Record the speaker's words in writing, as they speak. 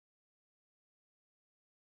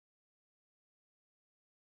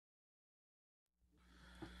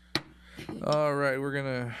All right, we're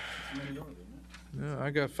gonna. No, I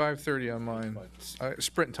got 5:30 on mine.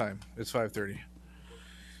 Sprint time. It's 5:30.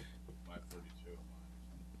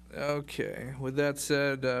 Okay. With that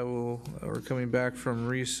said, we're coming back from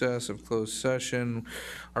recess of closed session.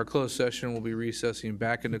 Our closed session will be recessing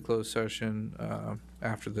back into closed session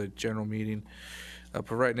after the general meeting. But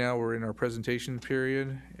right now, we're in our presentation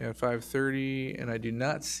period at 5:30, and I do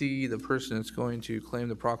not see the person that's going to claim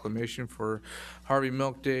the proclamation for Harvey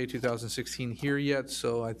Milk Day 2016 here yet,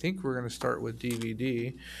 so I think we're going to start with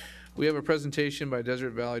DVD. We have a presentation by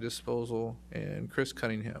Desert Valley Disposal and Chris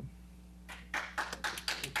Cunningham.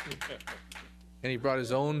 And he brought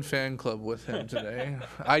his own fan club with him today.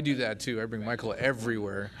 I do that too. I bring Michael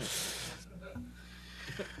everywhere.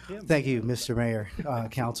 Thank you, Mr. Mayor,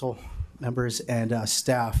 council members, and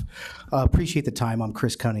staff. Appreciate the time. I'm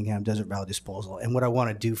Chris Cunningham, Desert Valley Disposal. And what I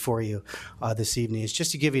want to do for you this evening is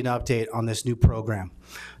just to give you an update on this new program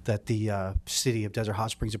that the city of Desert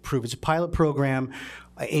Hot Springs approved. It's a pilot program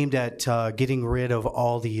aimed at getting rid of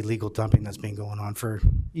all the illegal dumping that's been going on for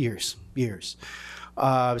years.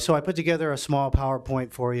 So I put together a small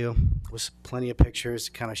PowerPoint for you with plenty of pictures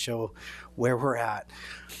to kind of show where we're at.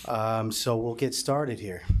 So we'll get started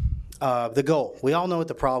here. The goal, we all know what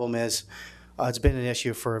the problem is. It's been an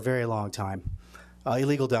issue for a very long time.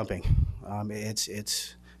 Illegal dumping.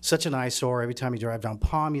 It's such an eyesore. Every time you drive down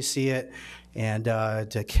Palm, you see it. And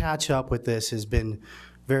to catch up with this has been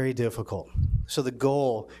very difficult. So the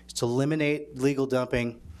goal is to eliminate legal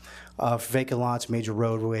dumping, vacant lots, major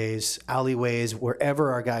roadways, alleyways,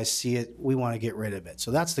 wherever our guys see it, we want to get rid of it. So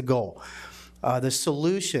that's the goal. The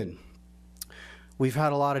solution, we've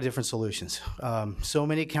had a lot of different solutions. So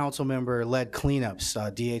many council member-led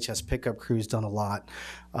cleanups. DHS pickup crews done a lot.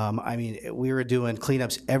 I mean, we were doing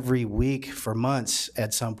cleanups every week for months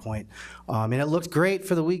at some point. And it looked great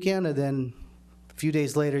for the weekend, and then a few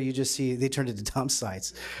days later, you just see they turned into dump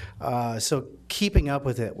sites. So keeping up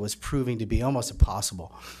with it was proving to be almost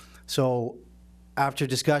impossible. So after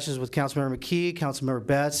discussions with Councilmember McKee, Councilmember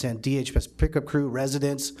Betts, and DHS pickup crew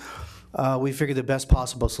residents, we figured the best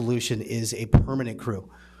possible solution is a permanent crew.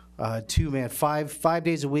 2-man, 5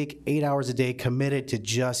 days a week, 8 hours a day, committed to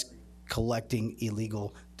just collecting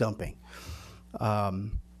illegal dumping.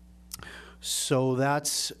 So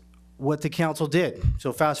that's what the council did.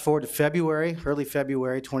 So fast forward to February, early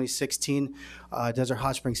February 2016, Desert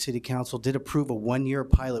Hot Springs City Council did approve a 1-year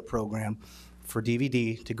pilot program for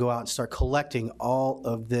DVD to go out and start collecting all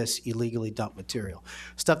of this illegally dumped material.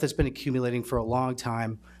 Stuff that's been accumulating for a long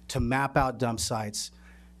time, to map out dump sites.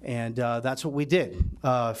 And that's what we did.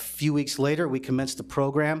 A few weeks later, we commenced the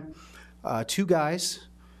program. 2 guys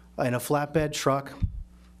in a flatbed truck,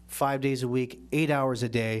 5 days a week, 8 hours a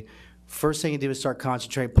day. First thing you do is start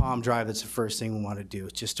concentrating Palm Drive. That's the first thing we want to do.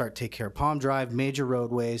 Just start take care of Palm Drive, major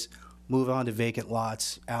roadways, move on to vacant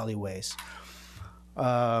lots, alleyways.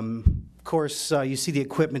 Of course, you see the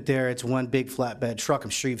equipment there. It's one big flatbed truck. I'm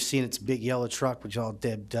sure you've seen it. It's a big yellow truck, which y'all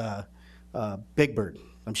dubbed Big Bird.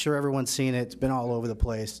 I'm sure everyone's seen it. It's been all over the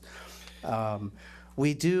place.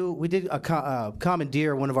 We did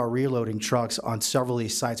commandeer one of our reloading trucks on several of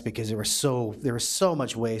these sites because there was so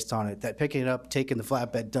much waste on it that picking it up, taking the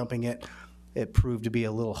flatbed, dumping it, it proved to be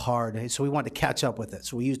a little hard. So we wanted to catch up with it.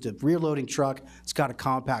 So we used a rear-loading truck. It's got a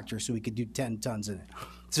compactor, so we could do 10 tons in it.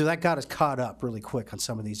 So that got us caught up really quick on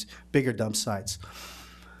some of these bigger dump sites.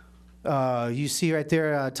 You see right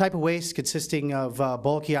there, type of waste consisting of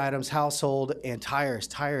bulky items, household, and tires.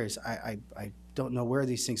 Tires, I don't know where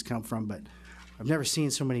these things come from, but I've never seen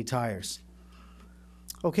so many tires.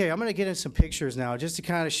 Okay, I'm gonna get in some pictures now just to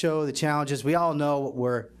kind of show the challenges. We all know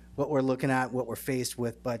what we're looking at, what we're faced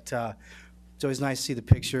with, but it's always nice to see the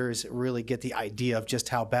pictures, really get the idea of just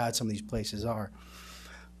how bad some of these places are.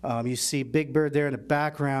 You see Big Bird there in the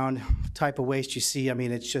background, type of waste you see, I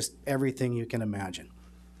mean, it's just everything you can imagine.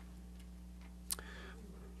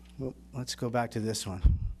 Well, let's go back to this one.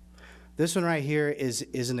 This one right here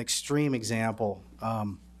is an extreme example.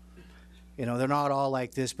 You know, they're not all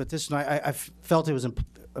like this, but this one, I felt it was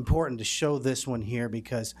important to show this one here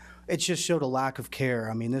because it just showed a lack of care.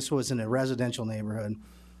 I mean, this was in a residential neighborhood.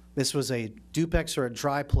 This was a duplex or a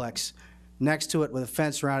triplex next to it with a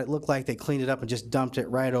fence around it. It looked like they cleaned it up and just dumped it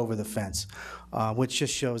right over the fence, which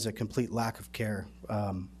just shows a complete lack of care.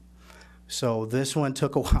 So this one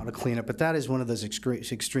took a while to clean up, but that is one of those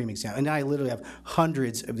extreme examples. And I literally have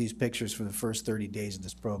hundreds of these pictures for the first 30 days of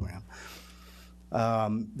this program.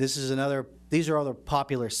 These are other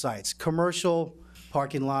popular sites. Commercial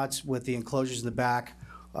parking lots with the enclosures in the back.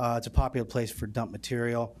 It's a popular place for dump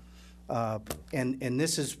material. And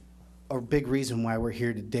this is a big reason why we're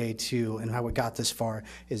here today too, and how we got this far,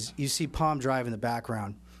 is you see Palm Drive in the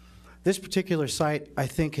background. This particular site, I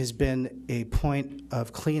think, has been a point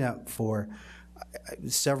of cleanup for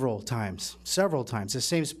several times, the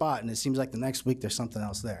same spot, and it seems like the next week there's something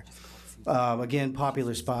else there. Again,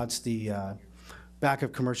 popular spots, the back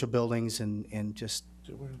of commercial buildings and just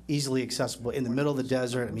easily accessible in the middle of the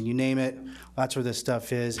desert. I mean, you name it, that's where this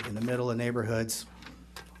stuff is, in the middle of neighborhoods,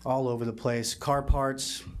 all over the place. Car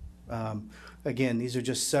parts, again, these are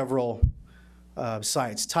just several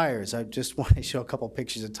sites. Tires, I just want to show a couple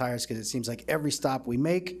pictures of tires because it seems like every stop we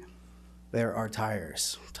make, there are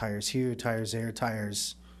tires. Tires here, tires there,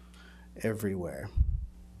 tires everywhere.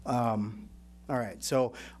 All right,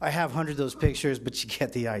 so I have hundreds of those pictures, but you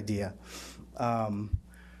get the idea.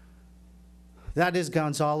 That is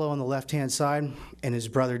Gonzalo on the left-hand side and his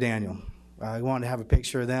brother Daniel. I wanted to have a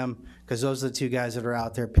picture of them because those are the two guys that are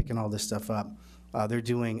out there picking all this stuff up. They're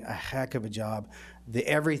doing a heck of a job.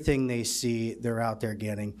 Everything they see, they're out there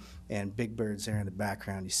getting, and Big Bird's there in the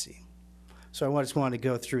background you see. So I just wanted to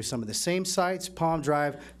go through some of the same sites. Palm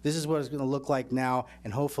Drive, this is what it's going to look like now,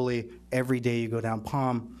 and hopefully every day you go down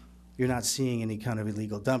Palm, you're not seeing any kind of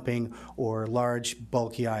illegal dumping or large,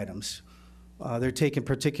 bulky items. They're taking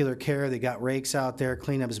particular care. They got rakes out there,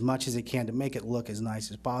 clean up as much as they can to make it look as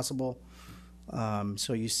nice as possible.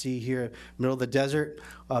 So you see here, middle of the desert,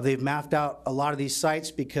 they've mapped out a lot of these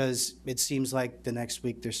sites because it seems like the next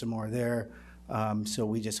week there's some more there. So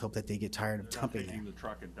we just hope that they get tired of dumping there. Taking the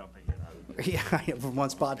truck and dumping it out of Yeah, from one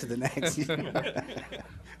spot to the next. We're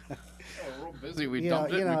real busy. We You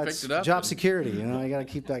dumped it, we it's picked it up. job and- security, you got to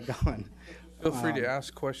keep that going. Feel free to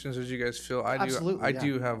ask questions as you guys feel. Absolutely, I yeah.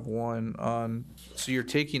 do have one on, so you're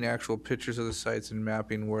taking actual pictures of the sites and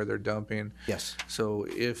mapping where they're dumping. Yes. So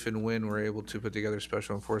if and when we're able to put together a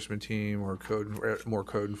special enforcement team or more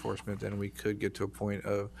code enforcement, then we could get to a point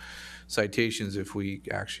of citations if we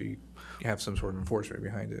actually have some sort of enforcement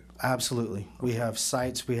behind it. Absolutely. We have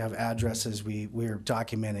sites, we have addresses, we're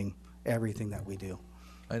documenting everything that we do.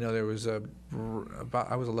 I know there was I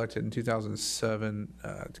was elected in 2007.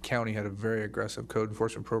 The county had a very aggressive code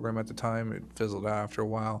enforcement program at the time. It fizzled out after a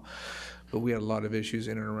while. But we had a lot of issues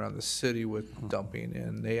in and around the city with dumping,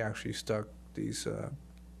 and they actually stuck these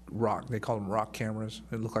they call them rock cameras.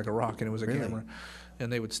 It looked like a rock, and it was a Really? camera. And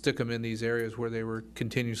they would stick them in these areas where they were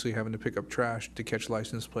continuously having to pick up trash to catch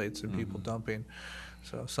license plates and people dumping.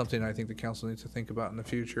 So something I think the council needs to think about in the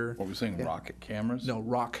future. What were we saying, rocket cameras? No,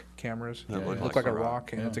 rock cameras. That look Look like a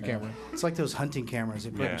rock, and it's a camera. It's like those hunting cameras they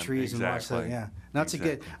put in Yeah, trees and watch that. exactly. Yeah, that's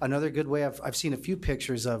another good way. I've seen a few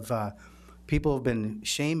pictures of people have been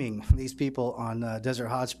shaming these people on Desert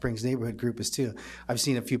Hot Springs neighborhood groups too. I've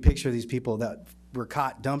seen a few pictures of these people that were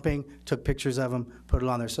caught dumping, took pictures of them, put it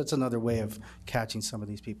on there. So it's another way of catching some of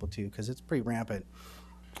these people too, because it's pretty rampant.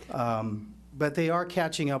 But they are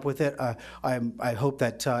catching up with it. I hope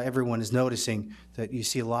that everyone is noticing that you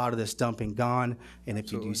see a lot of this dumping gone, and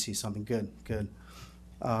if you do see something, good.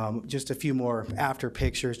 Just a few more after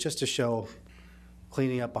pictures, just to show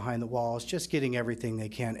cleaning up behind the walls, just getting everything they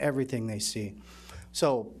can, everything they see.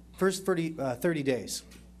 So first 30 days,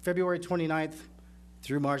 February 29th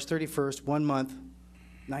through March 31st, 1 month,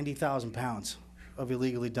 90,000 pounds of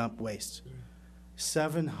illegally dumped waste.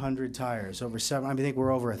 700 tires, I think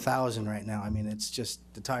we're over 1,000 right now. I mean, it's just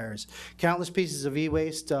the tires. Countless pieces of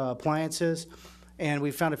e-waste, appliances, and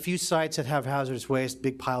we found a few sites that have hazardous waste,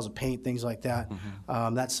 big piles of paint, things like that.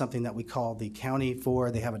 That's something that we call the county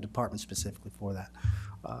for. They have a department specifically for that.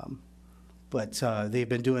 But they've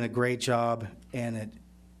been doing a great job, and it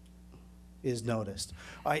is noticed.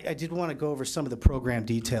 I did want to go over some of the program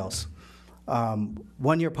details.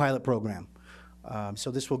 1-year pilot program.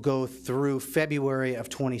 So this will go through February of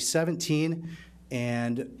 2017,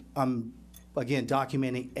 and I'm, again,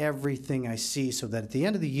 documenting everything I see so that at the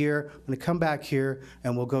end of the year, I'm going to come back here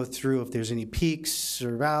and we'll go through if there's any peaks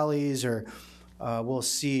or valleys, or we'll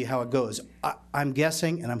see how it goes. I'm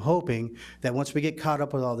guessing and I'm hoping that once we get caught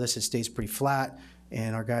up with all this, it stays pretty flat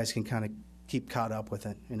and our guys can kind of keep caught up with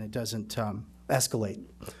it and it doesn't escalate.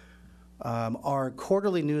 Our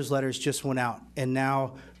quarterly newsletters just went out, and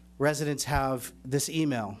now residents have this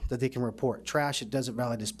email that they can report,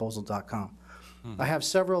 trash@desertvalley.disposal.com. I have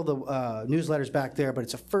several of the newsletters back there, but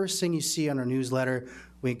it's the first thing you see on our newsletter.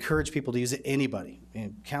 We encourage people to use it, anybody,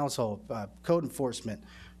 council, code enforcement,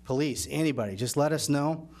 police, anybody. Just let us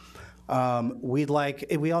know. We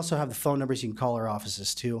also have the phone numbers. You can call our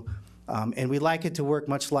offices too. And we like it to work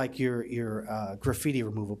much like your graffiti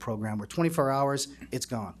removal program, where 24 hours, it's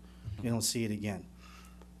gone. You don't see it again.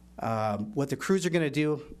 What the crews are going to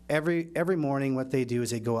do every morning, what they do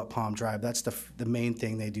is they go up Palm Drive. That's the main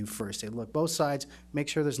thing they do first. They look both sides, make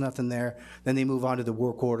sure there's nothing there. Then they move on to the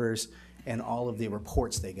work orders and all of the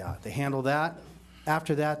reports they got. They handle that.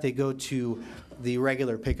 After that, they go to the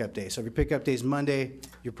regular pickup day. So if your pickup day is Monday,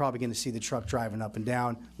 you're probably going to see the truck driving up and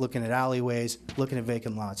down, looking at alleyways, looking at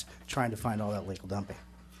vacant lots, trying to find all that legal dumping.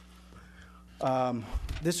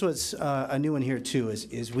 This was a new one here too,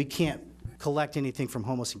 is we can't collect anything from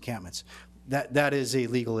homeless encampments. That is a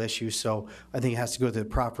legal issue, so I think it has to go through the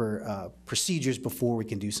proper procedures before we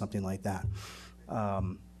can do something like that.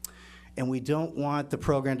 And we don't want the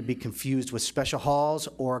program to be confused with special hauls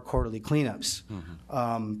or quarterly cleanups.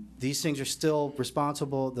 These things are still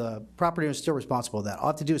responsible, the property owner is still responsible for that. All you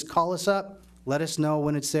have to do is call us up, let us know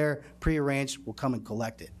when it's there, prearranged, we'll come and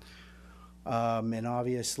collect it. And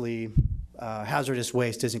obviously, hazardous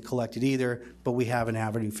waste isn't collected either, but we have an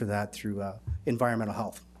avenue for that through Environmental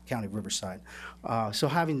Health, County of Riverside. So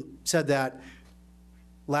having said that,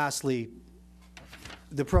 lastly,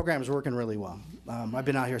 the program is working really well. I've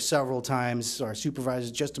been out here several times, our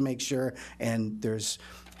supervisors, just to make sure, and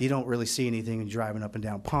you don't really see anything when you're driving up and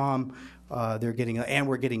down Palm. We're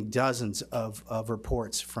getting dozens of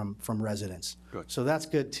reports from residents. Good. So that's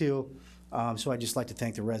good too. So I'd just like to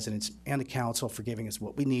thank the residents and the council for giving us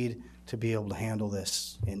what we need to be able to handle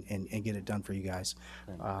this and get it done for you guys.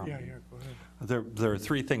 Go ahead. There are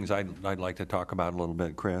three things I'd like to talk about a little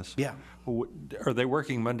bit, Chris. Yeah. Are they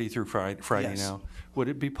working Monday through Friday Yes. now? Would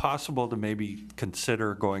it be possible to maybe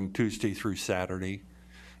consider going Tuesday through Saturday?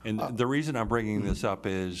 And the reason I'm bringing this up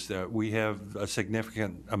is that we have a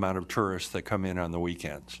significant amount of tourists that come in on the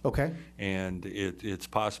weekends. Okay. And it's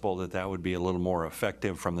possible that would be a little more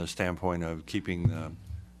effective from the standpoint of keeping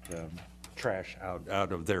the trash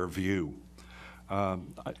out of their view. I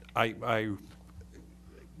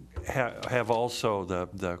have also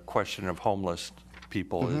the question of homeless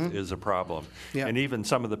people is a problem. Yeah. And even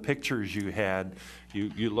some of the pictures you had,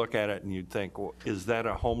 you look at it and you'd think, well, is that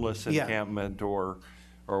a homeless Yeah. encampment or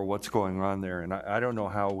what's going on there? And I don't know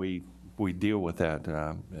how we deal with that.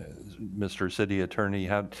 Mr. City Attorney,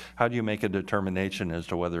 how do you make a determination as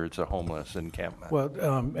to whether it's a homeless encampment?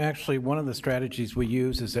 Well, actually, one of the strategies we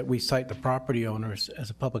use is that we cite the property owners as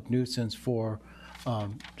a public nuisance for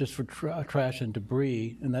just for trash and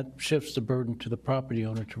debris, and that shifts the burden to the property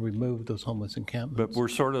owner to remove those homeless encampments. But we're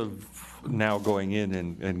sort of now going in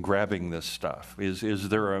and grabbing this stuff. Is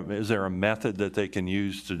there a method that they can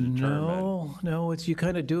use to determine? No, you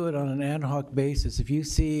kind of do it on an ad hoc basis. If you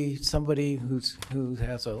see somebody who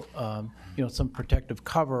has some protective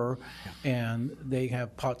cover and they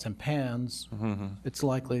have pots and pans, it's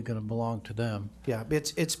likely going to belong to them. Yeah,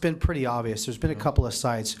 it's been pretty obvious. There's been a couple of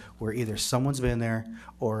sites where either someone's been there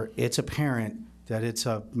or it's apparent that it's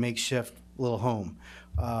a makeshift little home.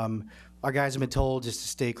 Our guys have been told just to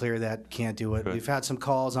stay clear of that, can't do it. Good. We've had some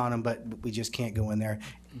calls on them, but we just can't go in there.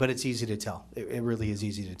 But it's easy to tell. It really is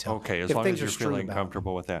easy to tell. Okay, as If long things as you're are strewn feeling about.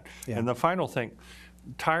 comfortable with that. Yeah. And the final thing,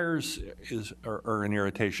 tires are an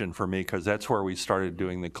irritation for me because that's where we started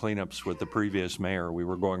doing the cleanups with the previous mayor. We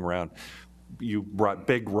were going around. You brought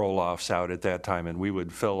big roll-offs out at that time, and we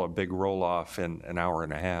would fill a big roll-off in an hour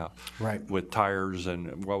and a half. Right. With tires,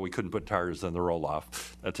 and, well, we couldn't put tires in the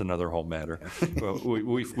roll-off. That's another whole matter. Well,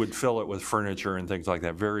 we would fill it with furniture and things like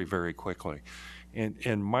that very, very quickly.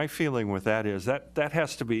 And my feeling with that is that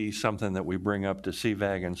has to be something that we bring up to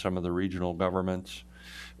CVAG and some of the regional governments.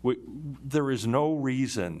 There is no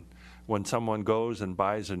reason when someone goes and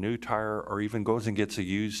buys a new tire or even goes and gets a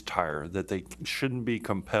used tire that they shouldn't be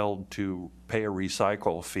compelled to pay a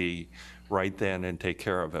recycle fee right then and take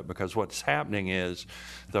care of it. Because what's happening is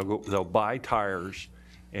they'll buy tires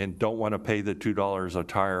and don't want to pay the $2 a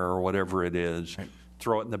tire or whatever it is,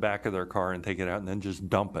 throw it in the back of their car and take it out and then just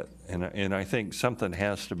dump it. And I think something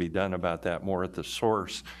has to be done about that more at the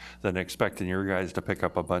source than expecting your guys to pick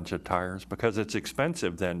up a bunch of tires, because it's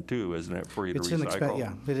expensive then too, isn't it, for you to recycle?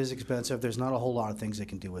 Yeah, it is expensive. There's not a whole lot of things they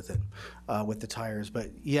can do with it, with the tires. But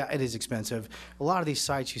yeah, it is expensive. A lot of these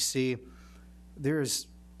sites you see, there's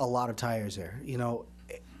a lot of tires there. You know,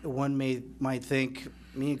 one might think,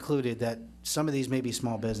 me included, that some of these may be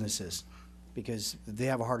small businesses, because they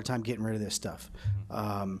have a harder time getting rid of this stuff.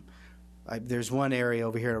 There's one area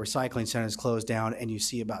over here, a recycling center is closed down, and you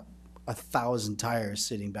see about 1,000 tires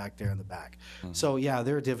sitting back there in the back. So yeah,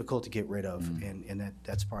 they're difficult to get rid of, and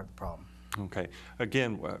that's part of the problem. Okay.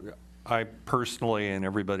 Again, I personally and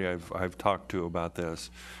everybody I've talked to about this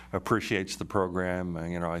appreciates the program.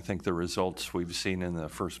 I think the results we've seen in the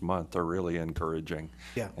first month are really encouraging.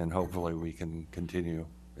 Yeah. And hopefully we can continue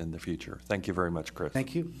in the future. Thank you very much, Chris.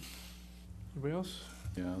 Thank you. Anybody else?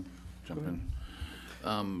 Yeah, I'll jump in.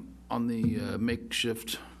 On the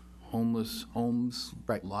makeshift homeless homes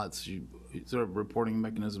Right. lots, is there a reporting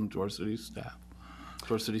mechanism to our city staff?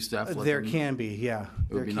 for city staff? Let There them- can be, yeah.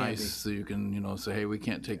 It would be nice so you can, say, hey, we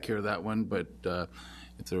can't take care of that one, but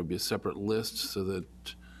if there would be a separate list so that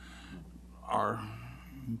our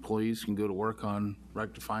employees can go to work on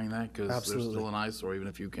rectifying that, because they're Absolutely. still an eyesore, even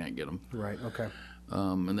if you can't get them. Right, okay.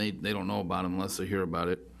 And they don't know about them unless they hear about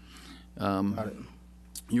it.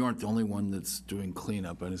 You aren't the only one that's doing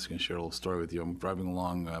cleanup. I'm just going to share a little story with you. I'm driving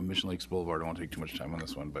along Mission Lakes Boulevard. I won't take too much time on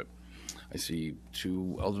this one, but I see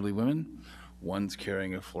two elderly women. One's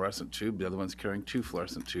carrying a fluorescent tube, the other one's carrying two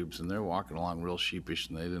fluorescent tubes, and they're walking along real sheepish,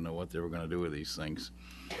 and they didn't know what they were going to do with these things.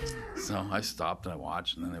 So I stopped and I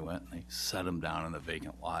watched, and then they went and they set them down in the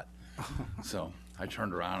vacant lot. So I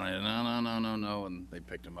turned around and I said, no, and they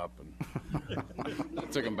picked them up and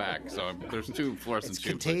took them back. So there's two fluorescent It's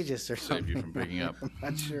tubes. contagious or Save you from picking up.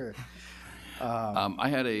 Not sure. I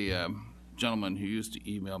had a gentleman who used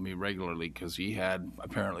to email me regularly because he had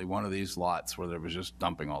apparently one of these lots where there was just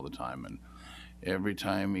dumping all the time. And every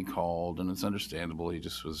time he called, and it's understandable, he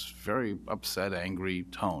just was very upset, angry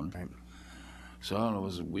tone. Right. So I don't know, it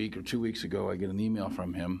was a week or 2 weeks ago, I get an email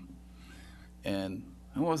from him. And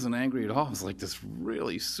I wasn't angry at all. It was like this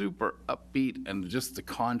really super upbeat, and just the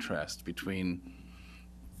contrast between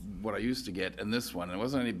what I used to get and this one. It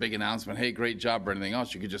wasn't any big announcement, hey, great job, or anything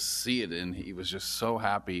else. You could just see it, and he was just so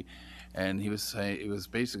happy. And he was saying, it was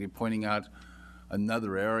basically pointing out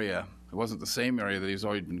another area. It wasn't the same area that he's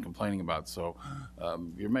always been complaining about. So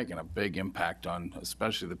you're making a big impact on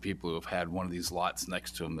especially the people who have had one of these lots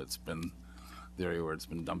next to them that's been the area where it's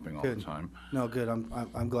been dumping all the Good. time. No, good,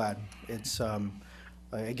 I'm glad. It's,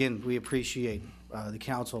 again, we appreciate the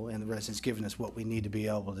council and the residents giving us what we need to be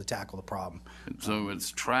able to tackle the problem. So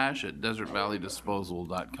it's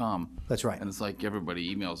trash@desertvalley.disposal.com. That's right. And it's like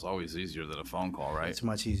everybody, email's always easier than a phone call, right? It's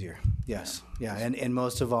much easier, yes, yeah, and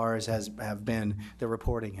most of ours have been, the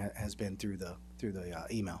reporting has been through the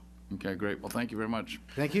email. Okay, great. Well, thank you very much.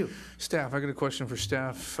 Thank you. Staff, I got a question for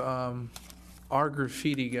staff. Our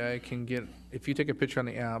graffiti guy can get, if you take a picture on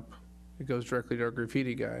the app, it goes directly to our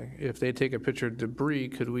graffiti guy. If they take a picture of debris,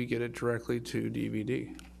 could we get it directly to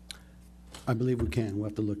DVD? I believe we can. We'll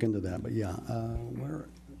have to look into that, but yeah. Where,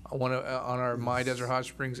 On our My Desert Hot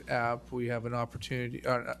Springs app, we have an opportunity,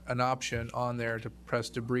 an option on there to press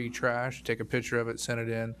debris trash, take a picture of it, send it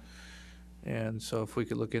in. And so if we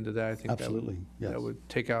could look into that, I think Absolutely, yes. that would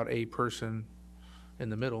take out a person in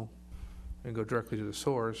the middle and go directly to the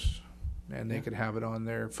source, and they could have it on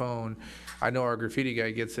their phone. I know our graffiti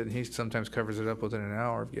guy gets it, and he sometimes covers it up within an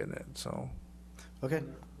hour of getting it, so. Okay.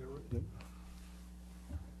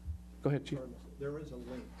 Go ahead, Chief. There is a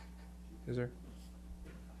link. Is there?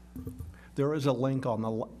 There is a link on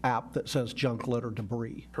the app that says junk litter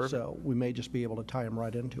debris. Perfect. So we may just be able to tie them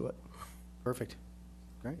right into it. Perfect.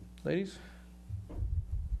 Great. Ladies?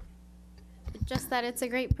 Just that it's a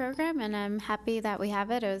great program, and I'm happy that we have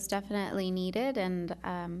it. It was definitely needed, and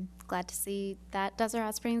glad to see that Desert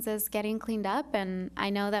Hot Springs is getting cleaned up. And I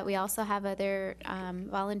know that we also have other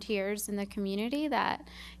volunteers in the community that,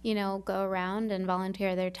 go around and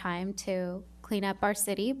volunteer their time to clean up our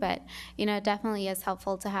city. But, it definitely is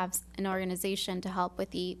helpful to have an organization to help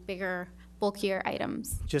with the bigger, bulkier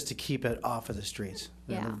items. Just to keep it off of the streets.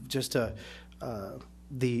 Yeah. Just to,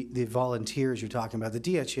 the volunteers you're talking about, the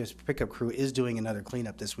DHS pickup crew is doing another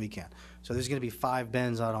cleanup this weekend. So there's going to be 5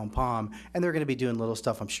 bins out on Palm, and they're going to be doing little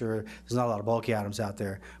stuff, I'm sure. There's not a lot of bulky items out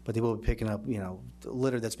there, but they will be picking up,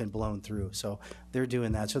 litter that's been blown through. So they're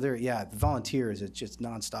doing that. So the volunteers, it's just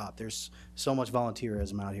nonstop. There's so much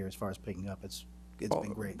volunteerism out here as far as picking up. It's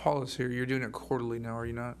been great. Paul is here. You're doing it quarterly now, are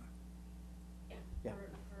you not? Yeah. For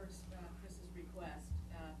Chris's request,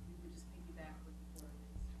 we would just piggyback with the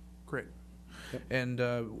quarterlies. Great. And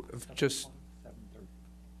just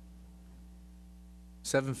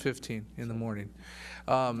 7:15 in the morning.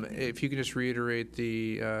 If you could just reiterate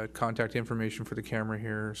the contact information for the camera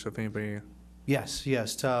here, so if anybody, Yes,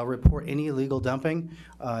 to report any illegal dumping,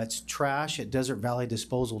 it's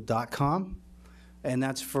trash@desertvalley.disposal.com. And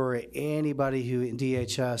that's for anybody who in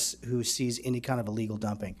DHS who sees any kind of illegal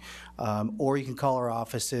dumping. Or you can call our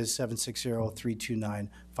offices,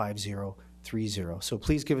 760-329-5030. So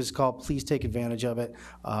please give us a call. Please take advantage of it.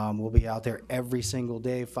 We'll be out there every single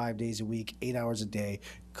day, 5 days a week, 8 hours a day,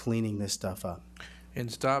 cleaning this stuff up.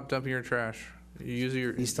 and stop dumping your trash. You use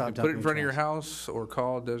your, You stop put it in dumping front of your trash. house or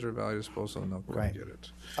call Desert Valley Disposal and they'll go and Right. get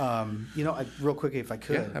it. Real quickly, if I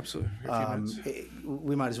could. Yeah, absolutely. A few minutes.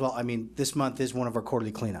 We might as well. I mean, this month is one of our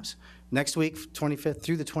quarterly cleanups. Next week, 25th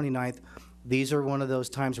through the 29th, these are one of those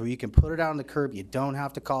times where you can put it out on the curb. You don't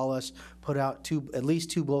have to call us. Put out at least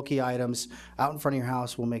two bulky items out in front of your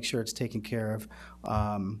house. We'll make sure it's taken care of.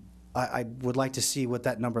 I would like to see what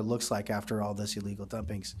that number looks like after all this illegal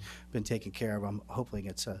dumping's been taken care of. I'm hoping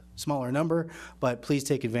it's a smaller number, but please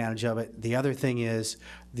take advantage of it. The other thing is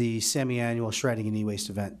the semi-annual shredding and e-waste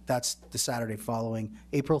event. That's the Saturday following,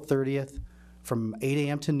 April 30th, from 8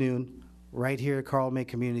 a.m. to noon, right here at Carl May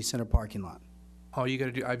Community Center parking lot. All you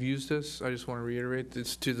gotta do, I've used this, I just wanna reiterate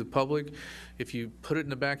this to the public. If you put it in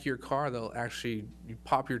the back of your car, they'll actually, you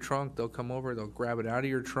pop your trunk, they'll come over, they'll grab it out of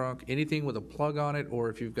your trunk, anything with a plug on it, or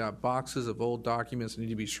if you've got boxes of old documents that need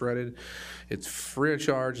to be shredded, it's free of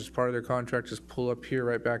charge, it's part of their contract, just pull up here,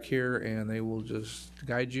 right back here, and they will just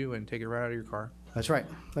guide you and take it right out of your car. That's right.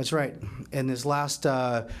 That's right. And this last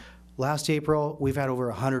April, we've had over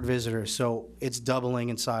 100 visitors, so it's doubling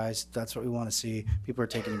in size. That's what we want to see. People are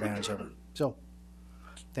taking advantage of it. So,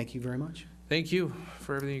 thank you very much. Thank you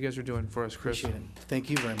for everything you guys are doing for us, Chris. Appreciate it. Thank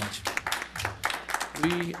you very much.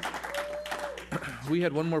 We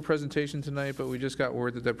had one more presentation tonight, but we just got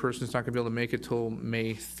word that that person's not gonna be able to make it till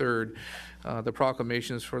May 3rd. The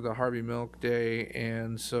proclamation is for the Harvey Milk Day,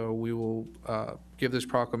 and so we will give this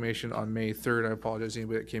proclamation on May 3rd. I apologize to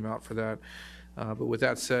anybody that came out for that. But with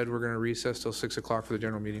that said, we're gonna recess till 6 o'clock for the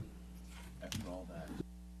general meeting.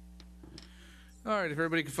 All right, if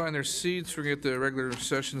everybody can find their seats, we're gonna get the regular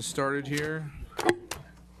session started here.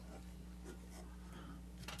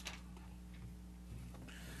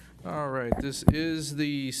 All right, this is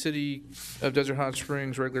the City of Desert Hot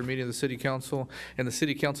Springs regular meeting of the City Council, and the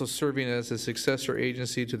City Council serving as a successor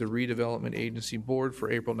agency to the Redevelopment Agency Board for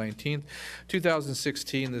April 19th,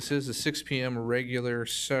 2016. This is a 6 p.m. regular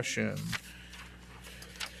session.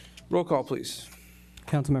 Roll call, please.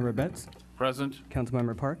 Councilmember Betts, Present?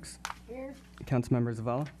 Councilmember Parks, Here. Councilmember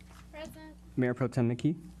Zavala, Present. Mayor Pro Tem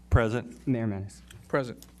McKee, Present. Mayor Manis.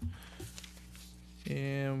 Present.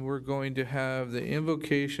 And we're going to have the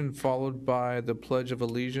invocation followed by the Pledge of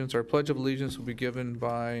Allegiance. Our Pledge of Allegiance will be given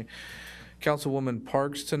by Councilwoman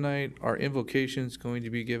Parks tonight. Our invocation is going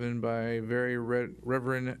to be given by Very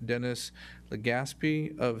Reverend Dennis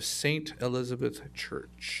Legaspi of St. Elizabeth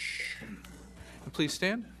Church. Please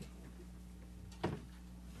stand.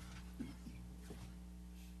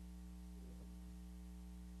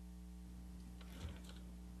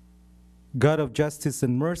 God of justice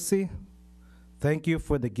and mercy, thank you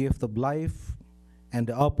for the gift of life and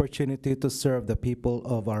the opportunity to serve the people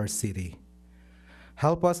of our city.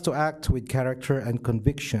 Help us to act with character and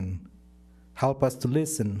conviction. Help us to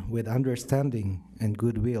listen with understanding and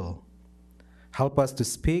goodwill. Help us to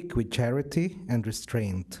speak with charity and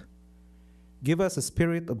restraint. Give us a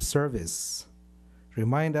spirit of service.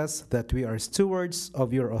 Remind us that we are stewards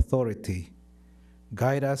of your authority.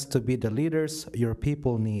 Guide us to be the leaders your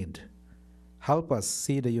people need. Help us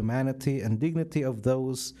see the humanity and dignity of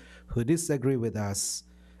those who disagree with us,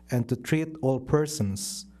 and to treat all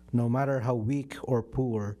persons, no matter how weak or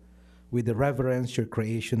poor, with the reverence your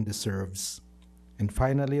creation deserves. And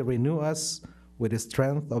finally, renew us with the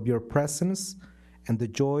strength of your presence and the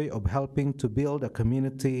joy of helping to build a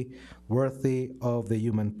community worthy of the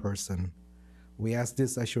human person. We ask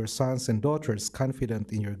this as your sons and daughters,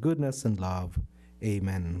 confident in your goodness and love.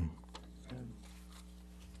 Amen.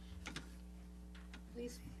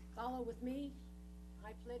 Please follow with me.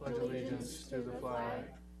 I Pledge allegiance to the flag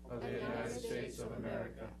of the United States of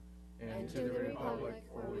America and to the republic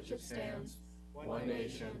for which it stands, one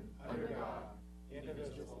nation, under God,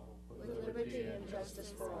 indivisible, with liberty and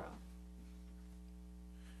justice for all.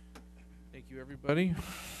 Thank you, everybody.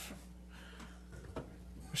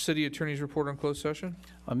 City Attorney's report on closed session.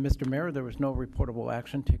 Mr. Mayor, there was no reportable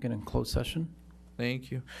action taken in closed session. Thank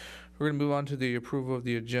you. We're going to move on to the approval of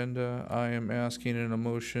the agenda. I am asking in a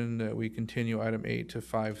motion that we continue item 8 to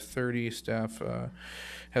 5:30. Staff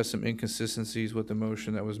has some inconsistencies with the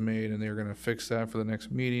motion that was made, and they're going to fix that for the next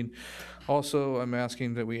meeting. Also, I'm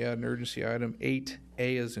asking that we add an urgency item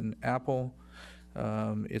 8A as in Apple.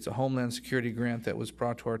 It's a Homeland Security grant that was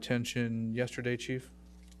brought to our attention yesterday, Chief.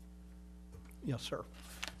 Yes, sir.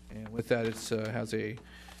 And with that, it has a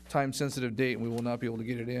time-sensitive date, and we will not be able to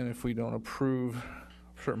get it in if we don't approve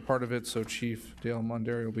a certain part of it. So Chief Dale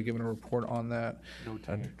Mondari will be giving a report on that. No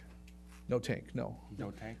tank. No tank, no.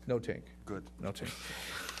 No tank? No tank. Good. No tank.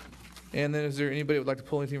 And then is there anybody who would like to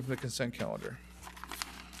pull anything from the consent calendar?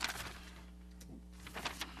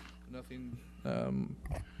 Nothing.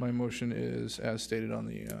 My motion is as stated on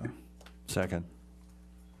the, Second.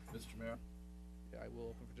 Mr. Mayor? Yeah, I will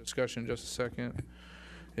open for discussion in just a second.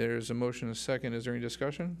 There's a motion and a second. Is there any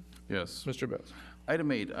discussion? Yes. Mr. Betts?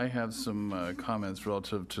 Item 8, I have some comments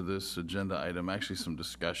relative to this agenda item, actually some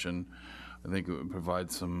discussion. I think it would provide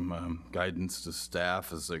some guidance to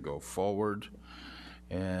staff as they go forward.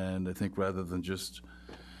 And I think rather than just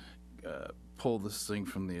pull this thing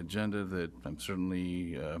from the agenda, that I'm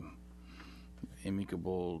certainly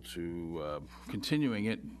amicable to continuing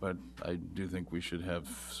it, but I do think we should have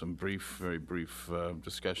some very brief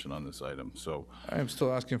discussion on this item. So I am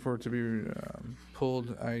still asking for it to be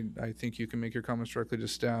pulled. I think you can make your comments directly to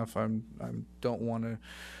staff. I don't want to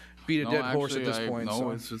beat a dead horse at this point.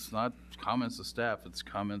 No, so. it's not comments to staff, it's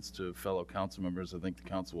comments to fellow council members. I think the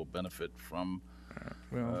council will benefit from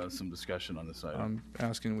Well, some discussion on this item. I'm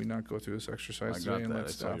asking we not go through this exercise I today got and that, let I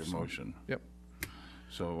saw staff. your so- motion. Yep.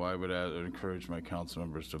 So I would encourage my council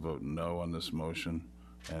members to vote no on this motion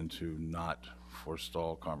and to not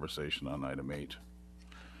forestall conversation on item 8.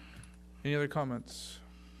 Any other comments?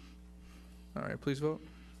 All right, please vote.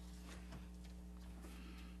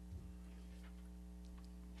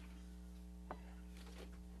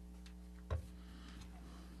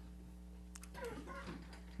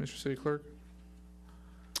 Mr. City Clerk?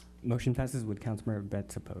 Motion passes with Councilmember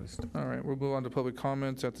Betts opposed. All right, we'll move on to public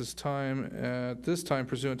comments at this time. At this time,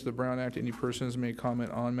 pursuant to the Brown Act, any persons may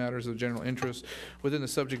comment on matters of general interest within the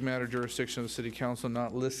subject matter jurisdiction of the City Council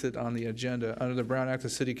not listed on the agenda. Under the Brown Act, the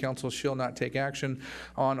City Council shall not take action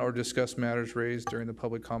on or discuss matters raised during the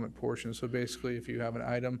public comment portion. So basically, if you have an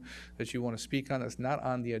item that you want to speak on that's not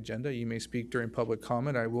on the agenda, you may speak during public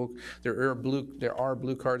comment. There are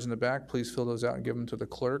blue cards in the back. Please fill those out and give them to the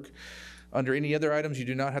clerk. Under any other items, you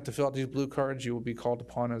do not have to fill out these blue cards. You will be called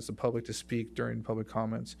upon as the public to speak during public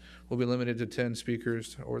comments. We'll be limited to 10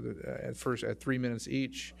 speakers, or at 3 minutes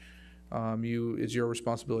each. It's your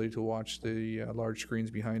responsibility to watch the large screens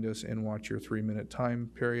behind us and watch your 3-minute time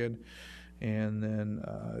period. And then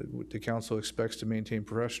the council expects to maintain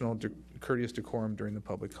professional, courteous decorum during the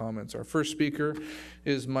public comments. Our first speaker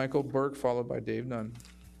is Michael Burke, followed by Dave Nunn.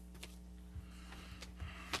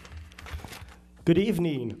 Good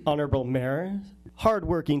evening, Honorable Mayor,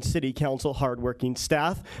 hardworking City Council, hardworking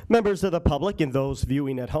staff, members of the public, and those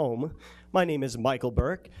viewing at home. My name is Michael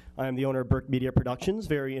Burke. I am the owner of Burke Media Productions,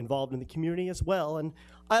 very involved in the community as well, and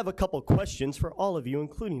I have a couple questions for all of you,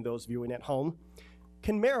 including those viewing at home.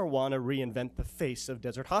 Can marijuana reinvent the face of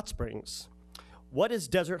Desert Hot Springs? What is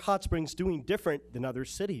Desert Hot Springs doing different than other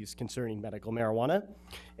cities concerning medical marijuana?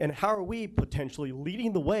 And how are we potentially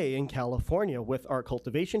leading the way in California with our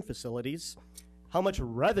cultivation facilities? How much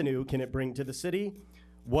revenue can it bring to the city?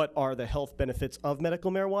 What are the health benefits of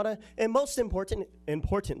medical marijuana? And most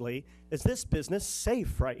importantly, is this business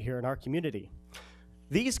safe right here in our community?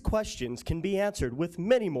 These questions can be answered with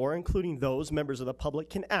many more, including those members of the public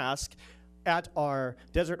can ask at our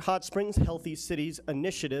Desert Hot Springs Healthy Cities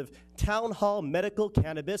Initiative Town Hall Medical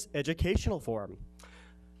Cannabis Educational Forum.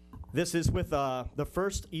 This is with the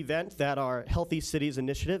first event that our Healthy Cities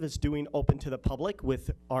Initiative is doing open to the public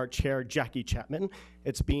with our chair, Jackie Chapman.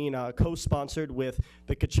 It's being co-sponsored with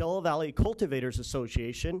the Coachella Valley Cultivators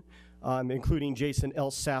Association, including Jason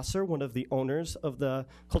L. Sasser, one of the owners of the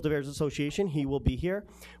Cultivators Association. He will be here.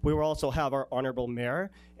 We will also have our Honorable Mayor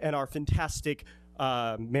and our fantastic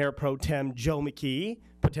Mayor Pro Tem Joe McKee,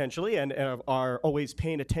 potentially, and are always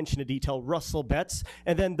paying attention to detail, Russell Betts.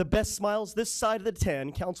 And then the best smiles this side of the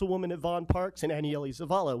 10, Councilwoman Yvonne Parks and Aniele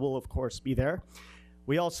Zavala will, of course, be there.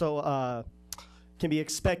 We also can be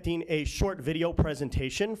expecting a short video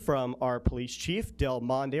presentation from our police chief, Del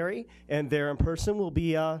Mondary, and there in person will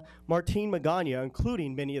be Martine Magana,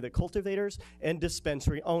 including many of the cultivators and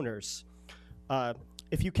dispensary owners.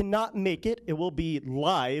 If you cannot make it, it will be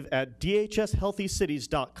live at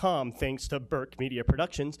dhshealthycities.com thanks to Burke Media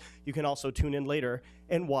Productions. You can also tune in later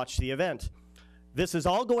and watch the event. This is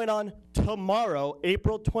all going on tomorrow,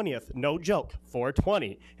 April 20th. No joke,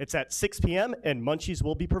 4/20. It's at 6 p.m. and munchies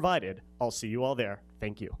will be provided. I'll see you all there.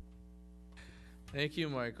 Thank you. Thank you,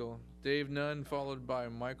 Michael. Dave Nunn, followed by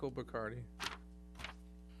Michael Bacardi.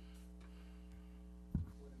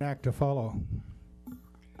 Act to follow.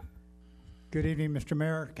 Good evening, Mr.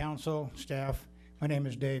 Mayor, council, staff. My name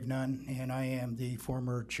is Dave Nunn, and I am the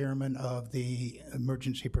former chairman of the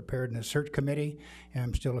Emergency Preparedness Search Committee, and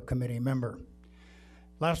I'm still a committee member.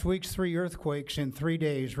 Last week's 3 earthquakes in 3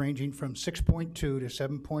 days, ranging from 6.2 to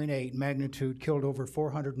 7.8 magnitude, killed over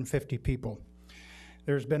 450 people.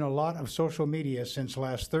 There's been a lot of social media since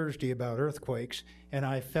last Thursday about earthquakes, and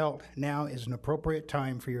I felt now is an appropriate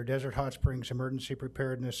time for your Desert Hot Springs Emergency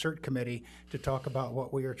Preparedness Search Committee to talk about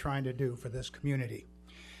what we are trying to do for this community.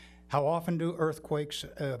 How often do earthquakes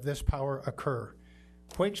of this power occur?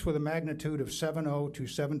 Quakes with a magnitude of 7.0 to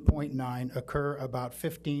 7.9 occur about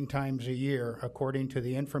 15 times a year, according to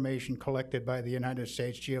the information collected by the United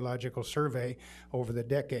States Geological Survey over the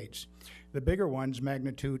decades. The bigger ones,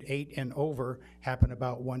 magnitude 8 and over, happen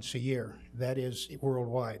about once a year. That is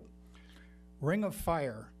worldwide. Ring of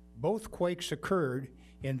Fire. Both quakes occurred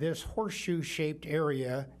In this horseshoe-shaped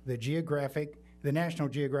area, the National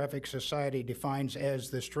Geographic Society defines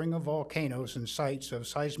as the string of volcanoes and sites of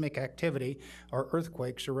seismic activity or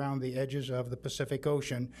earthquakes around the edges of the Pacific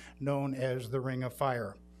Ocean, known as the Ring of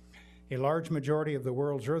Fire. A large majority of the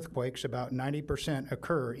world's earthquakes, about 90%,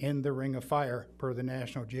 occur in the Ring of Fire, per the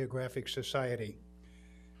National Geographic Society.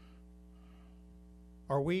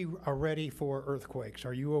 Are we ready for earthquakes?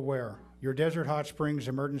 Are you aware? Your Desert Hot Springs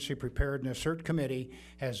Emergency Preparedness CERT Committee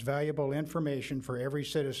has valuable information for every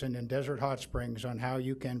citizen in Desert Hot Springs on how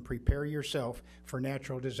you can prepare yourself for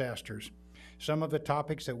natural disasters. Some of the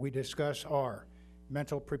topics that we discuss are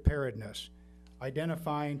mental preparedness,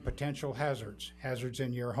 identifying potential hazards, hazards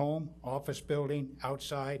in your home, office building,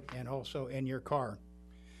 outside, and also in your car.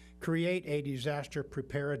 Create a disaster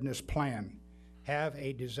preparedness plan. Have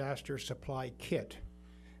a disaster supply kit.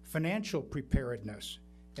 Financial preparedness.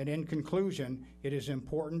 And in conclusion, it is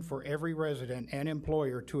important for every resident and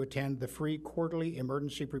employer to attend the free quarterly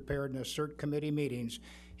Emergency Preparedness CERT Committee meetings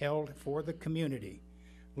held for the community.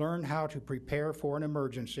 Learn how to prepare for an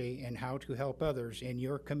emergency and how to help others in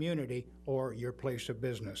your community or your place of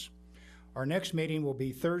business. Our next meeting will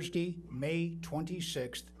be Thursday, May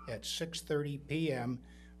 26th at 6:30 p.m.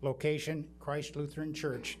 Location, Christ Lutheran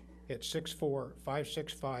Church at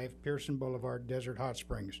 64565 Pearson Boulevard, Desert Hot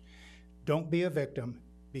Springs. Don't be a victim,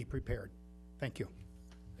 be prepared. Thank you.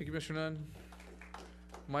 Thank you, Mr. Nunn.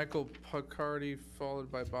 Michael Picardi, followed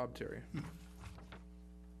by Bob Terry.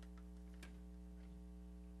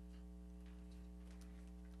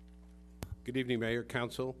 Good evening, Mayor,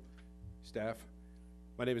 Council, staff.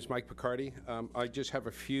 My name is Mike Picardi. I just have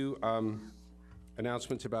a few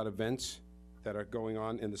announcements about events that are going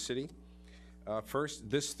on in the city. First,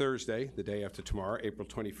 this Thursday, the day after tomorrow, April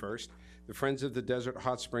 21st, the Friends of the Desert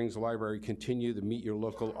Hot Springs Library continue the Meet Your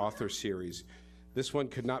Local Author series. This one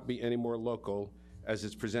could not be any more local, as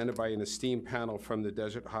it's presented by an esteemed panel from the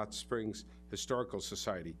Desert Hot Springs Historical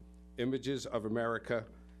Society, Images of America,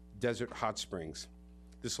 Desert Hot Springs.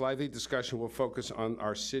 This lively discussion will focus on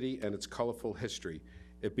our city and its colorful history.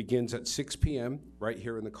 It begins at 6 p.m. right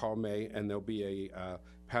here in the Carl May, and there'll be a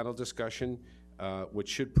panel discussion, which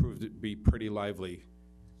should prove to be pretty lively,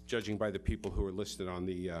 judging by the people who are listed on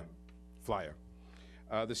the flyer.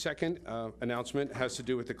 The second announcement has to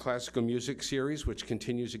do with the classical music series, which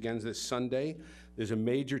continues again this Sunday. There's a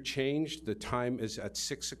major change. The time is at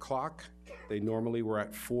 6 o'clock. They normally were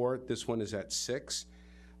at 4. This one is at 6.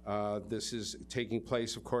 This is taking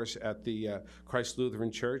place, of course, at the Christ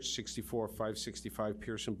Lutheran Church, 64565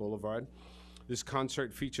 Pearson Boulevard. This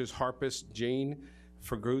concert features harpist Jane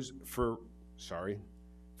Ferruzio.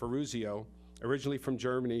 Originally from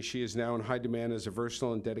Germany, she is now in high demand as a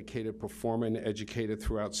versatile and dedicated performer and educator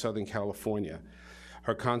throughout Southern California.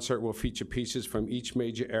 Her concert will feature pieces from each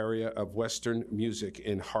major area of Western music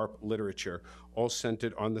in harp literature, all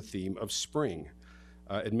centered on the theme of spring.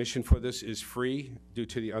 Admission for this is free due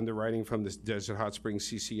to the underwriting from the Desert Hot Springs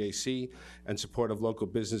CCAC and support of local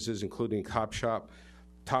businesses, including Topshop,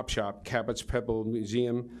 Cabot's Pebble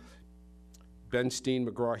Museum, Ben Steen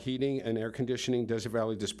McGraw Heating and Air Conditioning, Desert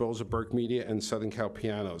Valley Disposal, Burke Media, and Southern Cal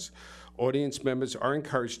Pianos. Audience members are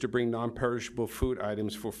encouraged to bring non-perishable food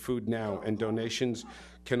items for Food Now, and donations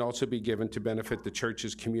can also be given to benefit the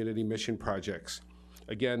church's community mission projects.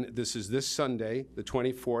 Again, this is this Sunday, the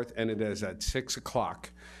 24th, and it is at 6 o'clock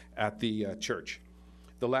at the church.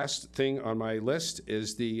 The last thing on my list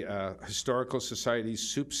is the Historical Society's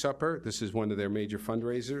Soup Supper. This is one of their major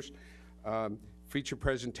fundraisers. Feature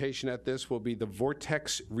presentation at this will be The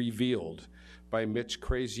Vortex Revealed by Mitch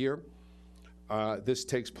Crazier. This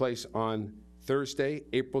takes place on Thursday,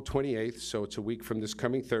 April 28th, so it's a week from this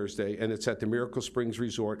coming Thursday, and it's at the Miracle Springs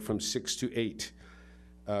Resort from 6 to 8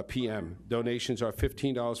 p.m. Donations are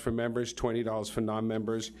 $15 for members, $20 for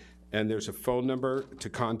non-members, and there's a phone number to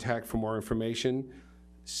contact for more information,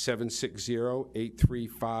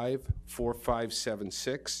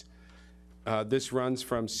 760-835-4576. This runs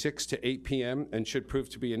from 6 to 8 p.m. and should prove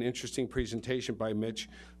to be an interesting presentation by Mitch,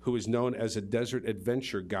 who is known as a desert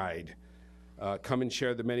adventure guide. Come and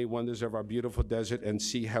share the many wonders of our beautiful desert and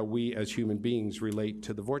see how we as human beings relate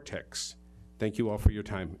to the vortex. Thank you all for your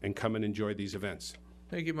time, and come and enjoy these events.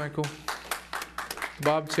 Thank you, Michael.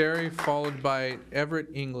 Bob Terry, followed by Everett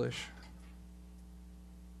English.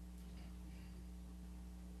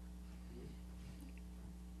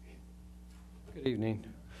 Good evening.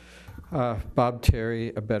 Bob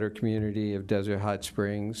Terry, A Better Community of Desert Hot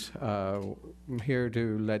Springs. I'm here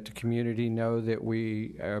to let the community know that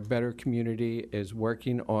A Better Community is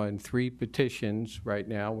working on 3 petitions right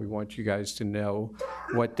now. We want you guys to know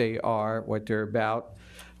what they are, what they're about.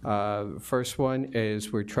 First one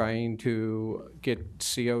is we're trying to get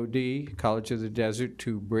COD, College of the Desert,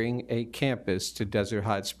 to bring a campus to Desert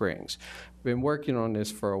Hot Springs. Been working on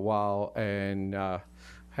this for a while and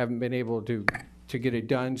haven't been able to get it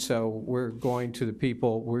done, so we're going to the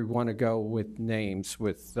people. We want to go with names,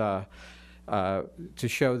 with to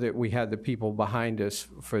show that we had the people behind us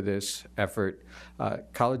for this effort.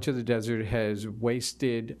 College of the Desert has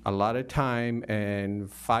wasted a lot of time and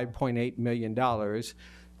 $5.8 million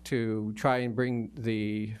to try and bring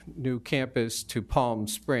the new campus to Palm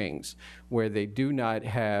Springs, where they do not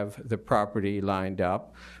have the property lined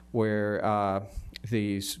up, where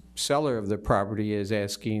the seller of the property is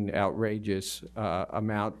asking outrageous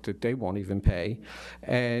amount that they won't even pay.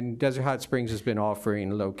 And Desert Hot Springs has been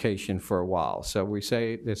offering location for a while. So we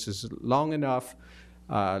say this is long enough.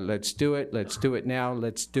 Let's do it. Let's do it now.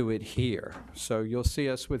 Let's do it here. So you'll see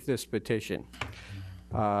us with this petition.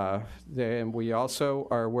 Then we also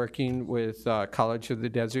are working with College of the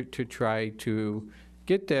Desert to try to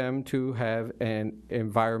get them to have an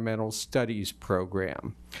environmental studies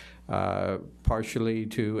program. Partially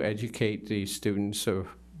to educate the students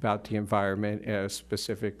about the environment,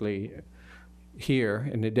 specifically here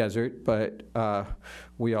in the desert, but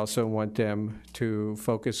we also want them to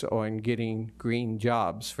focus on getting green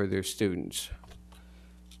jobs for their students,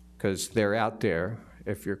 because they're out there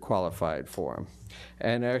if you're qualified for them.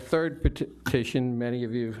 And our third petition, many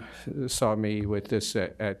of you saw me with this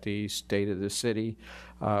at the State of the City.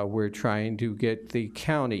 We're trying to get the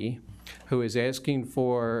county, who is asking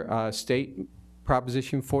for state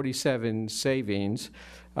Proposition 47 savings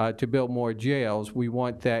to build more jails. We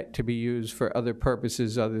want that to be used for other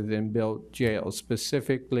purposes other than build jails.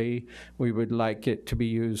 Specifically, we would like it to be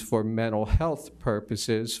used for mental health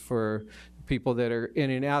purposes for people that are in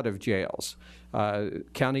and out of jails.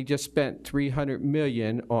 County just spent $300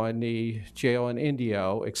 million on the jail in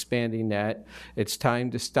Indio, expanding that. It's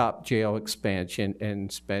time to stop jail expansion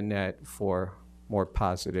and spend that for more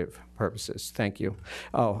positive purposes. Thank you.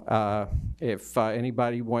 If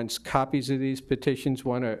anybody wants copies of these petitions,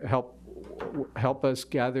 want to help us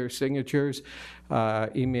gather signatures,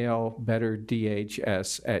 email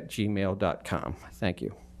betterdhs@gmail.com. Thank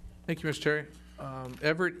you. Thank you, Mr. Terry.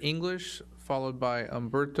 Everett English, followed by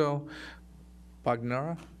Umberto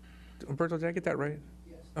Bagnara. Umberto, did I get that right?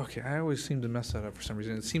 Yes. Okay, I always seem to mess that up for some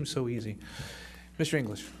reason. It seems so easy. Mr.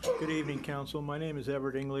 English. Good evening, Council. My name is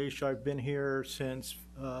Everett English. I've been here since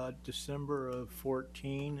December of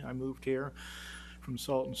 14. I moved here from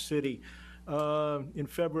Salton City. In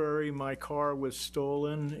February, my car was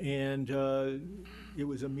stolen, and it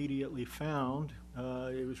was immediately found.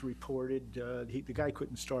 It was reported. The guy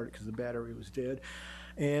couldn't start it because the battery was dead.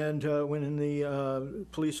 And when the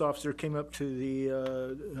police officer came up to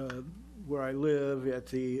the where I live at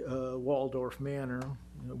the Waldorf Manor,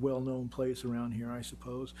 a well-known place around here, I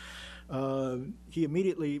suppose. He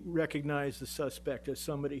immediately recognized the suspect as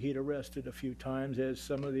somebody he'd arrested a few times, as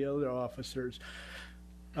some of the other officers.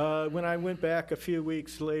 When I went back a few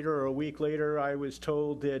weeks later, or a week later, I was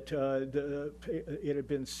told that it had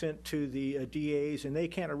been sent to the DAs, and they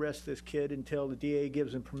can't arrest this kid until the DA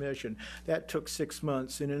gives them permission. That took 6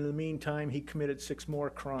 months, and in the meantime, he committed 6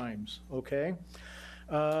 more crimes, okay?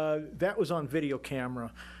 That was on video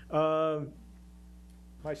camera.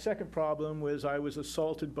 My second problem was I was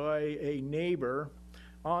assaulted by a neighbor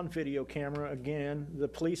on video camera again. The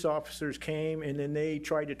police officers came, and then they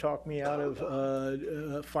tried to talk me out of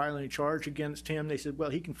filing a charge against him. They said,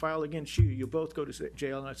 well, he can file against you. You'll both go to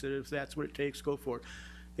jail. And I said, if that's what it takes, go for it.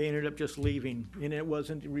 They ended up just leaving, and it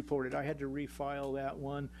wasn't reported. I had to refile that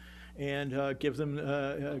one and give them,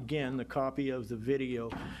 again, the copy of the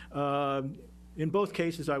video. In both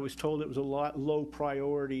cases, I was told it was a low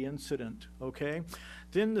priority incident, okay?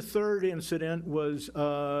 Then the third incident was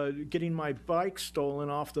getting my bike stolen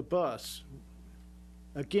off the bus,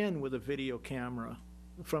 again with a video camera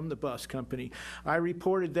from the bus company. I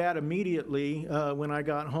reported that immediately when I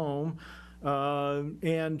got home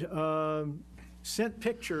and sent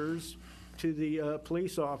pictures to the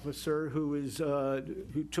police officer who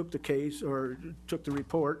took the case, or took the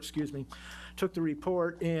report, excuse me, took the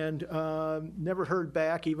report, and never heard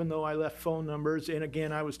back, even though I left phone numbers. And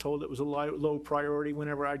again, I was told it was a low priority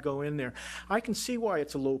whenever I'd go in there. I can see why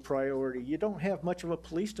it's a low priority. You don't have much of a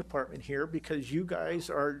police department here because you guys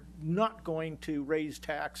are not going to raise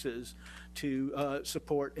taxes to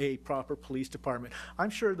support a proper police department. I'm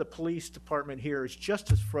sure the police department here is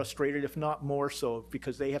just as frustrated, if not more so,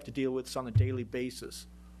 because they have to deal with this on a daily basis.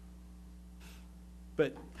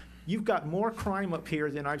 But You've got more crime up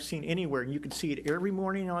here than I've seen anywhere, and you can see it every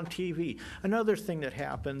morning on TV. Another thing that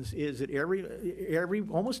happens is that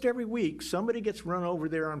almost every week, somebody gets run over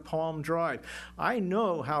there on Palm Drive. I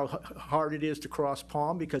know how hard it is to cross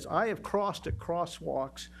Palm because I have crossed at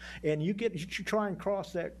crosswalks, and you try and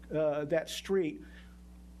cross that street,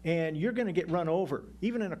 and you're going to get run over,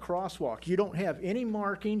 even in a crosswalk. You don't have any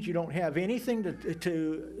markings. You don't have anything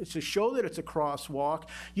to show that it's a crosswalk.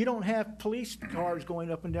 You don't have police cars going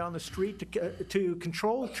up and down the street to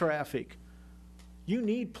control traffic. You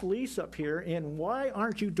need police up here, and why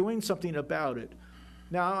aren't you doing something about it?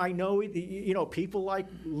 Now, I know, people like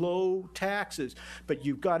low taxes, but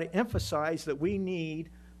you've got to emphasize that we need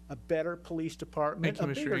a better police department.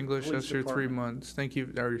 Thank you, Mr. English. That's your 3 months. Thank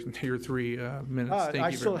you, or your 3 minutes. Thank you.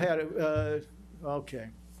 I still had it, okay.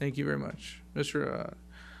 Thank you very much. Mr.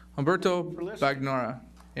 Humberto Bagnara,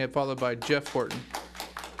 and followed by Jeff Horton.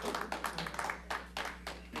 Does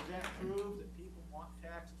that prove that people want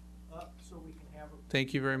taxes up so we can have a...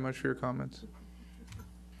 Thank you very much for your comments.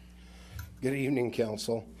 Good evening,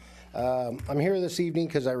 Council. I'm here this evening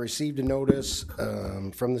because I received a notice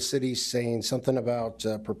from the city saying something about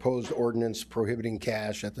proposed ordinance prohibiting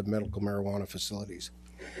cash at the medical marijuana facilities.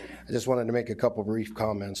 I just wanted to make a couple brief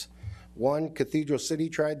comments. One, Cathedral City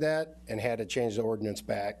tried that and had to change the ordinance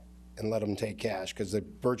back and let them take cash because they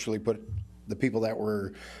virtually put the people that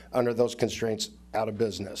were under those constraints out of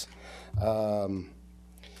business.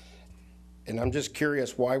 And I'm just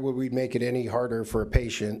curious, why would we make it any harder for a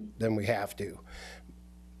patient than we have to?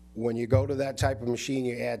 When you go to that type of machine,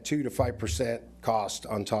 you add 2 to 5% cost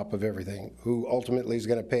on top of everything. Who ultimately is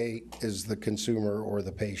going to pay is the consumer or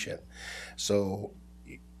the patient. So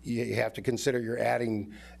you have to consider you're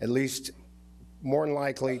adding at least, more than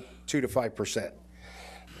likely, 2 to 5%.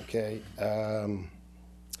 Okay.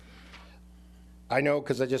 I know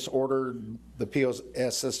because I just ordered the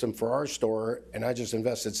POS system for our store, and I just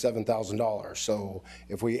invested $7,000. So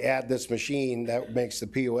if we add this machine, that makes the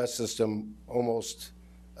POS system almost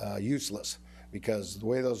useless, because the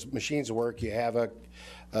way those machines work, you have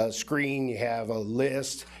a screen, you have a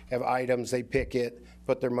list, have items, they pick it,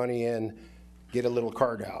 put their money in, get a little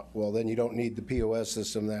card out. Well, then you don't need the POS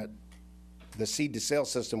system, the seed to sale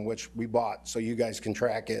system, which we bought, so you guys can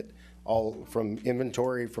track it all from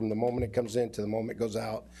inventory, from the moment it comes in to the moment it goes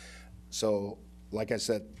out. So like I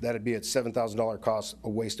said, that'd be a $7,000 cost, a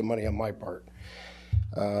waste of money on my part.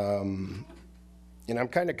 And I'm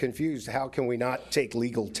kind of confused, how can we not take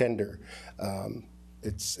legal tender?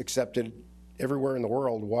 It's accepted everywhere in the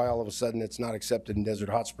world, why all of a sudden it's not accepted in Desert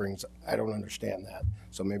Hot Springs? I don't understand that.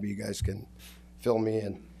 So maybe you guys can fill me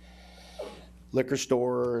in. Liquor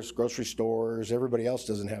stores, grocery stores, everybody else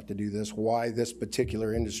doesn't have to do this. Why this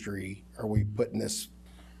particular industry are we putting this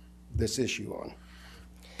issue on?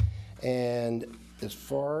 And as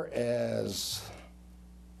far as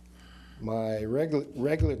my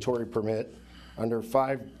regulatory permit, under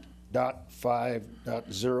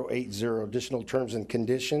 5.5.080, additional terms and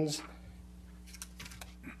conditions.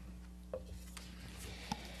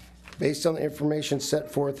 Based on the information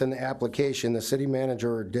set forth in the application, the city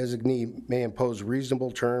manager or designee may impose reasonable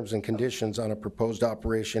terms and conditions on a proposed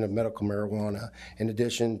operation of medical marijuana, in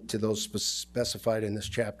addition to those specified in this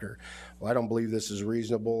chapter. Well, I don't believe this is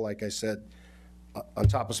reasonable. Like I said, on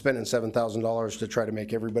top of spending $7,000 to try to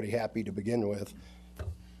make everybody happy to begin with,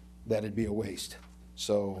 that'd be a waste.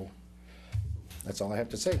 So that's all I have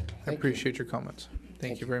to say. I appreciate your comments.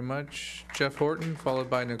 Thank you very much. Jeff Horton, followed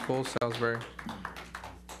by Nicole Salisbury.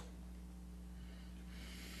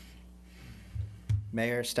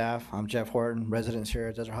 Mayor, staff, I'm Jeff Horton, residents here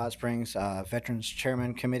at Desert Hot Springs, Veterans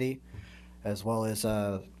Chairman Committee, as well as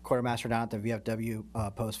Quartermaster down at the VFW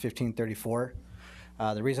Post 1534.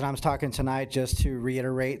 The reason I'm talking tonight, just to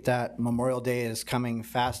reiterate that Memorial Day is coming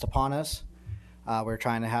fast upon us. We're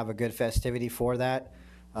trying to have a good festivity for that.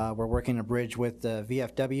 We're working a bridge with the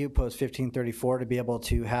VFW Post 1534 to be able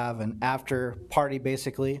to have an after party,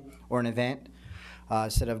 basically, or an event.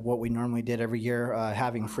 Instead of what we normally did every year,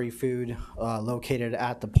 having free food located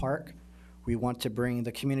at the park. We want to bring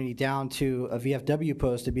the community down to a VFW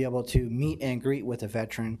post to be able to meet and greet with a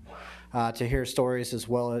veteran, to hear stories, as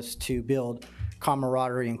well as to build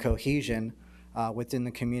camaraderie and cohesion within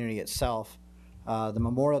the community itself. The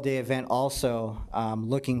Memorial Day event also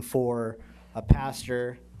looking for a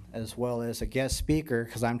pastor as well as a guest speaker,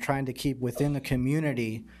 because I'm trying to keep within the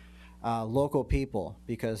community local people,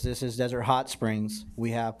 because this is Desert Hot Springs. We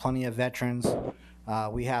have plenty of veterans.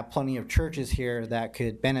 We have plenty of churches here that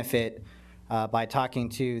could benefit by talking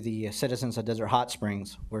to the citizens of Desert Hot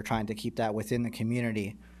Springs. We're trying to keep that within the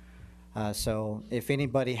community. So if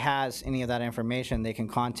anybody has any of that information, they can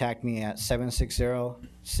contact me at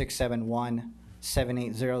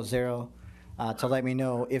 760-671-7800 to let me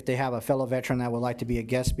know if they have a fellow veteran that would like to be a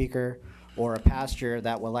guest speaker or a pastor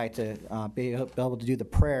that would like to be able to do the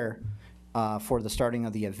prayer for the starting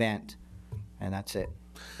of the event. And that's it.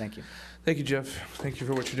 Thank you. Thank you, Jeff. Thank you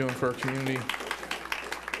for what you're doing for our community.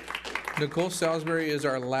 Nicole Salisbury is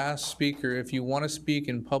our last speaker. If you want to speak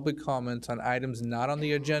in public comments on items not on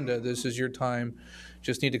the agenda, this is your time.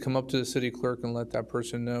 Just need to come up to the city clerk and let that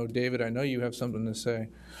person know. David, I know you have something to say.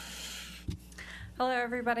 Hello,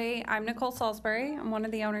 everybody. I'm Nicole Salisbury. I'm one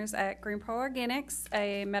of the owners at Green Pro Organics,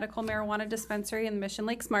 a medical marijuana dispensary in the Mission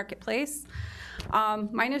Lakes Marketplace.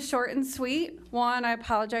 Mine is short and sweet. One, I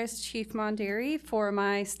apologize to Chief Monderi for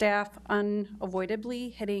my staff unavoidably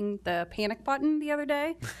hitting the panic button the other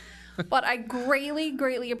day. But I greatly,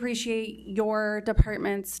 greatly appreciate your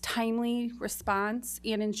department's timely response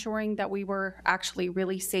in ensuring that we were actually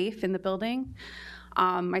really safe in the building.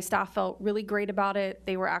 My staff felt really great about it.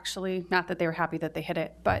 They were actually, not that they were happy that they hit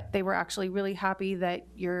it, but they were actually really happy that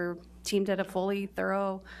your team did a fully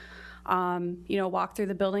thorough walk through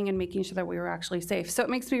the building and making sure that we were actually safe. So it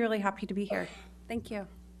makes me really happy to be here. Thank you.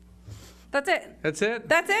 That's it. That's it?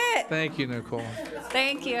 That's it. Thank you, Nicole.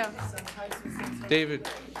 Thank you. David,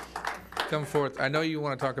 come forth. I know you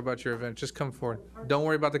want to talk about your event. Just come forth. Don't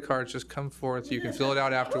worry about the cards. Just come forth. You can fill it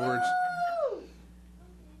out afterwards.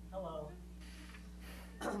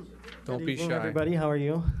 Don't Good be evening, shy. everybody. How are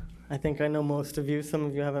you? I think I know most of you. Some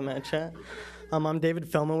of you haven't met yet. I'm David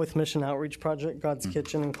Felma with Mission Outreach Project, God's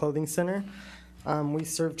Kitchen and Clothing Center. We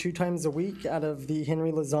serve 2 times a week out of the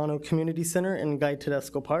Henry Lozano Community Center in Guy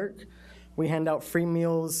Tedesco Park. We hand out free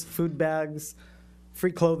meals, food bags,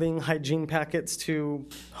 free clothing, hygiene packets to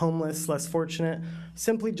homeless, less fortunate.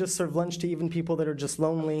 Simply just serve lunch to even people that are just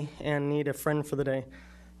lonely and need a friend for the day.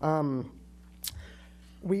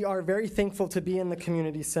 We are very thankful to be in the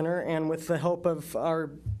community center, and with the help of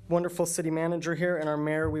our wonderful city manager here and our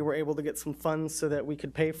mayor, we were able to get some funds so that we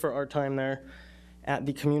could pay for our time there at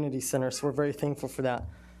the community center, so we're very thankful for that.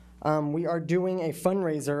 We are doing a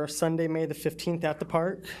fundraiser Sunday, May the 15th at the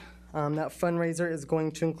park. That fundraiser is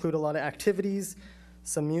going to include a lot of activities,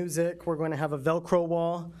 some music. We're going to have a Velcro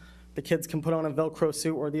wall. The kids can put on a Velcro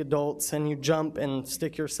suit, or the adults, and you jump and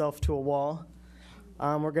stick yourself to a wall.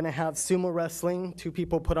 We're going to have sumo wrestling. 2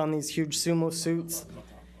 people put on these huge sumo suits,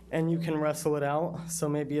 and you can wrestle it out. So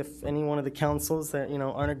maybe if any one of the councils that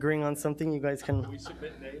aren't agreeing on something, you guys can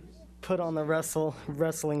put on the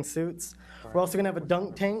wrestling suits. We're also going to have a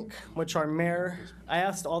dunk tank, which our mayor, I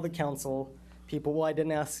asked all the council people. Well, I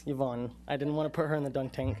didn't ask Yvonne. I didn't want to put her in the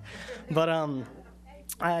dunk tank. But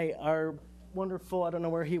our wonderful, I don't know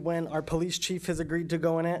where he went, our police chief has agreed to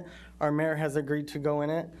go in it. Our mayor has agreed to go in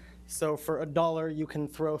it. So for $1, you can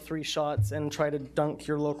throw 3 shots and try to dunk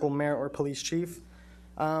your local mayor or police chief.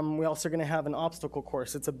 We're also going to have an obstacle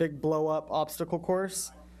course. It's a big blow-up obstacle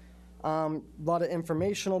course. A lot of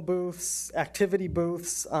informational booths, activity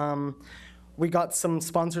booths. We got some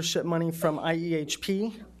sponsorship money from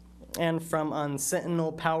IEHP and from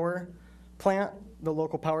Sentinel Power Plant, the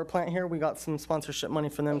local power plant here. We got some sponsorship money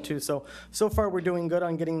from them too. So far we're doing good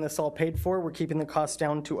on getting this all paid for. We're keeping the cost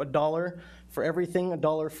down to $1 for everything,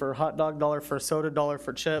 $1 for hot dog, $1 for soda, $1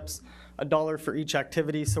 for chips, $1 for each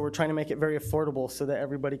activity. So we're trying to make it very affordable so that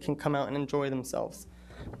everybody can come out and enjoy themselves.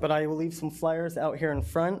 But I will leave some flyers out here in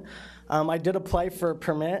front. I did apply for a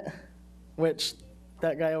permit, which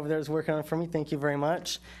that guy over there is working on for me. Thank you very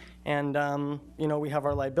much. And we have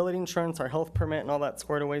our liability insurance, our health permit, and all that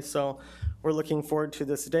squared away. So we're looking forward to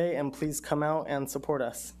this day, and please come out and support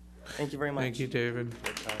us. Thank you very much. Thank you, David.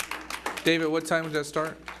 David, what time does that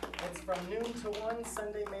start? It's from noon to 1,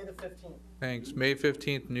 Sunday, May the 15th. Thanks. May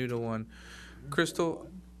 15th, noon to 1. Crystal,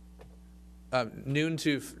 noon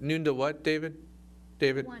to what, David?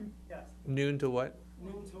 David? 1. Yes. Noon to what?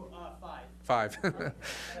 Noon to 5. 5.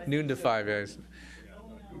 Noon to 5, guys.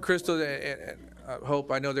 Crystal,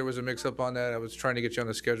 Hope, I know there was a mix-up on that. I was trying to get you on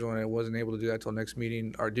the schedule, and I wasn't able to do that till next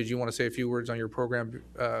meeting. Or did you want to say a few words on your program,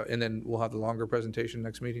 and then we'll have the longer presentation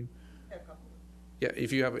next meeting? Yeah,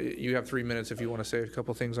 if you have 3 minutes if you want to say a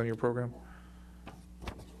couple things on your program.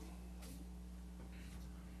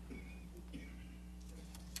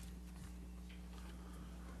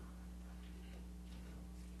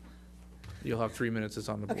 You'll have 3 minutes. It's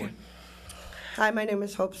on the board. Hi, my name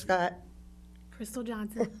is Hope Scott. Crystal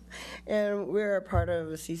Johnson. And we're a part of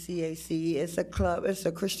a CCAC. It's a club, it's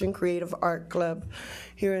a Christian Creative Art Club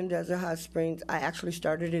here in Desert Hot Springs. I actually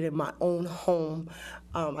started it in my own home.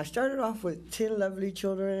 I started off with 10 lovely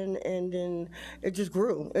children, and then it just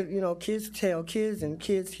grew. Kids tell kids, and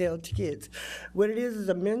kids tell kids. What it is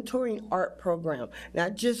a mentoring art program,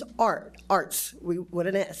 not just arts with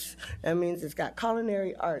an S. That means it's got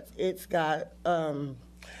culinary arts, it's got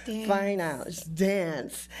fine arts,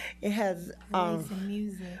 dance. It has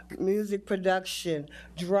music production,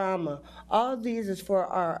 drama. All these is for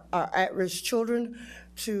our at-risk children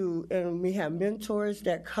and we have mentors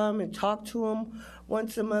that come and talk to them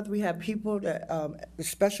once a month. We have people that,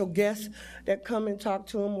 special guests that come and talk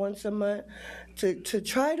to them once a month to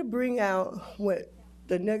try to bring out what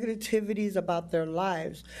the negativities about their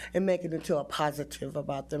lives and make it into a positive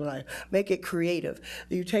about their life. Make it creative.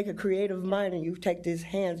 You take a creative mind and you take these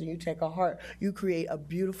hands and you take a heart. You create a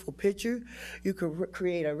beautiful picture. You could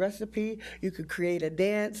create a recipe. You could create a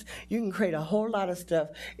dance. You can create a whole lot of stuff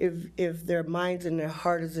if their minds and their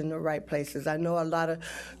heart is in the right places. I know a lot of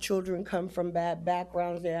children come from bad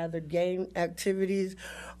backgrounds. They're either gang activities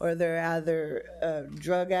or they're either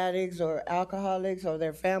drug addicts or alcoholics, or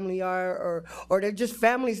their family are, or they're just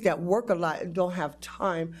families that work a lot and don't have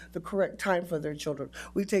the correct time for their children.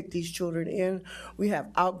 We take these children in. We have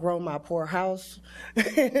outgrown my poor house.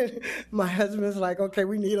 My husband's like, okay,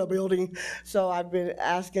 we need a building. So I've been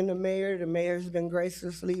asking the mayor. The mayor's been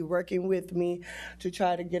graciously working with me to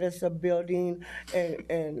try to get us a building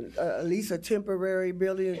and at least a temporary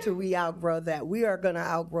building until we outgrow that. We are going to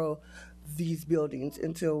outgrow these buildings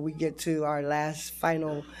until we get to our last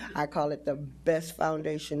final, I call it the best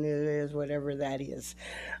foundation it is, whatever that is.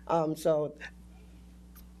 So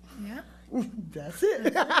yeah, that's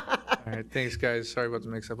it. All right, thanks, guys. Sorry about the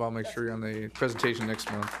mix-up. I'll make sure you're on the presentation next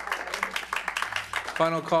month.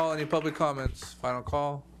 Final call, any public comments? Final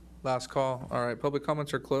call, last call. All right, public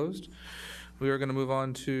comments are closed. We are going to move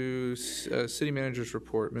on to city manager's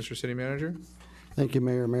report. Mr. City Manager? Thank you,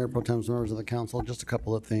 Mayor, Mayor Pro Tem, members of the council. Just a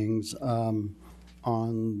couple of things. On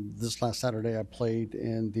this last Saturday, I played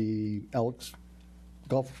in the Elks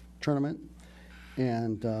golf tournament,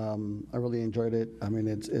 and I really enjoyed it. I mean,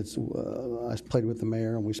 I played with the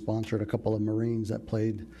mayor, and we sponsored a couple of Marines that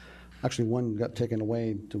played. Actually, one got taken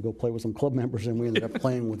away to go play with some club members, and we ended up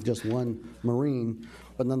playing with just one Marine.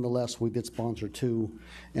 But nonetheless, we did sponsor two,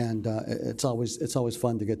 and it's always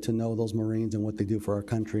fun to get to know those Marines and what they do for our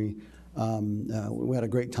country. We had a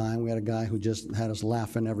great time. We had a guy who just had us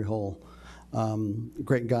laughing every hole.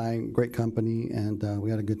 Great guy, great company, and we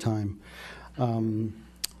had a good time.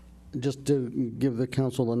 Just to give the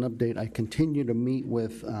council an update, I continue to meet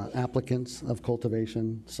with applicants of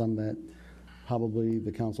cultivation, some that probably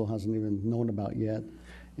the council hasn't even known about yet.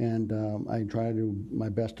 And I try to my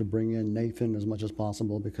best to bring in Nathan as much as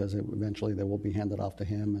possible, because eventually they will be handed off to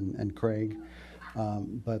him and Craig.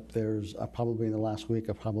 But there's probably in the last week,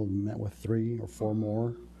 I've probably met with 3 or 4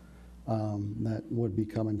 more that would be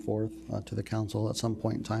coming forth to the council at some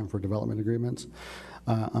point in time for development agreements.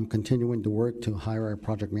 I'm continuing to work to hire a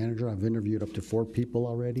project manager. I've interviewed up to 4 people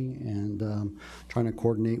already, and trying to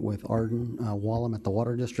coordinate with Arden Wallem at the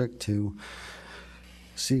Water District to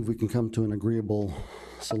see if we can come to an agreeable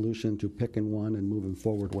solution to picking one and moving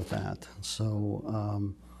forward with that.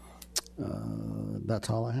 So that's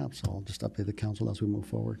all I have, so I'll just update the council as we move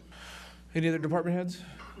forward. Any other department heads?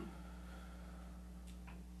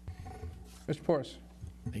 Mr. Porras.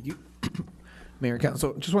 Thank you. Mayor,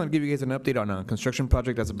 Council, just want to give you guys an update on a construction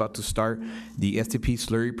project that's about to start, the STP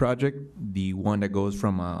slurry project, the one that goes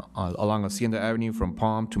from along Hacienda Avenue from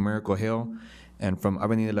Palm to Miracle Hill and from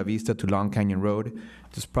Avenida La Vista to Long Canyon Road.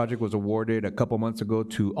 This project was awarded a couple months ago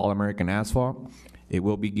to All American Asphalt. It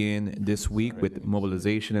will begin this week with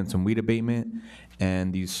mobilization and some weed abatement.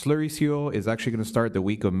 And the slurry seal is actually going to start the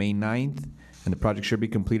week of May 9th, and the project should be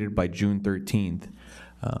completed by June 13th.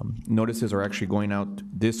 Notices are actually going out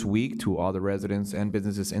this week to all the residents and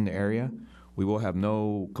businesses in the area. We will have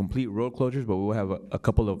no complete road closures, but we will have a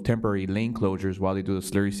couple of temporary lane closures while they do the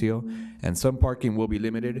slurry seal, and some parking will be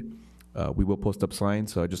limited. We will post up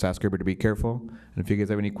signs, so I just ask everybody to be careful. And if you guys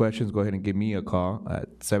have any questions, go ahead and give me a call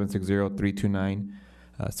at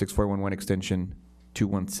 760-329-6411 extension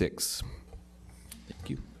 216. Thank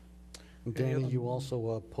you. Danny, you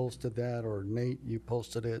also posted that, or Nate, you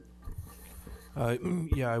posted it?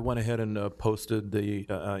 Yeah, I went ahead and posted the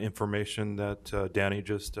information that Danny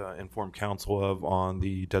just informed council of on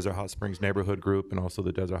the Desert Hot Springs Neighborhood Group and also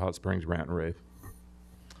the Desert Hot Springs Rant and Rave.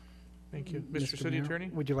 Thank you. Mr. City Mayor, Attorney?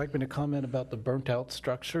 Would you like me to comment about the burnt-out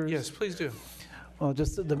structures? Yes, please do. Well,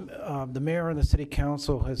 just the mayor and the city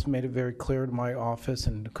council has made it very clear to my office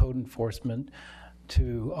and the code enforcement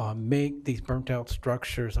to make these burnt-out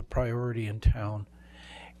structures a priority in town,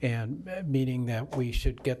 and meaning that we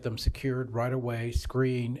should get them secured right away,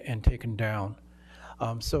 screened, and taken down.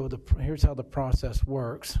 So here's how the process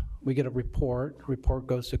works. We get a report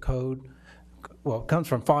goes to code. Well, it comes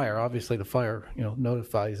from fire. Obviously, the fire,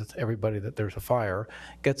 notifies everybody that there's a fire.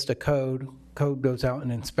 Gets to code. Code goes out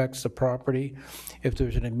and inspects the property. If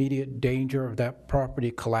there's an immediate danger of that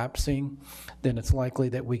property collapsing, then it's likely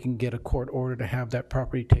that we can get a court order to have that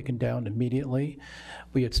property taken down immediately.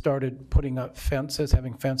 We had started putting up fences,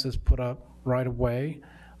 having fences put up right away.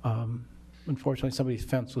 Unfortunately, somebody's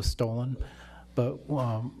fence was stolen, but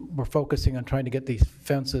we're focusing on trying to get these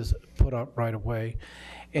fences put up right away.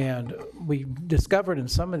 And we discovered in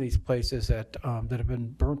some of these places that have been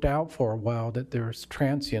burnt out for a while that there's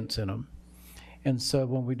transients in them. And so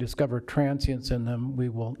when we discover transients in them, we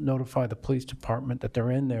will notify the police department that they're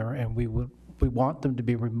in there, and we want them to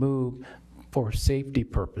be removed for safety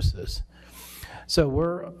purposes. So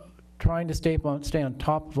we're trying to stay on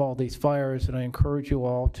top of all these fires, and I encourage you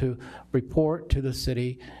all to report to the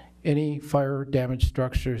city any fire damaged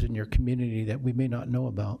structures in your community that we may not know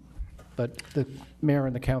about. But the mayor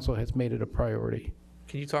and the council has made it a priority.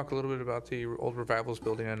 Can you talk a little bit about the old Revivals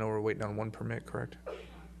building? I know we're waiting on one permit, correct?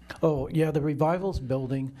 Oh, yeah, the Revivals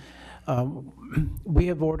building. We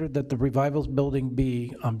have ordered that the Revivals building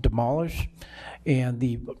be demolished, and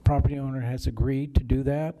the property owner has agreed to do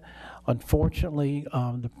that. Unfortunately,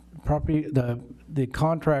 the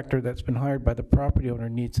contractor that's been hired by the property owner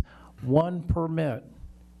needs one permit,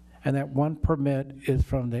 and that one permit is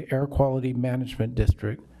from the Air Quality Management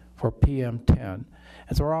District for PM10.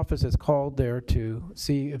 And so our office is called there to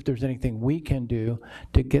see if there's anything we can do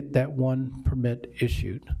to get that one permit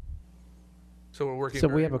issued. So we're working. So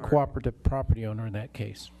we very have a hard. cooperative property owner in that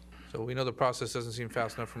case. So we know the process doesn't seem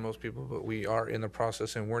fast enough for most people, but we are in the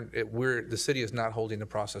process, and the city is not holding the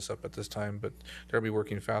process up at this time, but they'll be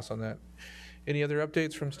working fast on that. Any other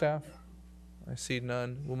updates from staff? I see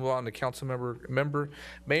none. We'll move on to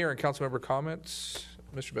mayor and council member comments.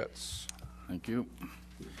 Mr. Betts. Thank you.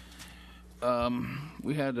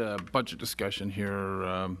 We had a budget discussion here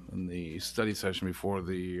in the study session before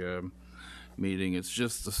the meeting. It's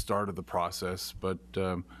just the start of the process, but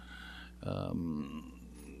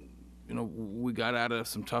we got out of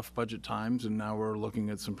some tough budget times, and now we're looking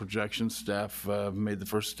at some projections. Staff made the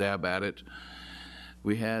first stab at it.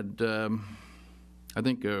 We had, I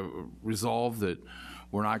think, resolved that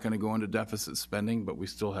we're not going to go into deficit spending, but we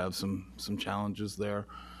still have some challenges there.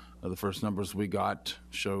 The first numbers we got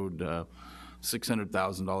showed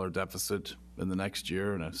 $600,000 deficit in the next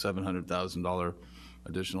year and a $700,000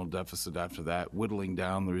 additional deficit after that, whittling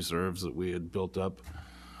down the reserves that we had built up.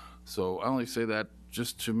 So I only say that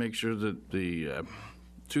just to make sure that the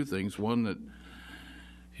two things. One, that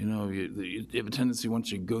you have a tendency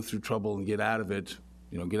once you go through trouble and get out of it,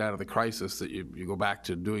 get out of the crisis, that you go back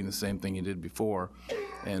to doing the same thing you did before,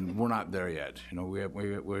 and we're not there yet.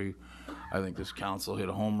 I think this council hit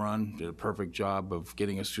a home run, did a perfect job of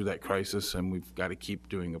getting us through that crisis, and we've got to keep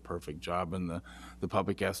doing a perfect job. And the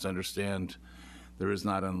public has to understand there is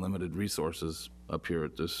not unlimited resources up here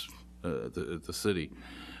at this at the city.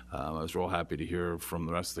 I was real happy to hear from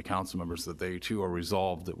the rest of the council members that they too are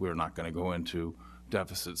resolved that we're not going to go into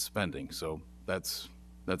deficit spending. So that's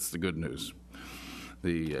the good news.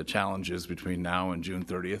 The challenge is between now and June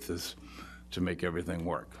 30th is to make everything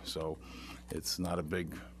work. So it's not a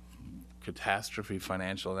big catastrophe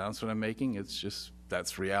financial announcement I'm making. It's just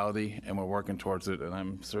that's reality, and we're working towards it, and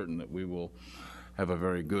I'm certain that we will have a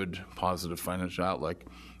very good, positive financial outlook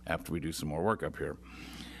after we do some more work up here.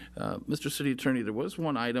 Mr. City Attorney, there was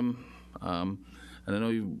one item, and I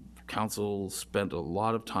know council spent a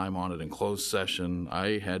lot of time on it in closed session.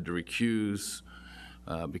 I had to recuse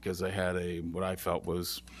because I had what I felt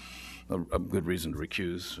was a good reason to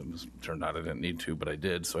recuse. It turned out I didn't need to, but I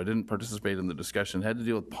did. So I didn't participate in the discussion. It had to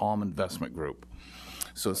deal with Palm Investment Group.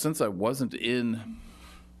 So since I wasn't in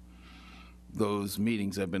those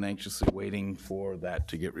meetings, I've been anxiously waiting for that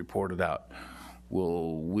to get reported out.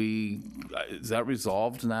 Is that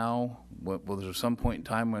resolved now? Will there some point in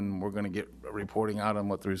time when we're going to get reporting out on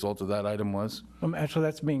what the result of that item was? Actually,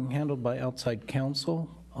 that's being handled by outside counsel.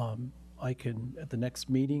 I can, at the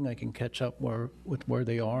next meeting, I can catch up with where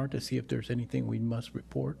they are to see if there's anything we must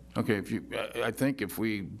report. Okay, I think if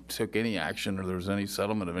we took any action or there was any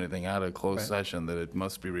settlement of anything out of closed session, that it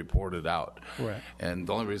must be reported out. Correct. And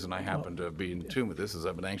the only reason I happen to be in tune with this is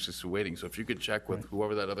I've been anxiously waiting. So if you could check with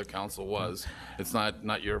whoever that other counsel was, it's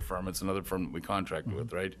not your firm, it's another firm that we contract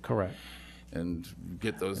with, right? Correct. And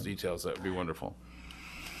get those details, that would be wonderful.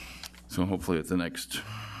 So hopefully at the next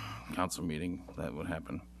council meeting, that would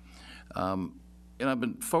happen. And I've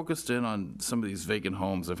been focused in on some of these vacant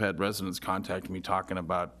homes. I've had residents contact me talking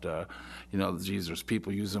about, geez, there's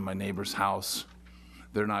people using my neighbor's house.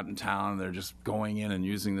 They're not in town, they're just going in and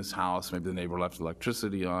using this house. Maybe the neighbor left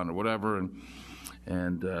electricity on or whatever.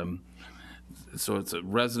 So it's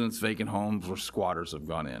residents' vacant homes where squatters have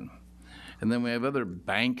gone in. And then we have other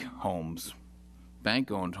bank homes,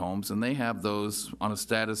 bank-owned homes, and they have those on a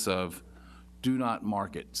status of do not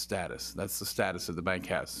market status. That's the status that the bank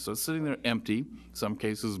has. So it's sitting there empty, some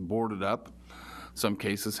cases boarded up, some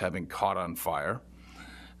cases having caught on fire.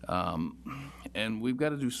 And we've got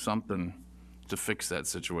to do something to fix that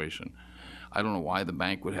situation. I don't know why the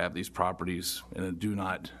bank would have these properties in a do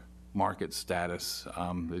not market status.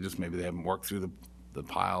 Maybe they haven't worked through the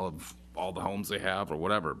pile of all the homes they have or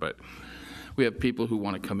whatever, but we have people who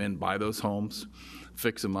want to come in, buy those homes,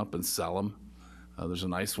 fix them up and sell them. There's a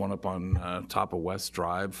nice one up on top of West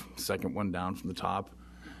Drive, second one down from the top,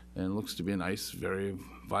 and it looks to be a nice, very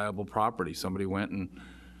viable property. Somebody went and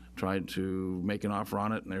tried to make an offer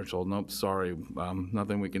on it, and they were told, nope, sorry,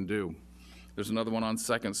 nothing we can do. There's another one on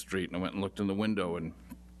 2nd Street, and I went and looked in the window, and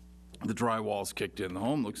the drywall's kicked in. The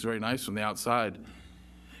home looks very nice from the outside,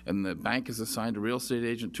 and the bank has assigned a real estate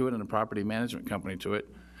agent to it and a property management company to it,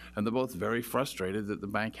 and they're both very frustrated that the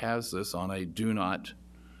bank has this on a do not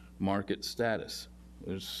market status.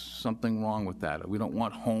 There's something wrong with that. We don't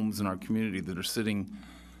want homes in our community that are sitting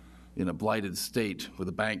in a blighted state with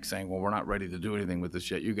the bank saying, well, we're not ready to do anything with this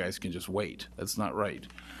yet. You guys can just wait. That's not right.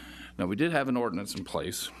 Now, we did have an ordinance in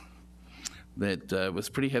place that was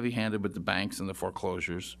pretty heavy-handed with the banks and the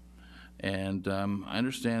foreclosures. And I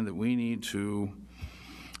understand that we need to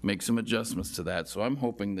make some adjustments to that. So I'm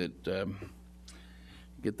hoping that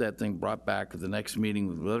get that thing brought back at the next meeting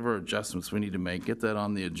with whatever adjustments we need to make, get that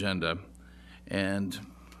on the agenda, and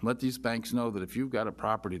let these banks know that if you've got a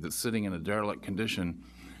property that's sitting in a derelict condition,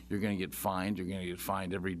 you're going to get fined. You're going to get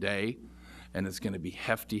fined every day, and it's going to be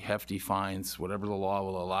hefty, hefty fines, whatever the law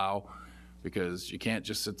will allow, because you can't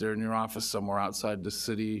just sit there in your office somewhere outside the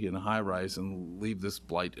city in a high-rise and leave this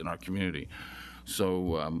blight in our community.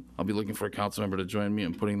 So I'll be looking for a council member to join me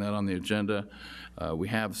in putting that on the agenda. We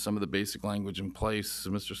have some of the basic language in place. So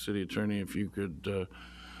Mr. City Attorney, if you could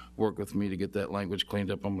work with me to get that language cleaned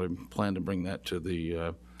up, I'm going to plan to bring that to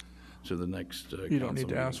the next You don't need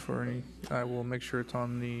to ask for any. I will make sure it's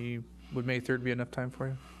on the, would May 3rd be enough time for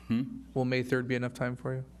you? Will May 3rd be enough time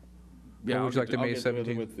for you? Yeah, Or would you like the May I'll get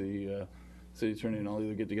together 17th? with the city attorney, and I'll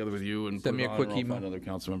either get together with you and Send put me it a on, quick or I'll email. find another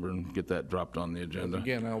council member and get that dropped on the agenda.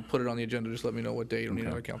 Again, I'll put it on the agenda. Just let me know what day. You don't need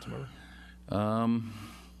another council member.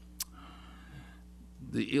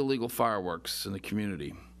 The illegal fireworks in the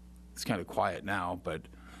community. It's kind of quiet now, but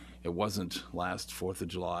it wasn't last 4th of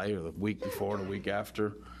July or the week before and the week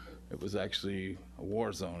after. It was actually a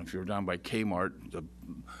war zone. If you were down by Kmart, the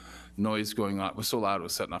noise going on was so loud it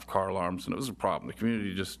was setting off car alarms, and it was a problem. The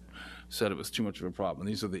community just said it was too much of a problem.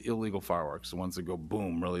 These are the illegal fireworks, the ones that go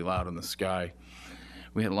boom really loud in the sky.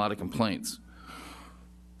 We had a lot of complaints.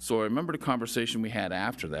 So I remember the conversation we had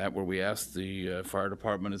after that where we asked the fire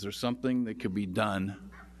department, is there something that could be done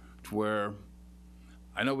to where,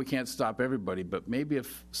 I know we can't stop everybody, but maybe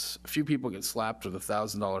if a few people get slapped with a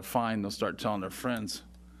 $1,000 fine, they'll start telling their friends,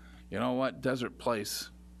 you know what, Desert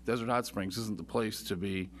Hot Springs isn't the place to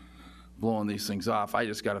be blowing these things off. I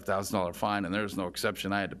just got a $1,000 fine and there's no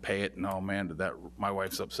exception. I had to pay it, and oh man, my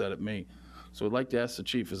wife's upset at me. So I'd like to ask the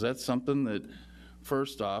chief, is that something that,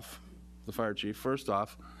 first off, the fire chief, is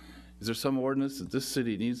there some ordinance that this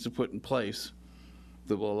city needs to put in place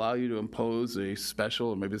that will allow you to impose a special,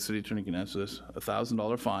 or maybe the city attorney can answer this, a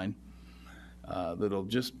 $1,000 fine that'll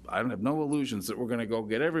just, I don't have no illusions that we're gonna go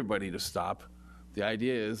get everybody to stop. The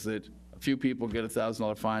idea is that a few people get a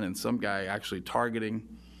 $1,000 fine and some guy actually targeting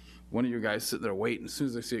one of your guys sitting there waiting. As soon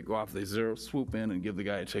as they see it go off, they swoop in and give the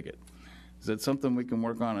guy a ticket. Is that something we can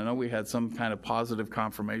work on? I know we had some kind of positive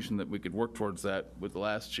confirmation that we could work towards that with the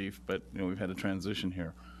last chief, but we've had a transition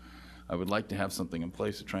here. I would like to have something in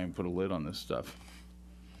place to try and put a lid on this stuff.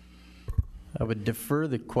 I would defer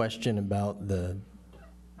the question about the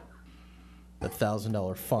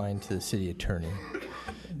 $1,000 fine to the city attorney.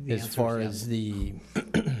 As far as the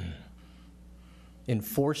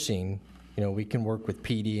enforcing, we can work with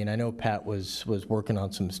PD, and I know Pat was working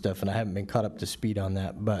on some stuff, and I haven't been caught up to speed on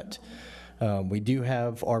that, but we do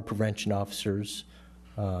have our prevention officers.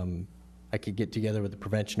 I could get together with the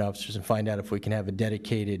prevention officers and find out if we can have a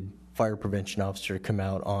dedicated fire prevention officer come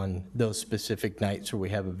out on those specific nights where we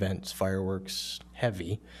have events, fireworks,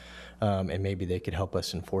 heavy, and maybe they could help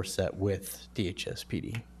us enforce that with DHS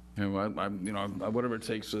PD. Whatever it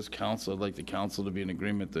takes for this council, I'd like the council to be in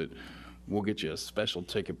agreement that we'll get you a special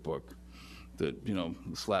ticket book that, you know,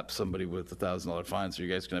 slaps somebody with a $1,000 fine, so you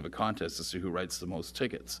guys can have a contest to see who writes the most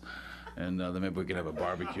tickets. And then maybe we can have a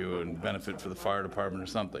barbecue and benefit for the fire department or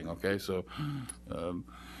something, okay? So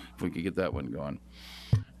if we could get that one going.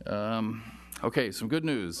 Okay, some good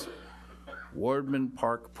news. Wardman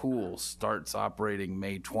Park Pool starts operating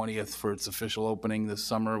May 20th for its official opening this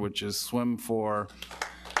summer, which is swim for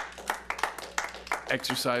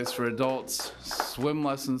exercise for adults, swim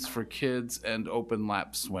lessons for kids, and open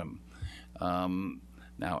lap swim.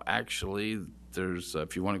 Now, actually, there's,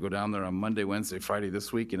 if you want to go down there on Monday, Wednesday, Friday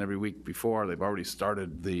this week, and every week before, they've already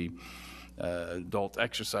started the adult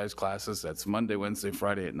exercise classes. That's Monday, Wednesday,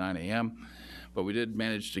 Friday at 9 a.m. But we did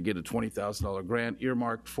manage to get a $20,000 grant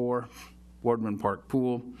earmarked for Wardman Park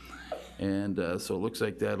Pool. And so it looks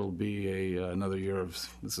like that'll be another year of,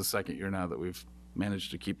 this is the second year now that we've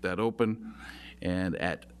managed to keep that open, and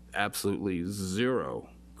at absolutely zero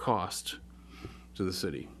cost to the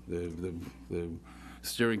city. The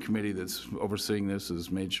steering committee that's overseeing this has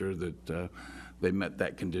made sure that they met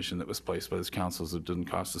that condition that was placed by this council, so it didn't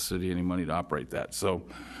cost the city any money to operate that. So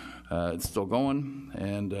it's still going,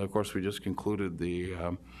 and of course we just concluded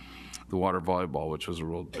the water volleyball, which was a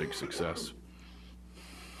real big success.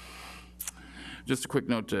 Just a quick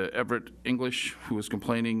note to Everett English, who was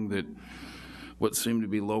complaining that what seemed to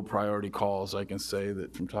be low priority calls. I can say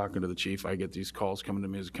that from talking to the chief, I get these calls coming to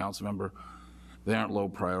me as a council member. They aren't low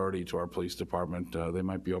priority to our police department. They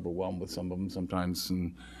might be overwhelmed with some of them sometimes,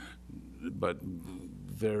 but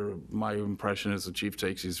my impression is the chief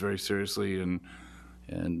takes these very seriously and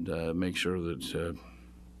make sure that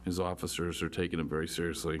his officers are taking it very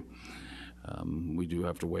seriously. We do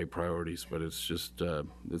have to weigh priorities, but it's just,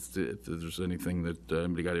 if there's anything that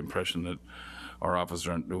anybody got the impression that our officers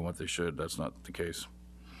aren't doing what they should, that's not the case.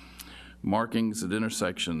 Markings at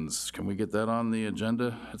intersections, can we get that on the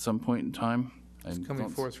agenda at some point in time? It's coming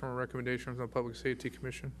forth from a recommendation from the Public Safety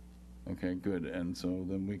Commission. Okay, good, and so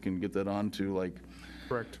then we can get that on to, like,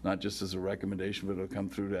 correct, not just as a recommendation, but it'll come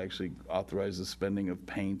through to actually authorize the spending of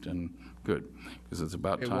paint, and good, because it's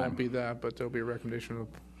about time. It won't be that, but there'll be a recommendation of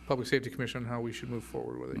the Public Safety Commission on how we should move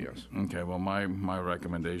forward with it, yes. Okay, well, my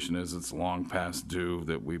recommendation is it's long past due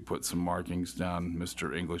that we put some markings down.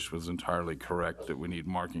 Mr. English was entirely correct that we need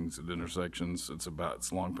markings at intersections.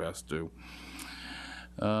 It's long past due.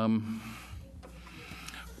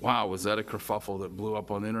 Wow, was that a kerfuffle that blew up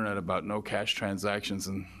on the internet about no cash transactions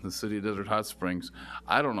in the city of Desert Hot Springs?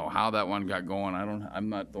 I don't know how that one got going. I'm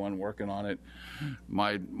not the one working on it.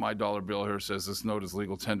 My dollar bill here says this note is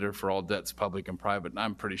legal tender for all debts, public and private, and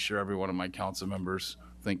I'm pretty sure every one of my council members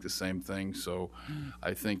think the same thing. So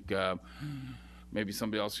I think maybe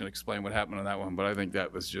somebody else can explain what happened on that one, but I think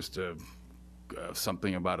that was just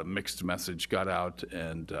something about a mixed message got out,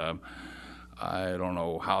 and I don't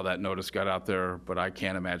know how that notice got out there, but I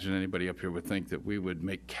can't imagine anybody up here would think that we would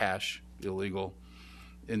make cash illegal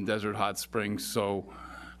in Desert Hot Springs. So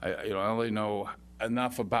I only know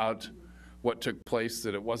enough about what took place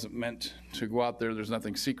that it wasn't meant to go out there. There's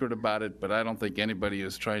nothing secret about it, but I don't think anybody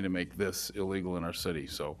is trying to make this illegal in our city.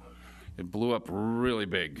 So it blew up really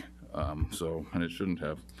big, and it shouldn't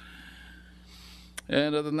have.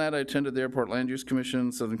 And other than that, I attended the Airport Land Use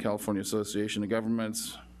Commission, Southern California Association of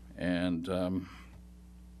Governments, and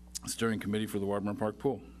steering committee for the Wardman Park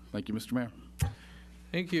Pool. Thank you, Mr. Mayor.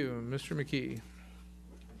 Thank you. Mr. McKee.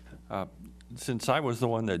 Since I was the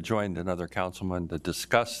one that joined another councilman to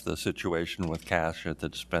discuss the situation with cash at the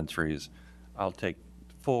dispensaries, I'll take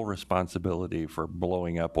full responsibility for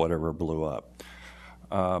blowing up whatever blew up.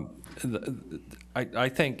 I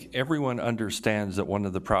think everyone understands that one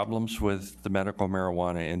of the problems with the medical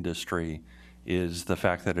marijuana industry is the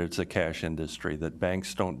fact that it's a cash industry, that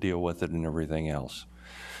banks don't deal with it and everything else.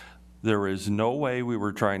 There is no way we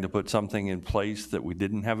were trying to put something in place that we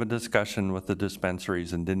didn't have a discussion with the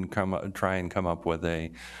dispensaries and didn't try and come up with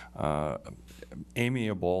a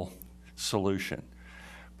amiable solution.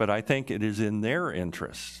 But I think it is in their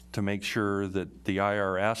interest to make sure that the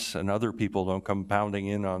IRS and other people don't come pounding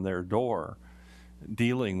in on their door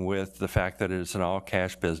dealing with the fact that it's an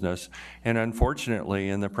all-cash business. And unfortunately,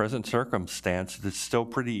 in the present circumstance, it's still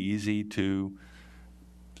pretty easy to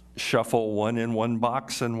shuffle one in one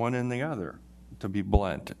box and one in the other, to be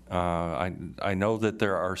blunt. I know that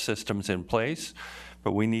there are systems in place,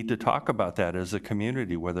 but we need to talk about that as a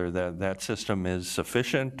community, whether that system is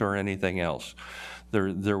sufficient or anything else.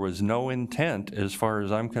 There was no intent, as far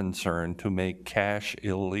as I'm concerned, to make cash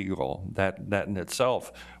illegal. That in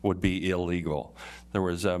itself would be illegal. There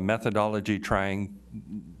was a methodology trying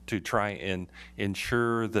and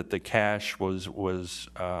ensure that the cash was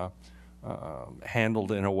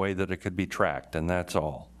handled in a way that it could be tracked, and that's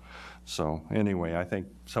all. So anyway, I think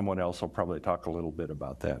someone else will probably talk a little bit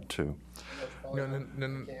about that too.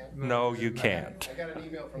 No, you can't. I got an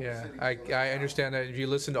email from Yeah, the city. I understand that. If you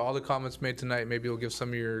listen to all the comments made tonight, maybe you'll give some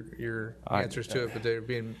of your answers to it, but there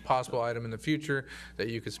being a possible item in the future that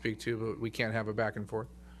you could speak to, but we can't have a back and forth.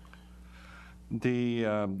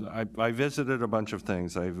 I visited a bunch of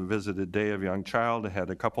things. I visited Day of Young Child. I had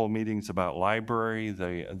a couple of meetings about library.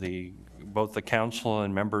 Both the council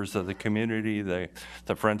and members of the community,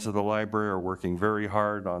 the Friends of the Library, are working very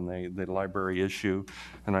hard on the library issue,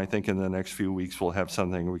 and I think in the next few weeks we'll have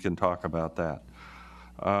something we can talk about that.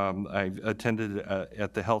 I attended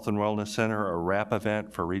at the Health and Wellness Center a RAP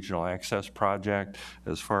event for Regional Access Project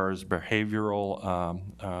as far as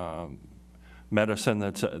behavioral medicine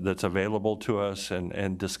that's available to us,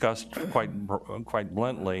 and discussed quite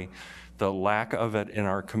bluntly the lack of it in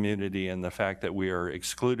our community and the fact that we are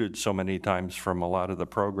excluded so many times from a lot of the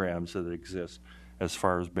programs that exist as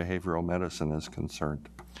far as behavioral medicine is concerned.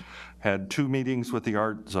 Had 2 meetings with the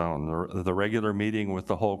Art Zone, the regular meeting with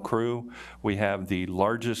the whole crew. We have the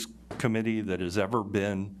largest committee that has ever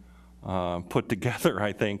been put together,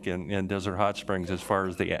 I think, in Desert Hot Springs as far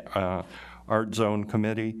as the Art Zone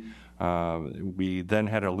Committee. We then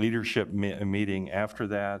had a leadership meeting after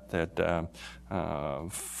that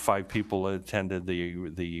 5 people attended,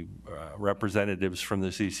 the representatives from the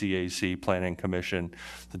CCAC Planning Commission,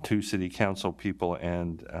 the 2 city council people,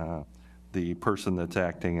 and the person that's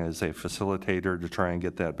acting as a facilitator to try and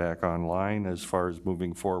get that back online as far as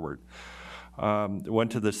moving forward.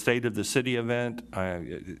 Went to the State of the City event.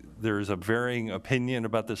 There's a varying opinion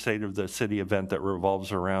about the State of the City event that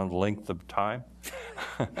revolves around length of time.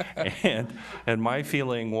 and my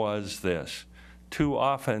feeling was this: too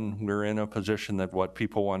often we're in a position that what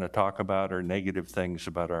people want to talk about are negative things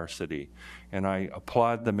about our city. And I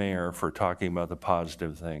applaud the mayor for talking about the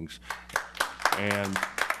positive things. And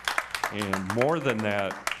more than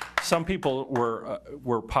that, some people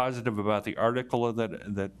were positive about the article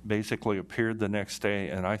that basically appeared the next day,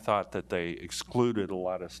 and I thought that they excluded a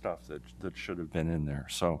lot of stuff that should have been in there.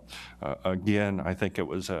 So again, I think it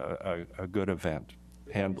was a good event,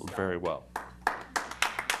 handled very well.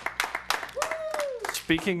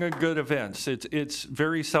 Speaking of good events, it's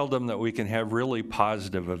very seldom that we can have really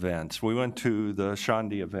positive events. We went to the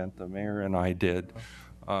Shandi event, the mayor and I did,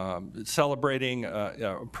 celebrating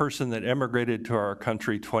a person that immigrated to our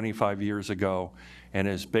country 25 years ago and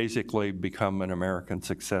has basically become an American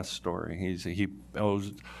success story. He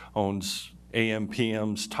owns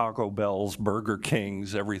AM/PMs, Taco Bells, Burger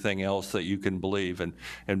Kings, everything else that you can believe,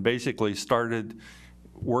 and basically started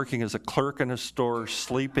working as a clerk in a store,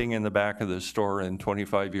 sleeping in the back of the store, and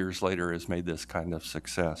 25 years later has made this kind of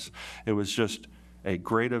success. It was just a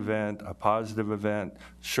great event, a positive event,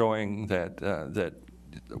 showing that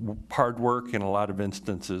hard work in a lot of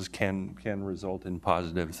instances can result in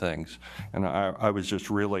positive things. And I was just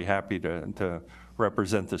really happy to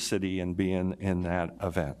represent the city and be in that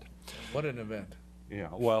event. What an event. Yeah,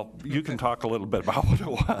 well, you can talk a little bit about what it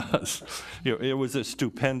was. It was a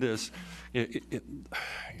stupendous,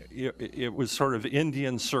 it was sort of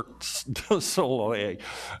Indian Cirque du Soleil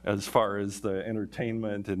as far as the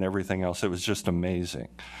entertainment and everything else. It was just amazing.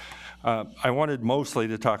 I wanted mostly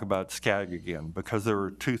to talk about SCAG again, because there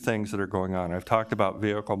are 2 things that are going on. I've talked about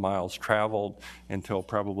vehicle miles traveled until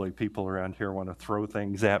probably people around here want to throw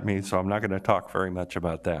things at me, so I'm not going to talk very much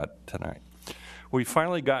about that tonight. We've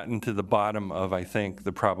finally gotten to the bottom of, I think,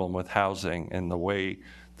 the problem with housing and the way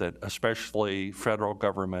that especially federal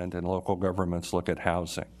government and local governments look at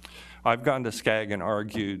housing. I've gone to SCAG and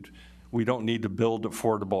argued we don't need to build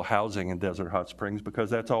affordable housing in Desert Hot Springs because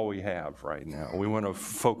that's all we have right now. We want to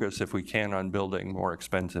focus, if we can, on building more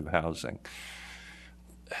expensive housing.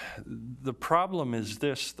 The problem is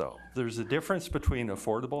this, though. There's a difference between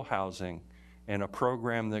affordable housing and a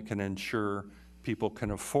program that can ensure people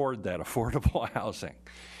can afford that affordable housing.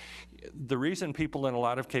 The reason people in a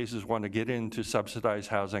lot of cases want to get into subsidized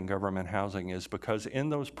housing, government housing, is because in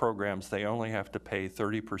those programs they only have to pay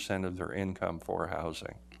 30% of their income for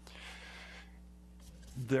housing.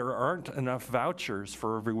 There aren't enough vouchers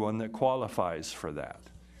for everyone that qualifies for that.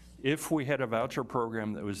 If we had a voucher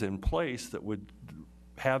program that was in place that would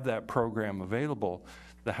have that program available,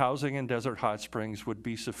 the housing in Desert Hot Springs would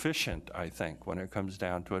be sufficient, I think, when it comes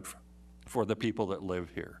down to it for the people that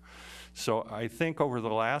live here. So I think over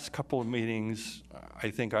the last couple of meetings, I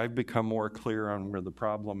think I've become more clear on where the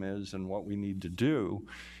problem is and what we need to do.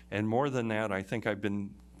 And more than that, I think I've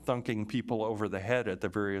been thunking people over the head at the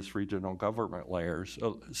various regional government layers,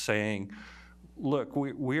 saying, look,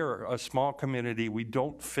 we are a small community. We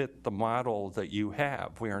don't fit the model that you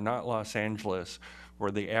have. We are not Los Angeles,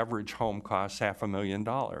 where the average home costs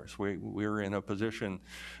 $500,000. We're in a position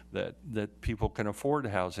that people can afford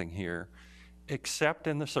housing here, except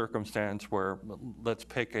in the circumstance where, let's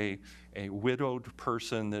pick a widowed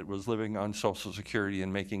person that was living on Social Security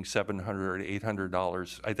and making $700 or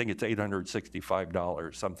 $800. I think it's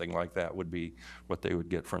 $865, something like that would be what they would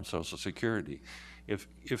get from Social Security.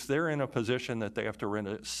 If they're in a position that they have to rent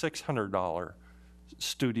a $600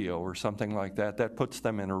 studio or something like that, that puts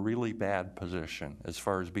them in a really bad position as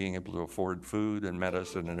far as being able to afford food and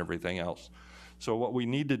medicine and everything else. So what we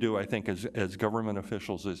need to do, I think, as government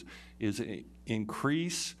officials is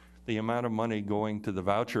increase the amount of money going to the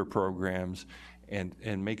voucher programs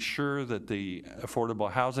and make sure that the affordable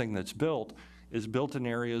housing that's built is built in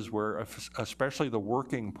areas where especially the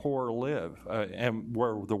working poor live and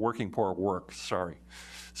where the working poor work,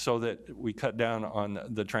 so that we cut down on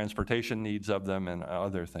the transportation needs of them and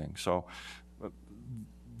other things. So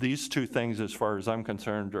these two things, as far as I'm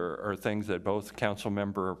concerned, are things that both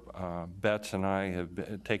Councilmember Betts and I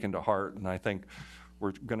have taken to heart, and I think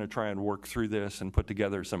we're going to try and work through this and put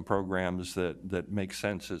together some programs that make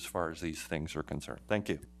sense as far as these things are concerned. Thank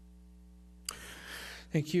you.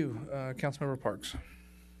 Thank you. Councilmember Parks.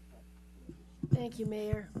 Thank you,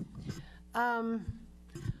 Mayor.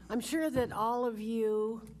 I'm sure that all of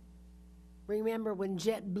you remember when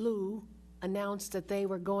JetBlue announced that they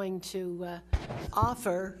were going to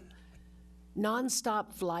offer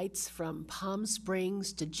nonstop flights from Palm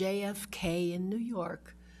Springs to JFK in New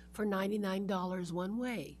York for $99 one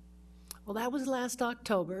way. Well, that was last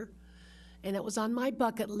October, and it was on my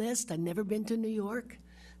bucket list. I'd never been to New York.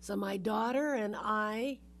 So my daughter and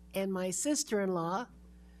I and my sister-in-law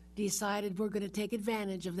decided we're going to take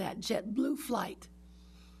advantage of that JetBlue flight.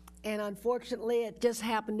 And unfortunately, it just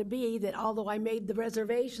happened to be that although I made the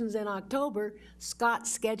reservations in October, Scott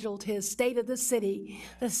scheduled his State of the City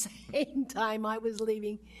the same time I was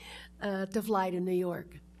leaving to fly to New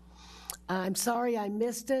York. I'm sorry I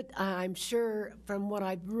missed it. I'm sure from what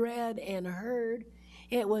I've read and heard,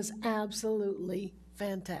 it was absolutely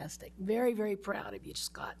fantastic. Very, very proud of you,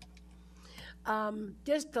 Scott.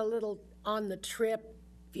 Just a little on the trip.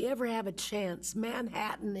 If you ever have a chance,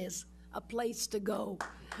 Manhattan is a place to go.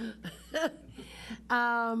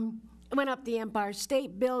 I went up the Empire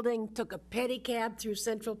State Building, took a pedicab through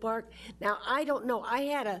Central Park. Now, I don't know, I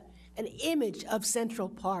had an image of Central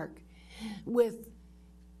Park with,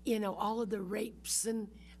 you know, all of the rapes and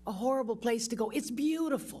a horrible place to go. It's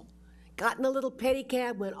beautiful. Got in a little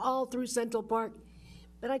pedicab, went all through Central Park.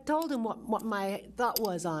 But I told him what my thought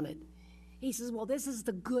was on it. He says, well, this is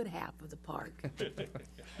the good half of the park.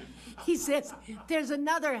 He says, there's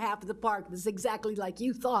another half of the park that's exactly like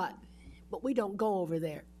you thought, but we don't go over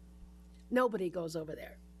there. Nobody goes over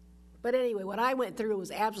there. But anyway, what I went through was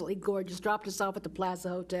absolutely gorgeous. Dropped us off at the Plaza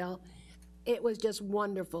Hotel. It was just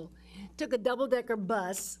wonderful. Took a double-decker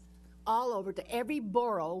bus all over to every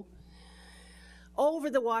borough, over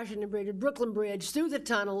the Washington Bridge, Brooklyn Bridge, through the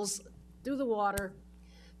tunnels, through the water.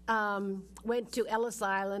 Went to Ellis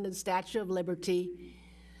Island and Statue of Liberty.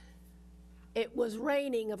 It was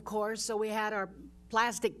raining, of course, so we had our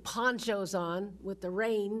plastic ponchos on with the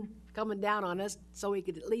rain coming down on us so we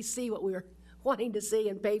could at least see what we were wanting to see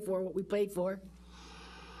and pay for what we paid for.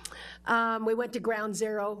 We went to Ground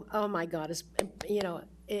Zero. Oh my God, you know,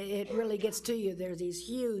 it really gets to you. There's these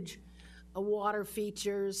huge water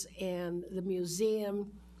features and the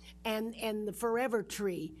museum and the Forever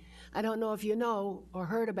Tree. I don't know if you know or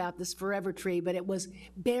heard about this Forever Tree, but it was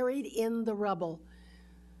buried in the rubble,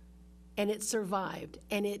 and it survived,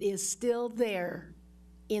 and it is still there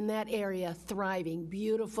in that area, thriving,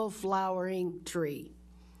 beautiful flowering tree.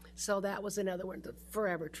 So that was another one, the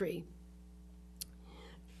Forever Tree.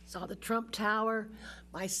 Saw the Trump Tower.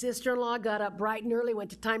 My sister-in-law got up bright and early,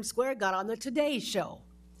 went to Times Square, got on the Today Show.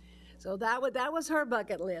 So that was her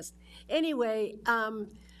bucket list. Anyway,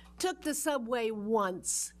 took the subway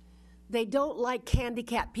once. They don't like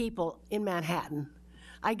handicapped people in Manhattan.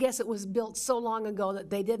 I guess it was built so long ago that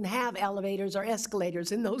they didn't have elevators or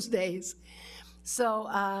escalators in those days. So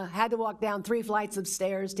had to walk down 3 flights of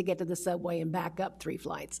stairs to get to the subway and back up 3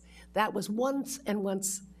 flights. That was once and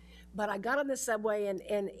once. But I got on the subway, and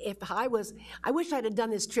if I wish I'd have done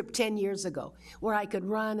this trip 10 years ago, where I could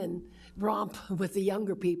run and romp with the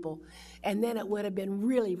younger people. And then it would have been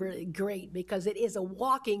really, really great, because it is a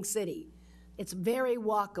walking city. It's very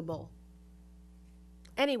walkable.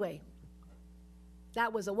 Anyway,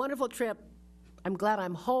 that was a wonderful trip. I'm glad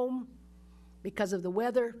I'm home because of the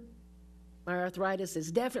weather. My arthritis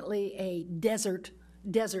is definitely a desert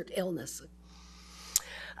illness.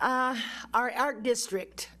 Our art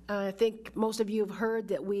district, I think most of you have heard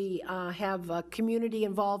that we have community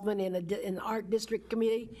involvement in an art district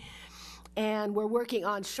committee, and we're working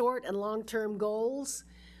on short and long-term goals.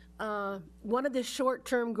 One of the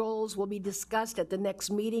short-term goals will be discussed at the next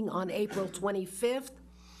meeting on April 25th.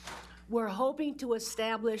 We're hoping to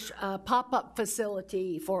establish a pop-up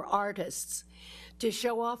facility for artists to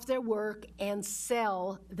show off their work and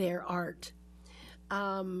sell their art.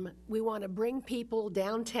 We want to bring people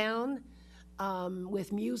downtown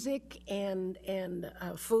with music and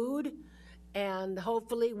food, and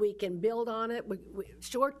hopefully we can build on it.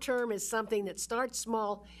 Short term is something that starts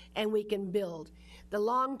small and we can build. The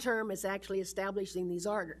long term is actually establishing these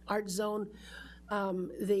art zone,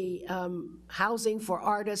 the housing for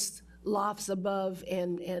artists, lofts above,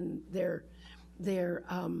 and their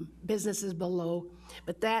businesses below.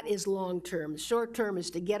 But that is long term. Short term is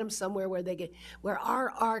to get them somewhere where our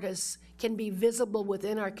artists can be visible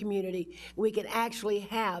within our community. We can actually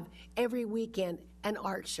have every weekend an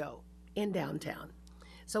art show in downtown.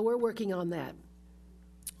 So we're working on that.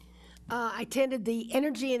 I attended the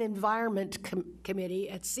Energy and Environment Committee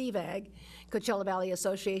at CVAG, Coachella Valley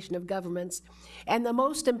Association of Governments, and the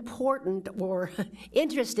most important or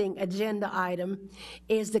interesting agenda item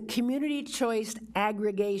is the Community Choice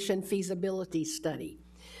Aggregation Feasibility Study.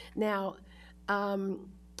 Now, on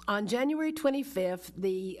January 25th,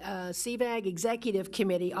 the CVAG Executive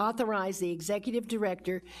Committee authorized the Executive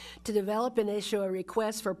Director to develop and issue a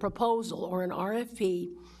request for proposal, or an RFP,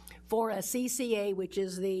 for a CCA, which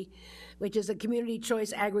is a Community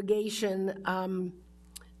Choice Aggregation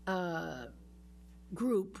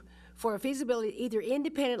group, for a feasibility either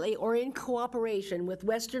independently or in cooperation with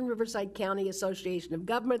Western Riverside County Association of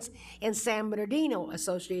Governments and San Bernardino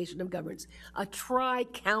Association of Governments, a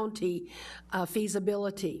tri-county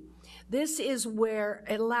feasibility. This is where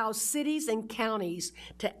it allows cities and counties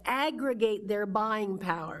to aggregate their buying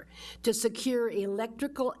power to secure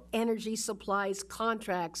electrical energy supplies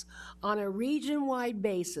contracts on a region-wide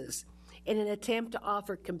basis in an attempt to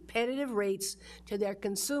offer competitive rates to their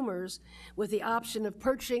consumers with the option of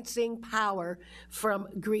purchasing power from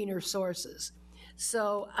greener sources.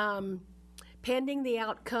 So pending the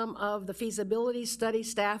outcome of the feasibility study,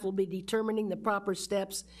 staff will be determining the proper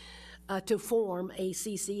steps to form a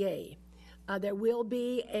CCA. There will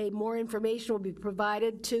be more information will be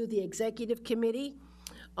provided to the Executive Committee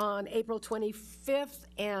on April 25th,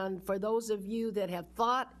 and for those of you that have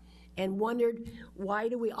thought and wondered, why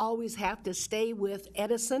do we always have to stay with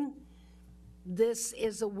Edison? This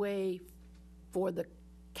is a way for the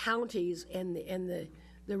counties and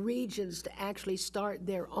the regions to actually start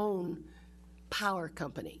their own power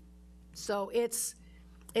company. So it's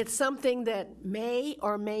something that may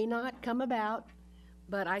or may not come about,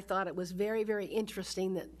 but I thought it was very, very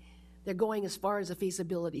interesting that they're going as far as a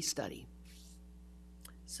feasibility study.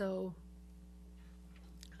 So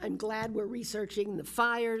I'm glad we're researching the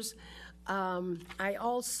fires. I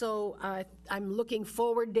also, I'm looking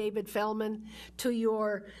forward, David Feldman, to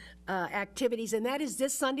your activities, and that is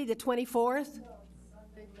this Sunday, the 24th?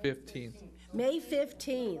 15th. May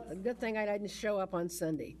 15th. A good thing I didn't show up on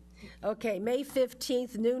Sunday. Okay, May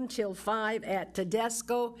 15th, noon till 5 at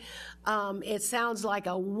Tedesco. It sounds like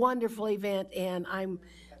a wonderful event, and I'm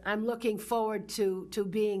looking forward to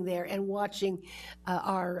being there and watching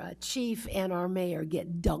our chief and our mayor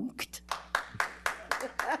get dunked.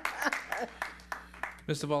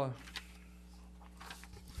 Ms. Zavala.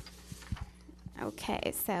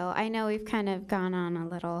 Okay, so I know we've kind of gone on a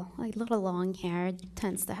little long here. It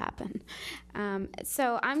tends to happen.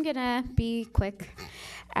 So I'm gonna be quick.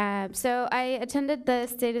 So I attended the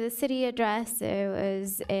State of the City address. It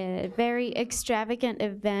was a very extravagant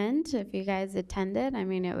event. If you guys attended, I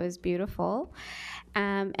mean, it was beautiful.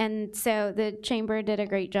 And so the chamber did a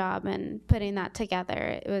great job in putting that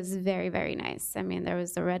together. It was very, very nice. I mean, there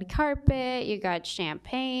was the red carpet, you got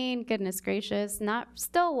champagne, goodness gracious, not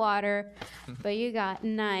still water, but you got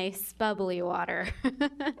nice, bubbly water.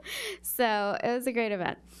 So it was a great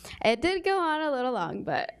event. It did go on a little long,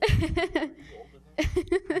 but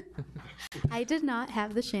I did not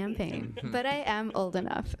have the champagne, but I am old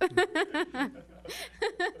enough.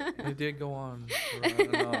 It did go on.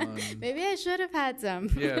 And on. Maybe I should have had some.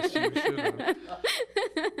 Yes, you should have.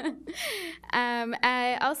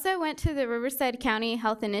 I also went to the Riverside County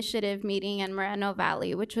Health Initiative meeting in Moreno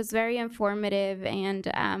Valley, which was very informative, and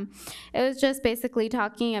it was just basically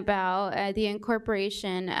talking about the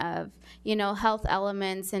incorporation of health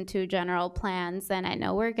elements into general plans. And I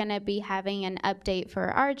know we're going to be having an update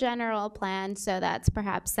for our general plan, so that's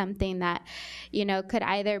perhaps something that, could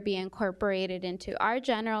either be incorporated into our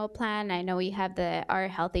general plan. I know we have our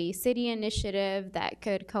Healthy City initiative that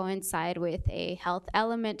could coincide with a health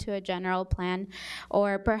element to a general plan,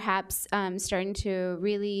 or perhaps starting to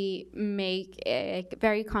really make a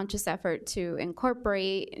very conscious effort to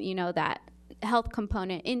incorporate, that health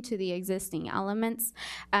component into the existing elements.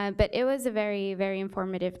 But it was a very, very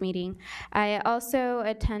informative meeting. I also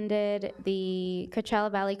attended the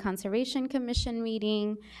Coachella Valley Conservation Commission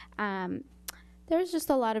meeting. There was just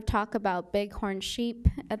a lot of talk about bighorn sheep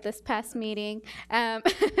at this past meeting.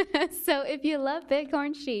 So if you love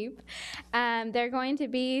bighorn sheep, they're going to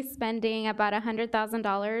be spending about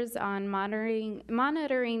 $100,000 on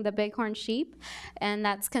monitoring the bighorn sheep, and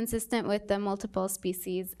that's consistent with the multiple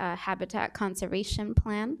species habitat conservation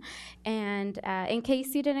plan. And in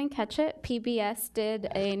case you didn't catch it, PBS did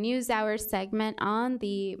a NewsHour segment on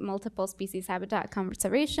the multiple species habitat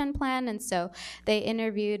conservation plan, and so they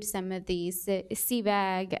interviewed some of these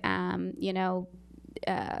CVAG,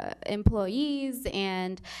 employees,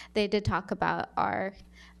 and they did talk about our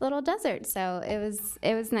little desert. So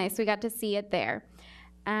it was nice. We got to see it there.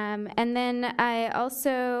 And then I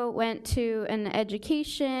also went to an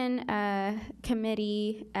education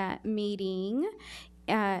committee meeting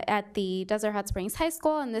at the Desert Hot Springs High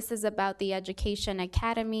School, and this is about the Education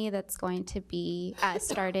Academy that's going to be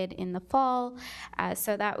started in the fall.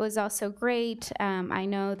 So that was also great. I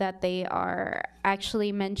know that they are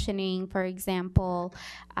actually mentioning, for example,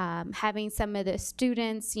 having some of the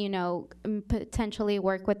students, potentially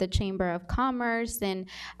work with the Chamber of Commerce and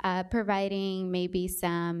providing maybe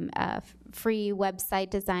some free website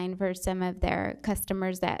design for some of their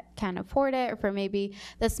customers that can't afford it, or for maybe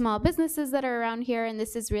the small businesses that are around here. And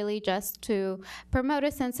this is really just to promote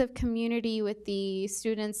a sense of community with the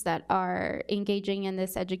students that are engaging in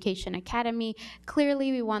this education academy.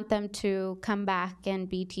 Clearly, we want them to come back and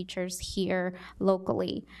be teachers here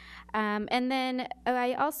locally. And then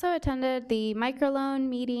I also attended the microloan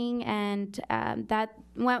meeting, and that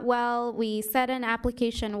went well. We set an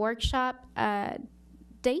application workshop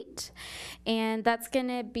date, and that's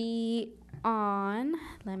gonna be on,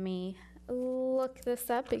 let me look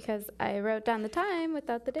this up because I wrote down the time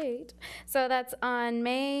without the date. So that's on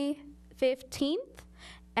May 15th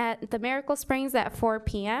at the Miracle Springs at 4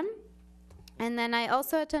 p.m. And then I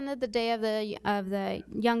also attended the Day of the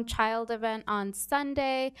Young Child event on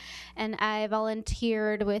Sunday, and I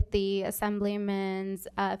volunteered with the Assemblyman's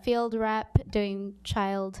field rep doing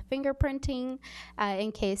child fingerprinting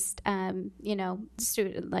in case,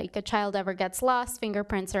 like a child ever gets lost,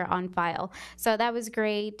 fingerprints are on file. So that was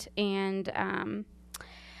great. And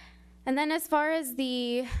then as far as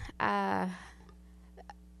the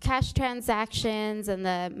cash transactions and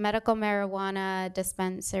the medical marijuana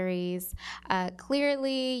dispensaries,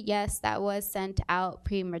 clearly, yes, that was sent out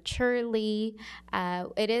prematurely.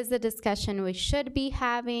 It is a discussion we should be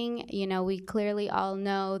having. We clearly all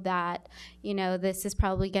know that, this is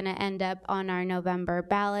probably going to end up on our November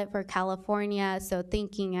ballot for California. So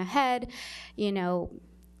thinking ahead,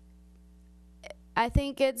 I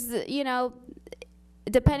think it's,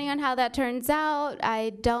 depending on how that turns out,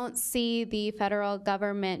 I don't see the federal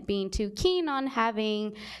government being too keen on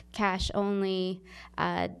having cash-only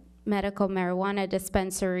medical marijuana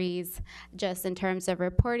dispensaries, just in terms of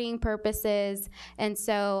reporting purposes. And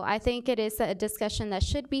so I think it is a discussion that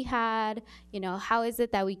should be had. How is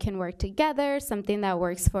it that we can work together, something that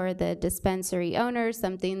works for the dispensary owners,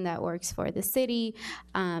 something that works for the city.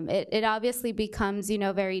 It obviously becomes,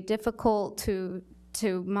 very difficult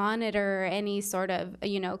to monitor any sort of,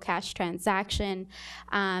 cash transaction.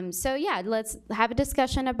 So yeah, let's have a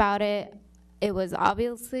discussion about it. It was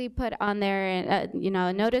obviously put on there, and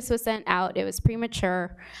a notice was sent out. It was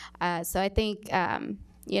premature. So I think,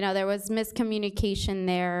 there was miscommunication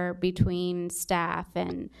there between staff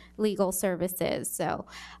and legal services. So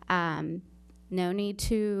no need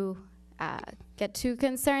to get too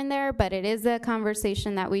concerned there, but it is a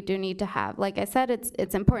conversation that we do need to have. Like I said,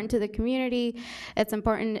 it's important to the community. It's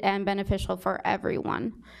important and beneficial for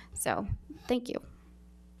everyone. So thank you.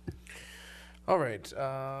 All right.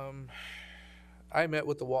 I met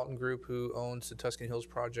with the Walton Group, who owns the Tuscan Hills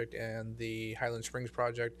Project and the Highland Springs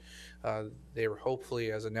Project. They were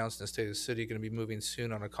hopefully, as announced in the State of the City, going to be moving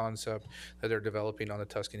soon on a concept that they're developing on the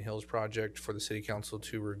Tuscan Hills Project for the City Council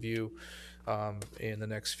to review in the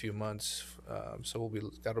next few months. So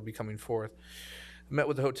that'll be coming forth. Met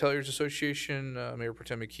with the Hoteliers Association. Mayor Pro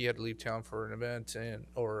Tem McKee had to leave town for an event,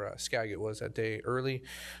 or Skagit was that day early.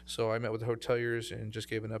 So I met with the hoteliers and just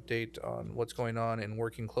gave an update on what's going on and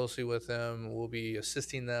working closely with them. We'll be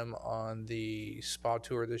assisting them on the spa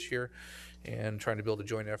tour this year and trying to build a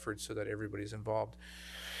joint effort so that everybody's involved.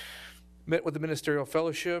 Met with the Ministerial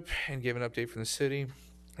Fellowship and gave an update from the city.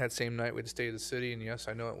 That same night, we had to stay at the city, and yes,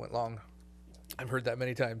 I know it went long. I've heard that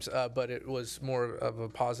many times, but it was more of a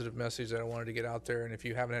positive message that I wanted to get out there. And if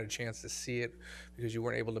you haven't had a chance to see it because you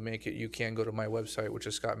weren't able to make it, you can go to my website, which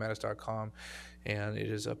is scottmattis.com, and it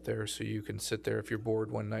is up there so you can sit there if you're bored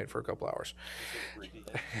one night for a couple hours.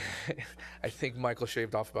 I think Michael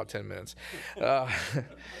shaved off about 10 minutes.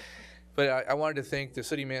 But I wanted to thank the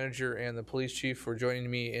city manager and the police chief for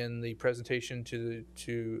joining me in the presentation to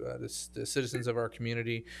the citizens of our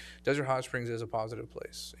community. Desert Hot Springs is a positive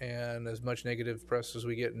place, and as much negative press as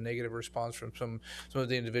we get and negative response from some of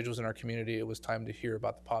the individuals in our community, it was time to hear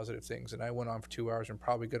about the positive things. And I went on for 2 hours and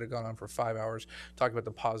probably could have gone on for 5 hours talking about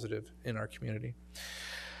the positive in our community.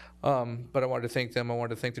 But I wanted to thank them. I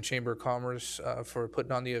wanted to thank the Chamber of Commerce for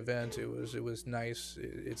putting on the event. It was nice.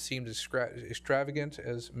 It seemed extravagant,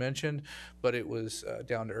 as mentioned, but it was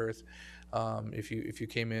down to earth. If you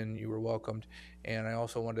came in, you were welcomed. And I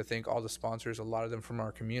also wanted to thank all the sponsors, a lot of them from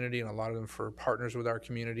our community and a lot of them for partners with our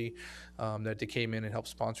community that they came in and helped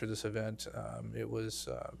sponsor this event. It was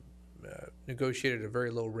negotiated at a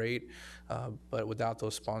very low rate, but without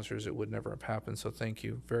those sponsors, it would never have happened. So thank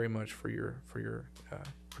you very much for your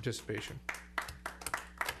participation.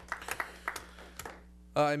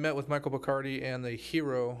 I met with Michael Bacardi and the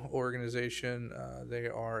HERO organization. They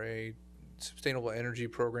are a sustainable energy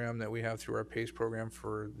program that we have through our PACE program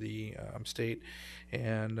for the state,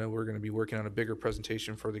 and we're going to be working on a bigger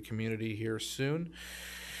presentation for the community here soon.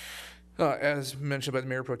 As mentioned by the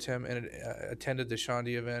Mayor Pro Tem, and attended the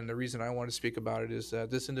Shandi event. The reason I want to speak about it is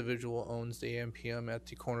that this individual owns the AMPM at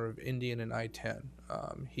the corner of Indian and I-10.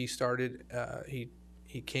 He started,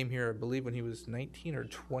 he came here, I believe, when he was 19 or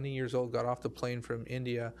 20 years old, got off the plane from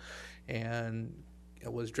India, and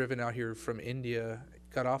was driven out here from India,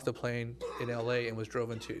 got off the plane in LA and was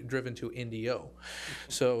driven to Indio.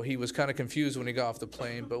 So he was kind of confused when he got off the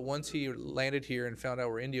plane, but once he landed here and found out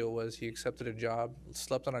where Indio was, he accepted a job,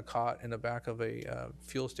 slept on a cot in the back of a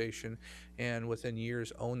fuel station, and within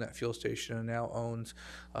years owned that fuel station, and now owns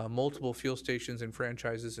multiple fuel stations and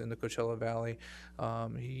franchises in the Coachella Valley.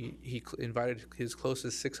 He invited his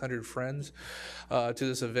closest 600 friends to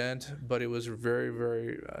this event, but it was very,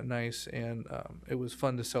 very nice, and it was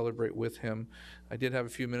fun to celebrate with him. I did have a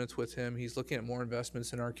few minutes with him. He's looking at more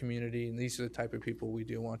investments in our community, and these are the type of people we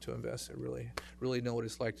do want to invest in, really know what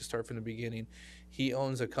it's like to start from the beginning. He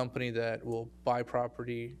owns a company that will buy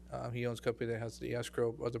property. He owns a company that has the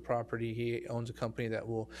escrow of the property. He owns a company that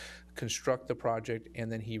will construct the project,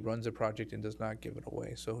 and then he runs the project and does not give it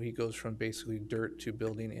away. So he goes from basically dirt to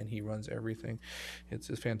building, and he runs everything. It's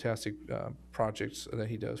a fantastic projects that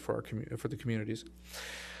he does for the communities.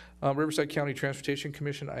 Riverside County Transportation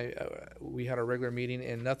Commission, we had a regular meeting,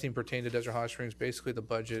 and nothing pertained to Desert Hot Springs, basically the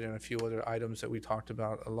budget and a few other items that we talked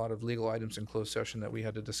about, a lot of legal items in closed session that we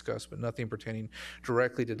had to discuss, but nothing pertaining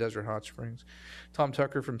directly to Desert Hot Springs. Tom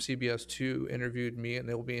Tucker from CBS 2 interviewed me, and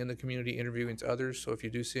they'll be in the community interviewing others, so if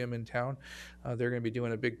you do see them in town, they're going to be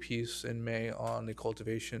doing a big piece in May on the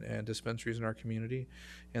cultivation and dispensaries in our community.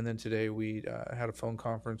 And then today we had a phone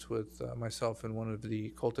conference with myself and one of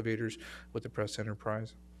the cultivators with the Press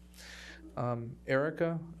Enterprise.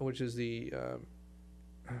 Erica, which is the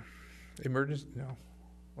emergency, no,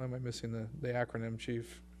 why am I missing the acronym,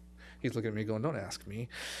 Chief? He's looking at me going, don't ask me.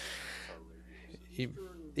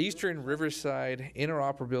 Eastern Riverside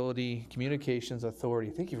Interoperability Communications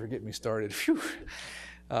Authority. Thank you for getting me started. Phew.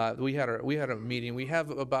 We had a meeting. We have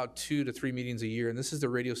about 2 to 3 meetings a year, and this is the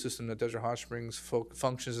radio system that Desert Hot Springs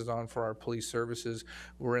functions on for our police services.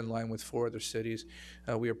 We're in line with 4 other cities.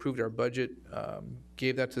 We approved our budget,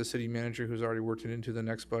 gave that to the city manager, who's already worked it into the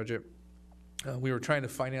next budget. We were trying to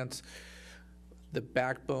finance the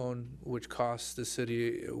backbone, which costs the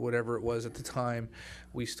city whatever it was at the time.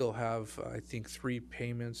 We still have, I think, 3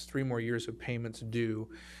 more years of payments due,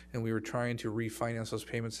 and we were trying to refinance those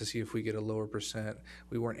payments to see if we get a lower percent.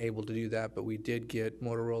 We weren't able to do that, but we did get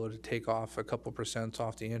Motorola to take off a couple percents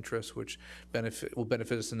off the interest, which will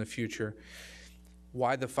benefit us in the future.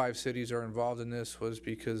 Why the 5 cities are involved in this was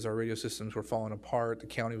because our radio systems were falling apart. The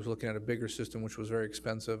county was looking at a bigger system, which was very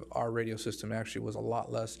expensive. Our radio system actually was a lot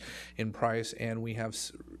less in price, and we have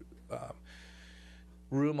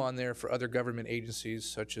room on there for other government agencies,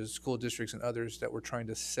 such as school districts and others, that we're trying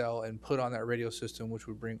to sell and put on that radio system, which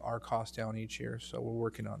would bring our cost down each year. So we're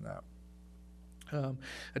working on that.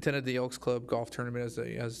 Attended the Elks Club golf tournament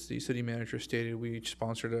as the city manager stated. We each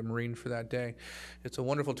sponsored a Marine for that day. It's a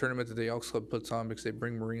wonderful tournament that the Elks Club puts on because they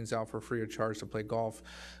bring Marines out for free of charge to play golf.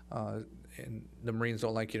 And the Marines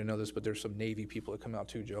don't like you to know this, but there's some Navy people that come out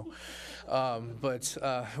too, Joe. But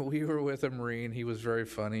we were with a Marine. He was very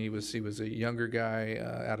funny. He was a younger guy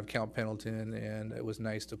out of Count Pendleton, and it was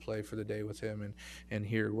nice to play for the day with him and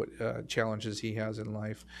hear what challenges he has in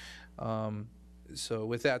life. So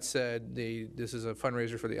with that said, this is a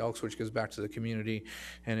fundraiser for the Elks, which goes back to the community,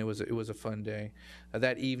 and it was a fun day.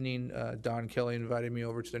 That evening, Don Kelly invited me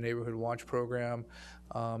over to the Neighborhood Watch program.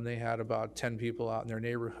 They had about 10 people out in their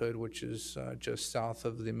neighborhood, which is just south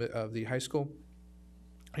of the high school,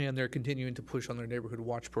 and they're continuing to push on their Neighborhood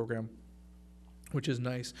Watch program, which is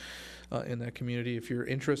nice in that community. If you're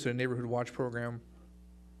interested in Neighborhood Watch program,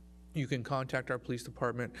 you can contact our police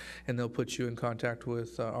department, and they'll put you in contact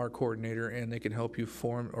with our coordinator, and they can help you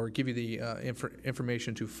form or give you the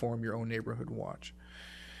information to form your own neighborhood watch.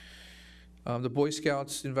 The Boy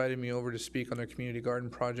Scouts invited me over to speak on their community garden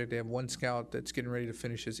project. They have one scout that's getting ready to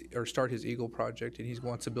finish start his Eagle project, and he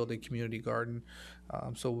wants to build a community garden,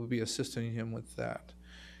 so we'll be assisting him with that.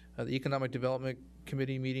 The Economic Development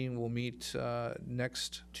Committee meeting will meet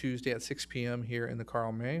next Tuesday at 6 p.m. here in the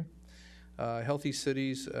Carl May. Healthy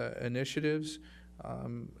Cities initiatives,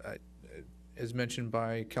 as mentioned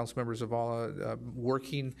by Councilmember Zavala,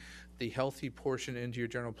 working the healthy portion into your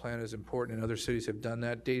general plan is important, and other cities have done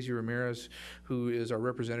that. Daisy Ramirez, who is our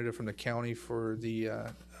representative from the county for the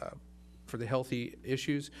healthy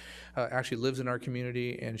issues, actually lives in our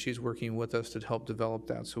community, and she's working with us to help develop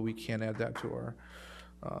that, so we can add that to our,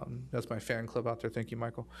 that's my fan club out there. Thank you,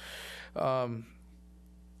 Michael.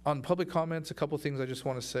 On public comments, a couple things I just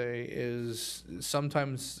want to say is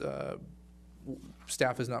sometimes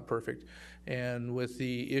staff is not perfect. And with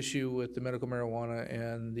the issue with the medical marijuana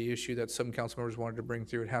and the issue that some council members wanted to bring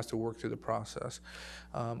through, it has to work through the process.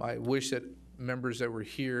 I wish that members that were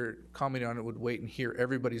here commenting on it would wait and hear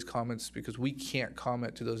everybody's comments, because we can't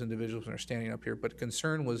comment to those individuals when they're standing up here. But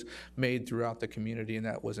concern was made throughout the community, and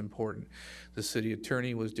that was important. The city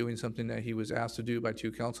attorney was doing something that he was asked to do by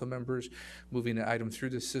 2 council members, moving the item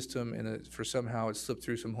through the system, and for somehow it slipped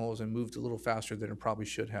through some holes and moved a little faster than it probably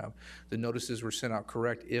should have. The notices were sent out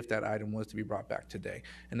correct if that item was to be brought back today,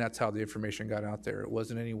 and that's how the information got out there. It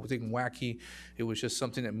wasn't anything wacky. It was just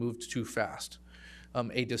something that moved too fast.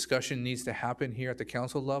 A discussion needs to happen here at the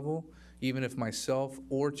council level. Even if myself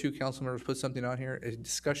or 2 council members put something on here, a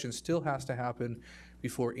discussion still has to happen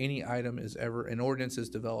before any item is ever, an ordinance is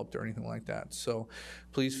developed or anything like that. So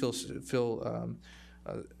please feel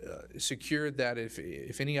secure that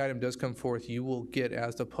if any item does come forth, you will get,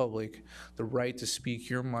 as the public, the right to speak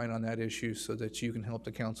your mind on that issue so that you can help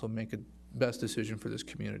the council make a best decision for this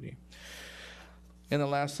community. And then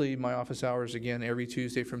lastly, my office hours, again, every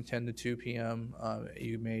Tuesday from 10 to 2 p.m.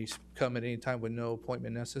 You may come at any time with no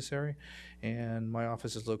appointment necessary. And my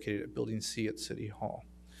office is located at Building C at City Hall.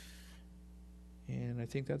 And I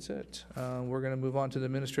think that's it. We're going to move on to the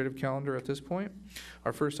administrative calendar at this point.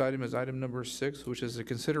 Our first item is item number 6, which is the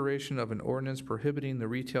consideration of an ordinance prohibiting the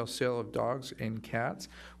retail sale of dogs and cats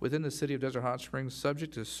within the city of Desert Hot Springs,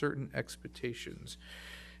 subject to certain expectations.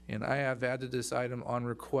 And I have added this item on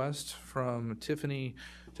request from Tiffany.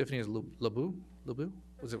 Tiffany is LeBeau?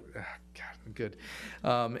 Was it? God, good.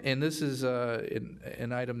 And this is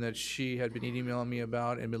an item that she had been emailing me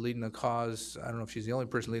about and been leading a cause. I don't know if she's the only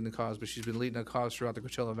person leading the cause, but she's been leading a cause throughout the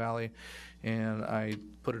Coachella Valley. And I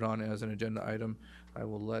put it on as an agenda item. I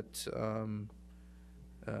will let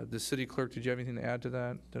the city clerk, did you have anything to add to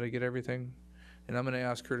that? Did I get everything? And I'm going to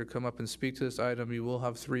ask her to come up and speak to this item. You will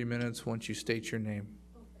have 3 minutes once you state your name.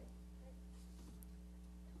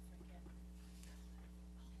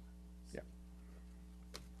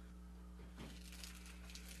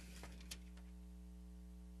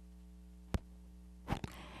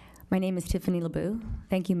 My name is Tiffany LeBeau.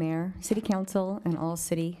 Thank you, Mayor, City Council, and all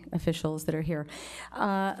city officials that are here.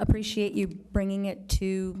 Appreciate you bringing it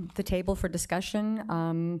to the table for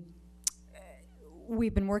discussion.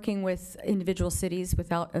 We've been working with individual cities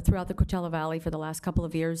throughout the Coachella Valley for the last couple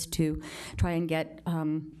of years to try and get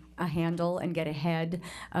a handle and get ahead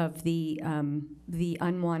of the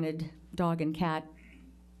unwanted dog and cat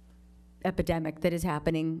epidemic that is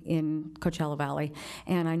happening in Coachella Valley.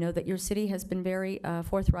 And I know that your city has been very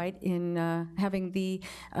forthright in having the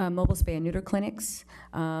mobile spay and neuter clinics.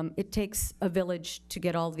 It takes a village to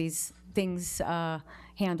get all these things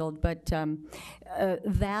handled, but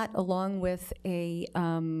that, along with a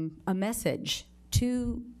message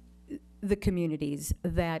to the communities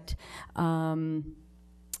that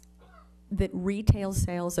that retail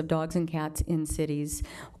sales of dogs and cats in cities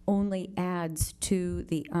only adds to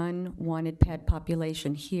the unwanted pet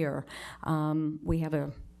population here. We have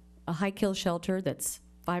a high kill shelter that's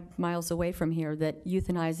 5 miles away from here that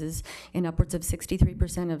euthanizes in upwards of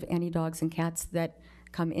 63% of any dogs and cats that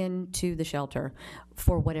come into the shelter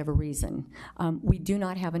for whatever reason. We do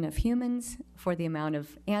not have enough humans for the amount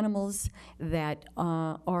of animals that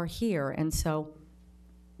are here, and so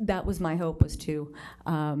that was my hope, was to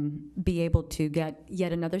be able to get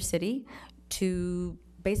yet another city to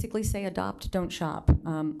basically say adopt, don't shop.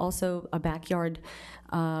 Also, a backyard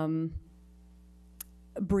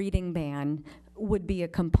breeding ban would be a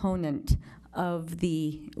component of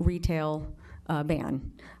the retail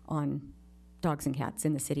ban on dogs and cats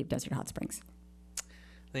in the city of Desert Hot Springs.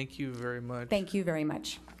 Thank you very much. Thank you very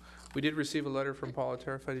much. We did receive a letter from Paula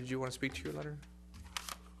Terrified. Did you want to speak to your letter?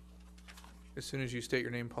 As soon as you state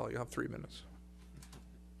your name, Paula, you'll have 3 minutes.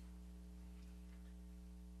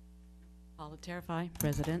 Paula Terrify,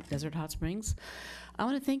 resident, Desert Hot Springs. I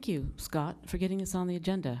want to thank you, Scott, for getting this on the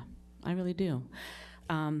agenda. I really do.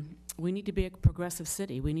 We need to be a progressive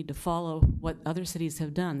city. We need to follow what other cities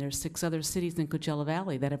have done. There's 6 other cities in Coachella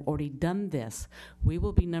Valley that have already done this. We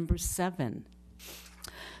will be number 7.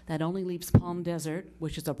 That only leaves Palm Desert,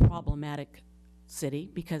 which is a problematic city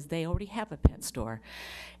because they already have a pet store.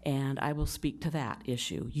 And I will speak to that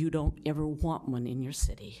issue. You don't ever want one in your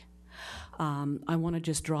city. I want to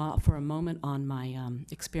just draw for a moment on my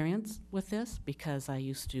experience with this because I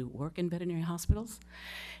used to work in veterinary hospitals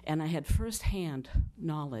and I had firsthand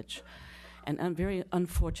knowledge and very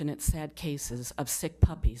unfortunate, sad cases of sick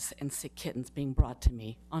puppies and sick kittens being brought to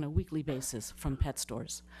me on a weekly basis from pet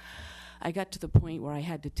stores. I got to the point where I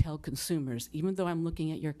had to tell consumers, even though I'm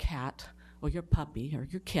looking at your cat or your puppy or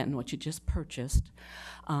your kitten, what you just purchased,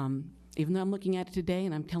 even though I'm looking at it today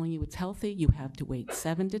and I'm telling you it's healthy, you have to wait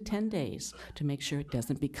 7 to 10 days to make sure it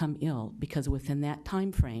doesn't become ill, because within that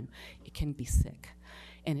time frame, it can be sick.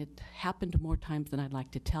 And it happened more times than I'd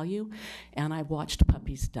like to tell you, and I watched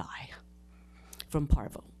puppies die from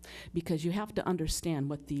parvo, because you have to understand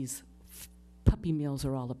what these puppy mills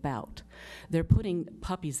are all about. They're putting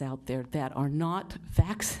puppies out there that are not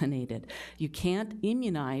vaccinated. You can't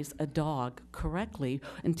immunize a dog correctly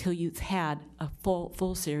until you've had a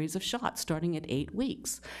full series of shots, starting at 8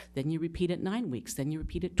 weeks. Then you repeat at 9 weeks. Then you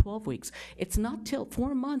repeat at 12 weeks. It's not till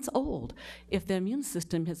 4 months old, if the immune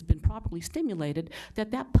system has been properly stimulated,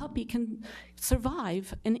 that that puppy can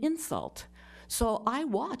survive an insult. So I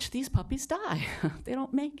watch these puppies die. They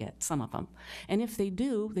don't make it, some of them. And if they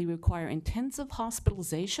do, they require intensive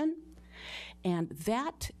hospitalization. And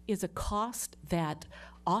that is a cost that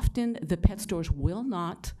often the pet stores will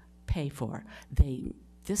not pay for.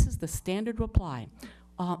 This is the standard reply.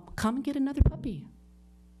 Come and get another puppy.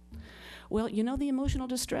 Well, you know the emotional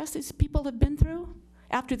distress these people have been through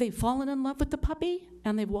after they've fallen in love with the puppy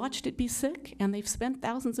and they've watched it be sick and they've spent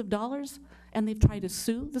thousands of dollars and they've tried to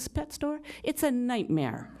sue this pet store. It's a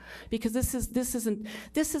nightmare, because this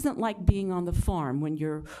isn't like being on the farm when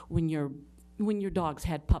your dogs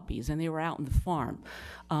had puppies and they were out on the farm.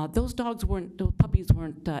 Those puppies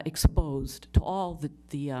weren't exposed to all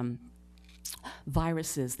the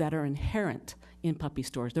viruses that are inherent in puppy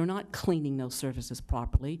stores. They're not cleaning those surfaces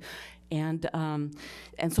properly, and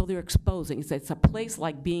so they're exposing. It's a place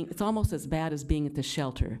like it's almost as bad as being at the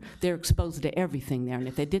shelter. They're exposed to everything there, and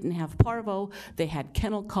if they didn't have parvo, they had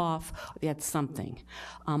kennel cough, they had something.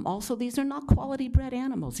 Also, these are not quality bred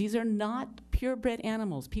animals. These are not purebred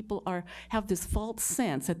animals. People have this false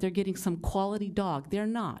sense that they're getting some quality dog. They're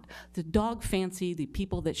not. The dog fancy, the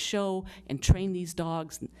people that show and train these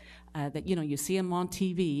dogs, that you see them on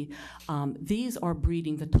TV, these are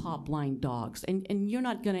breeding the top line dogs, and you're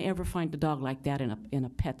not going to ever find a dog like that in a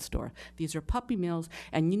pet store. These are puppy mills,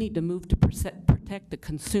 and you need to move to protect the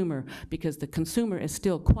consumer, because the consumer is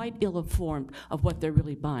still quite ill-informed of what they're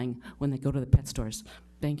really buying when they go to the pet stores.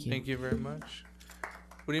 Thank you. Thank you very much.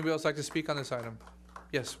 Would anybody else like to speak on this item?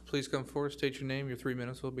 Yes, please come forward, state your name. Your 3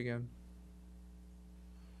 minutes will begin.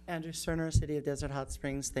 Andrew Cerner, City of Desert Hot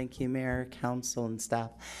Springs. Thank you, Mayor, Council, and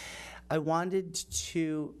staff. I wanted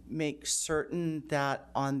to make certain that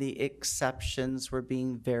on the exceptions we're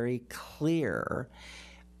being very clear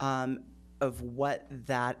of what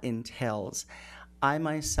that entails. I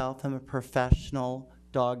myself am a professional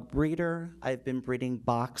dog breeder. I've been breeding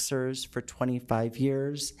boxers for 25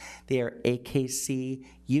 years. They are AKC,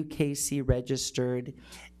 UKC registered,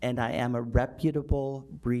 and I am a reputable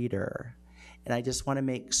breeder. And I just want to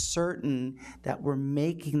make certain that we're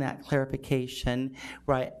making that clarification,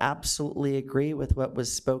 where I absolutely agree with what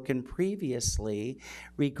was spoken previously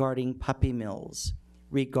regarding puppy mills.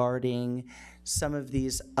 regarding some of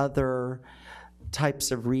these other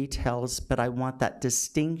types of retails, but I want that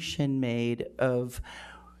distinction made of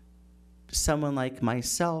someone like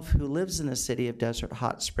myself who lives in the city of Desert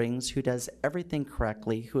Hot Springs, who does everything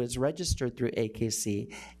correctly, who is registered through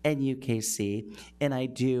AKC and UKC, and I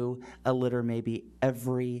do a litter maybe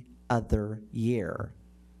every other year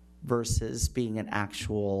versus being an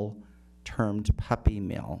actual termed puppy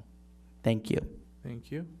mill. Thank you.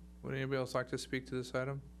 Thank you. Would anybody else like to speak to this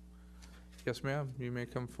item? Yes, ma'am. You may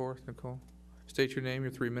come forth, Nicole. State your name.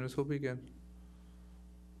 Your 3 minutes will begin.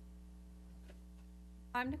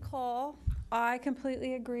 I'm Nicole. I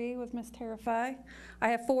completely agree with Ms. Terrify. I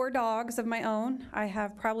have 4 dogs of my own. I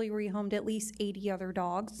have probably rehomed at least 80 other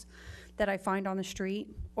dogs that I find on the street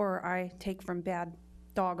or I take from bad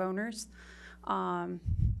dog owners.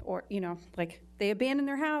 Or, you know, like they abandon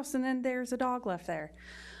their house and then there's a dog left there.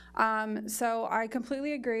 So I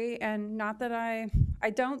completely agree, and not that I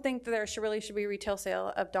don't think that there should be a retail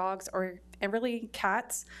sale of dogs and really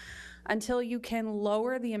cats until you can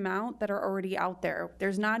lower the amount that are already out there.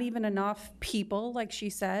 There's not even enough people, like she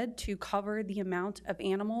said, to cover the amount of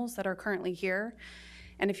animals that are currently here.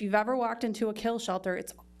 And if you've ever walked into a kill shelter,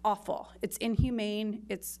 it's awful. It's inhumane.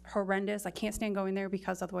 It's horrendous. I can't stand going there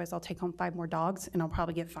because otherwise I'll take home 5 more dogs and I'll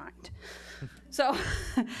probably get fined. So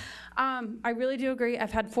I really do agree.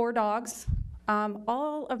 I've had 4 dogs.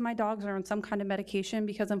 All of my dogs are on some kind of medication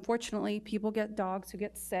because unfortunately people get dogs who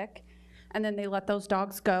get sick and then they let those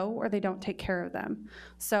dogs go or they don't take care of them.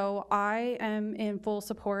 So I am in full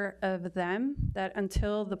support of them that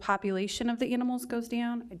until the population of the animals goes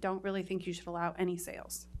down, I don't really think you should allow any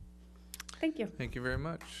sales. Thank you. Thank you very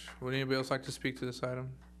much. Would anybody else like to speak to this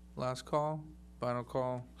item? Last call, final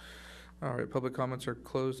call. All right, public comments are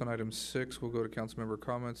closed on item 6. We'll go to council member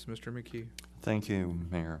comments. Mr. McKee. Thank you,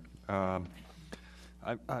 Mayor. I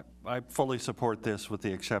fully support this with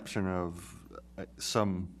the exception of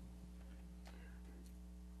some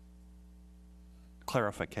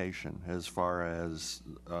clarification as far as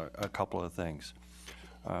a couple of things.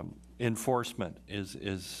 Enforcement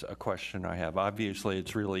is a question I have. Obviously,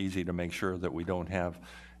 it's really easy to make sure that we don't have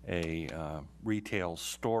a retail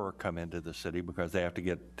store come into the city because they have to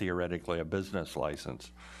get theoretically a business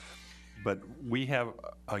license. But we have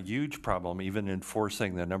a huge problem even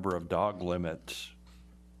enforcing the number of dog limits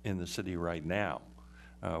in the city right now.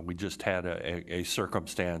 We just had a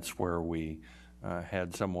circumstance where we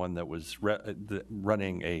had someone that was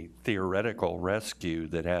running a theoretical rescue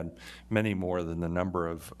that had many more than the number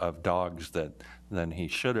of dogs than he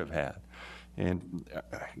should have had. And,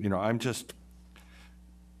 you know, I'm just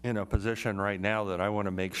in a position right now that I want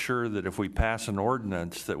to make sure that if we pass an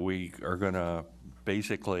ordinance that we are going to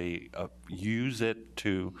basically use it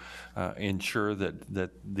to ensure that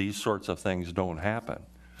these sorts of things don't happen.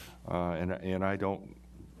 And I don't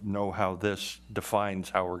know how this defines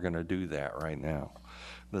how we're going to do that right now.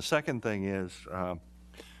 The second thing is,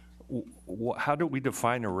 how do we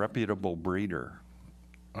define a reputable breeder?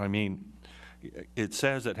 I mean, it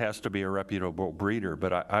says it has to be a reputable breeder,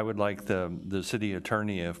 but I would like the city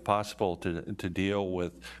attorney, if possible, to deal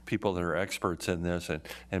with people that are experts in this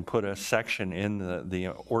and put a section in the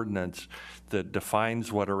ordinance that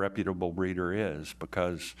defines what a reputable breeder is,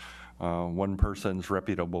 because one person's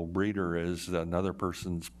reputable breeder is another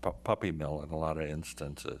person's puppy mill in a lot of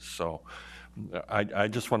instances. So I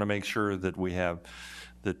just want to make sure that we have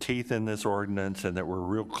the teeth in this ordinance and that we're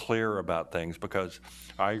real clear about things, because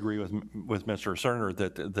I agree with Mr. Cerner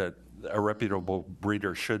that a reputable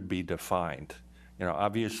breeder should be defined. You know,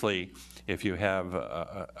 obviously, if you have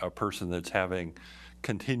a person that's having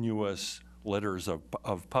continuous litters of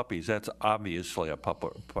puppies, that's obviously a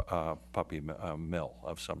puppy mill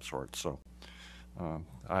of some sort. So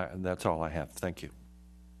that's all I have. Thank you.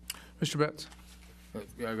 Mr. Betts.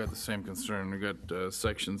 Yeah, I got the same concern. We got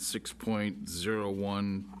section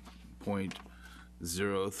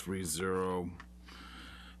 6.01.030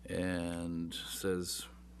 and says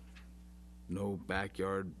no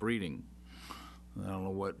backyard breeding. I don't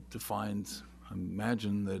know what defines. I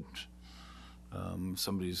imagine that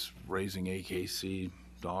somebody's raising AKC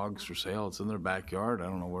dogs for sale. It's in their backyard. I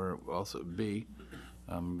don't know where else it would be,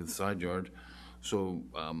 the side yard. So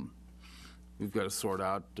we've got to sort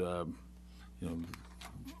out, you know,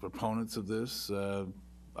 proponents of this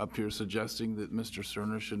up here suggesting that Mr.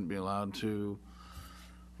 Cerner shouldn't be allowed to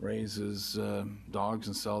raise his dogs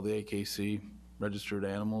and sell the AKC registered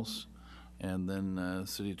animals. And then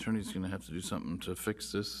city attorney's going to have to do something to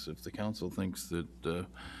fix this if the council thinks that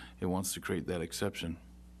it wants to create that exception.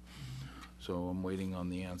 So I'm waiting on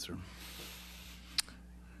the answer.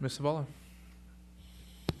 Ms. Zavala.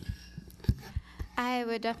 I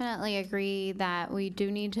would definitely agree that we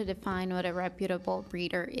do need to define what a reputable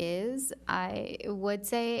breeder is. I would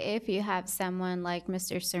say if you have someone like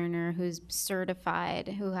Mr. Cerner who's certified,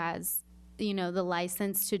 who has the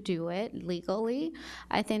license to do it legally,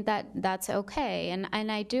 I think that that's okay.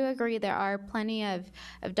 And I do agree there are plenty of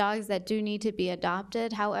dogs that do need to be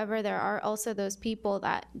adopted. However, there are also those people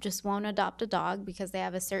that just won't adopt a dog because they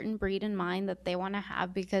have a certain breed in mind that they want to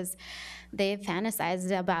have because they've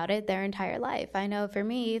fantasized about it their entire life. I know for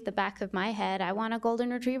me, the back of my head, I want a golden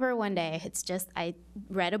retriever one day. It's just, I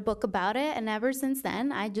read a book about it, and ever since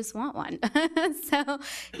then, I just want one. So,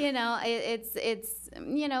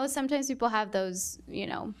 it's sometimes people have those,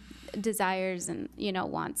 desires and,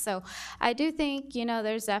 wants. So I do think,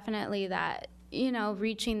 there's definitely that,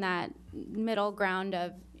 reaching that middle ground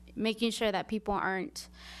of making sure that people aren't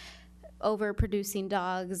overproducing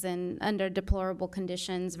dogs and under deplorable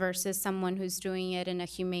conditions versus someone who's doing it in a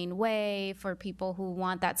humane way for people who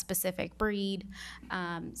want that specific breed.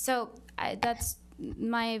 That's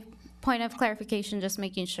my point of clarification, just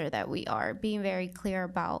making sure that we are being very clear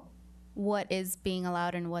about what is being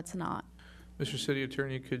allowed and what's not. Mr. City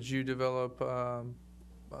Attorney, could you develop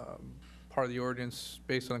part of the ordinance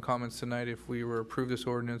based on the comments tonight if we were to approve this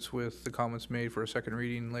ordinance with the comments made for a second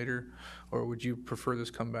reading later? Or would you prefer this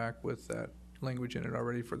come back with that language in it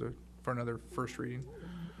already for another first reading?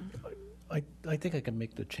 I think I can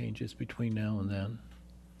make the changes between now and then.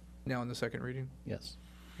 Now in the second reading? Yes.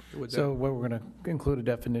 So we're going to include a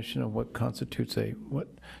definition of what constitutes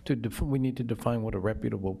we need to define what a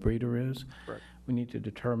reputable breeder is. Correct. We need to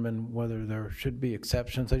determine whether there should be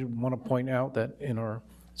exceptions. I want to point out that in our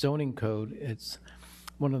zoning code, it's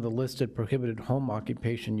one of the listed prohibited home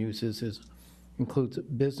occupation uses includes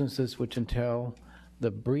businesses which entail the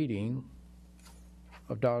breeding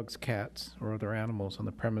of dogs, cats, or other animals on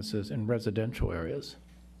the premises in residential areas.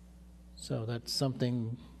 So that's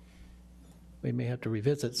something we may have to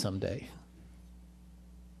revisit someday.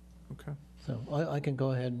 Okay. So I can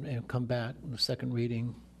go ahead and come back in the second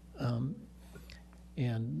reading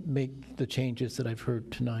and make the changes that I've heard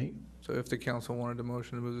tonight. So if the council wanted a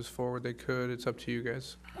motion to move this forward, they could. It's up to you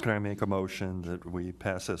guys. Can I make a motion that we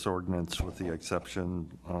pass this ordinance with the exception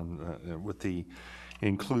with the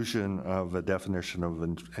inclusion of a definition of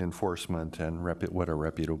enforcement and what a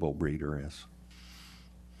reputable breeder is?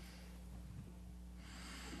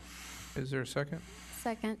 Is there a second?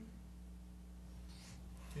 Second.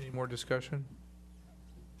 Any more discussion?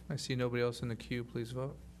 I see nobody else in the queue. Please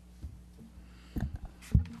vote.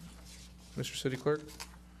 Mr. City Clerk?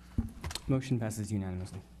 Motion passes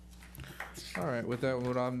unanimously. All right, with that, we'll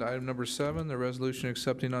move on to item number 7, the resolution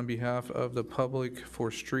accepting on behalf of the public for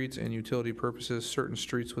streets and utility purposes certain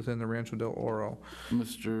streets within the Rancho del Oro.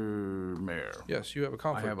 Mr. Mayor. Yes, you have a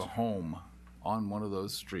conflict. I have a home on one of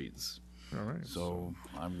those streets. All right. So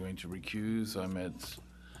I'm going to recuse. I'm at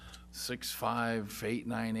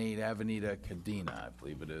 65898 Avenida Cadena, I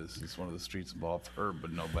believe it is. It's one of the streets involved. Herb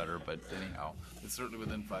would know better, but anyhow, it's certainly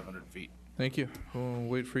within 500 feet. Thank you. We'll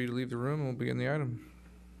wait for you to leave the room and we'll begin the item.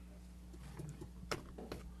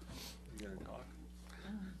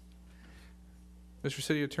 Mr.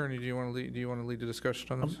 City Attorney, do you want to lead the discussion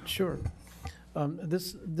on this? Sure.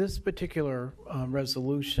 This particular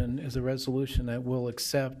resolution is a resolution that will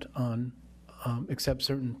accept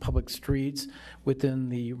certain public streets within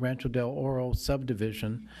the Rancho del Oro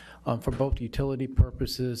subdivision for both utility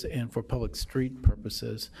purposes and for public street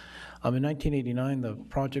purposes. In 1989, the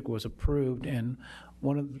project was approved, and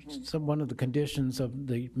one of the conditions of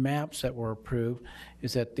the maps that were approved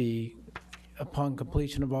is that upon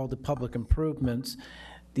completion of all the public improvements,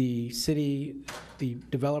 the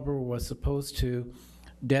developer was supposed to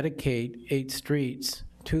dedicate 8 streets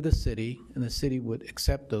to the city, and the city would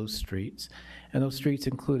accept those streets. And those streets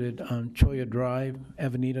included Cholla Drive,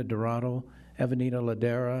 Avenida Dorado, Avenida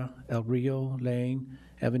Ladera, El Rio Lane,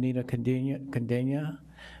 Avenida Cadena,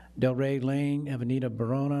 Del Rey Lane, Avenida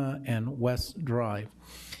Barona, and West Drive.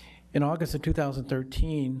 In August of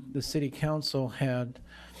 2013, the City Council had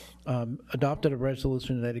adopted a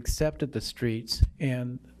resolution that accepted the streets,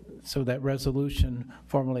 and so that resolution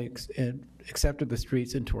formally accepted the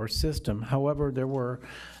streets into our system. However, there were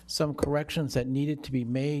some corrections that needed to be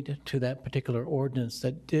made to that particular ordinance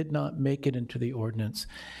that did not make it into the ordinance.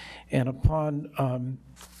 And upon,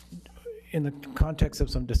 in the context of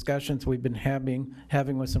some discussions we've been having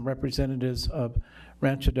with some representatives of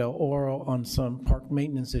Rancho del Oro on some park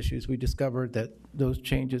maintenance issues, we discovered that those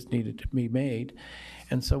changes needed to be made.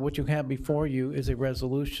 And so what you have before you is a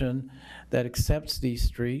resolution that accepts these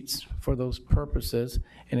streets for those purposes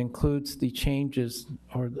and includes the changes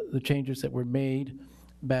or the changes that were made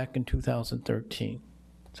back in 2013.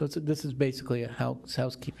 So this is basically a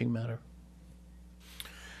housekeeping matter.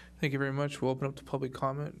 Thank you very much. We'll open up to public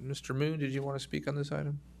comment. Mr. Moon, did you want to speak on this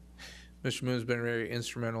item? Mr. Moon's been very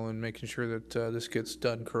instrumental in making sure that this gets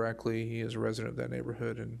done correctly. He is a resident of that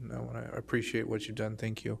neighborhood, and I want to appreciate what you've done.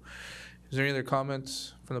 Thank you. Is there any other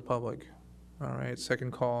comments from the public? All right,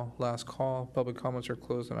 second call, last call. Public comments are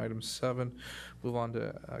closed on item 7. Move on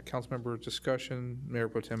to council member discussion. Mayor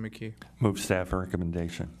Pro Tem McKee. Move staff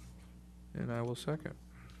recommendation. And I will second.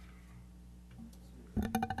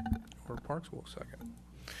 Or Parks will second.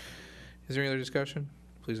 Is there any other discussion?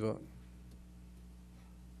 Please vote.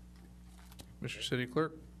 Mr. City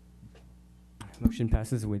Clerk, Motion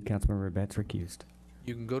passes with Councilmember Betts recused.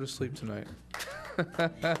 you can go to sleep tonight.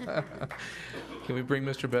 Can we bring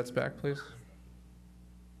Mr. Betts back, please?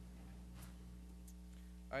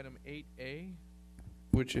 Item 8A,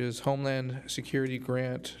 which is Homeland Security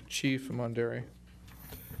Grant, Chief Monderi.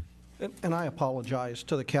 And I apologize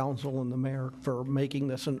to the council and the mayor for making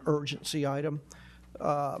this an urgency item.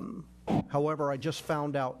 However, I just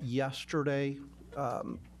found out yesterday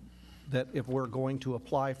that if we're going to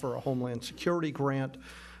apply for a Homeland Security grant,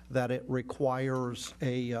 that it requires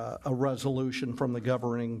a resolution from the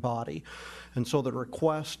governing body. And so the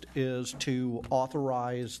request is to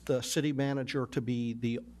authorize the city manager to be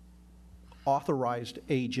the authorized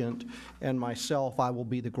agent, and myself, I will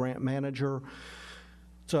be the grant manager.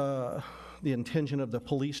 It's the intention of the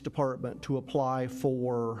police department to apply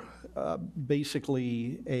for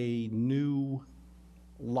basically a new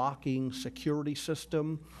locking security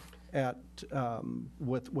system at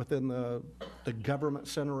within the government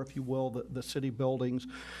center, if you will, the city buildings,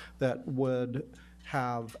 that would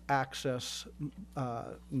have access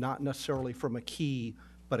not necessarily from a key,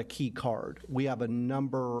 but a key card. We have a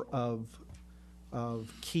number of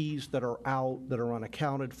keys that are out, that are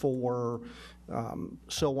unaccounted for,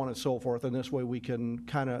 so on and so forth. And this way we can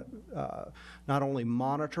kind of not only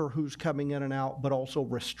monitor who's coming in and out, but also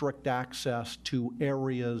restrict access to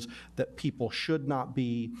areas that people should not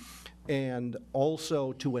be, and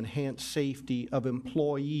also to enhance safety of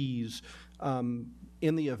employees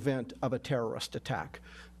in the event of a terrorist attack.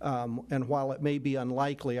 And while it may be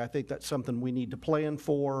unlikely, I think that's something we need to plan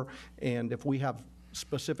for. And if we have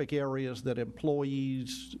specific areas that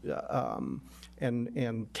employees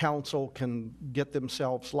and council can get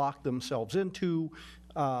themselves, lock themselves into,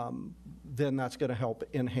 then that's going to help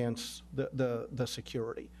enhance the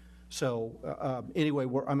security. So anyway,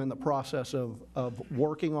 I'm in the process of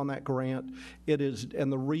working on that grant. It is, and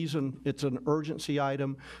the reason it's an urgency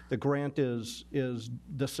item, the grant is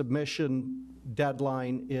the submission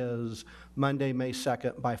deadline is Monday, May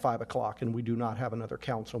 2nd by 5 o'clock, and we do not have another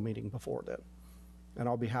council meeting before then. And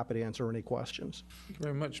I'll be happy to answer any questions. Thank you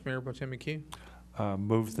very much, Mayor Pro Tem McKee.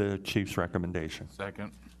 Move the chief's recommendation.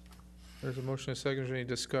 Second. There's a motion and a second. Is there any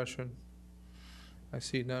discussion? I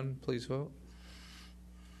see none. Please vote.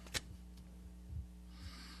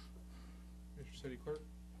 Mr. City Clerk.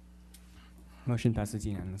 Motion passes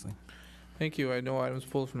unanimously. Thank you. I know items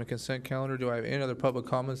pulled from the consent calendar. Do I have any other public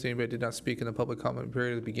comments? Anybody did not speak in the public comment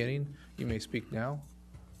period at the beginning? You may speak now.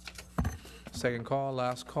 Second call,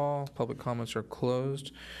 last call. Public comments are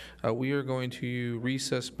closed. We are going to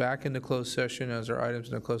recess back into closed session as our items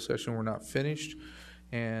in the closed session were not finished.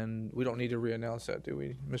 And we don't need to reannounce that, do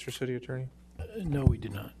we, Mr. City Attorney? No, we do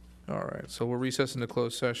not. All right, so we'll recess into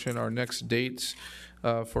closed session. Our next dates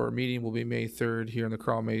for our meeting will be May 3rd here in the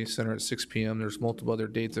Carl May Center at 6 p.m. There's multiple other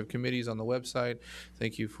dates of committees on the website.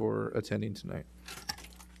 Thank you for attending tonight.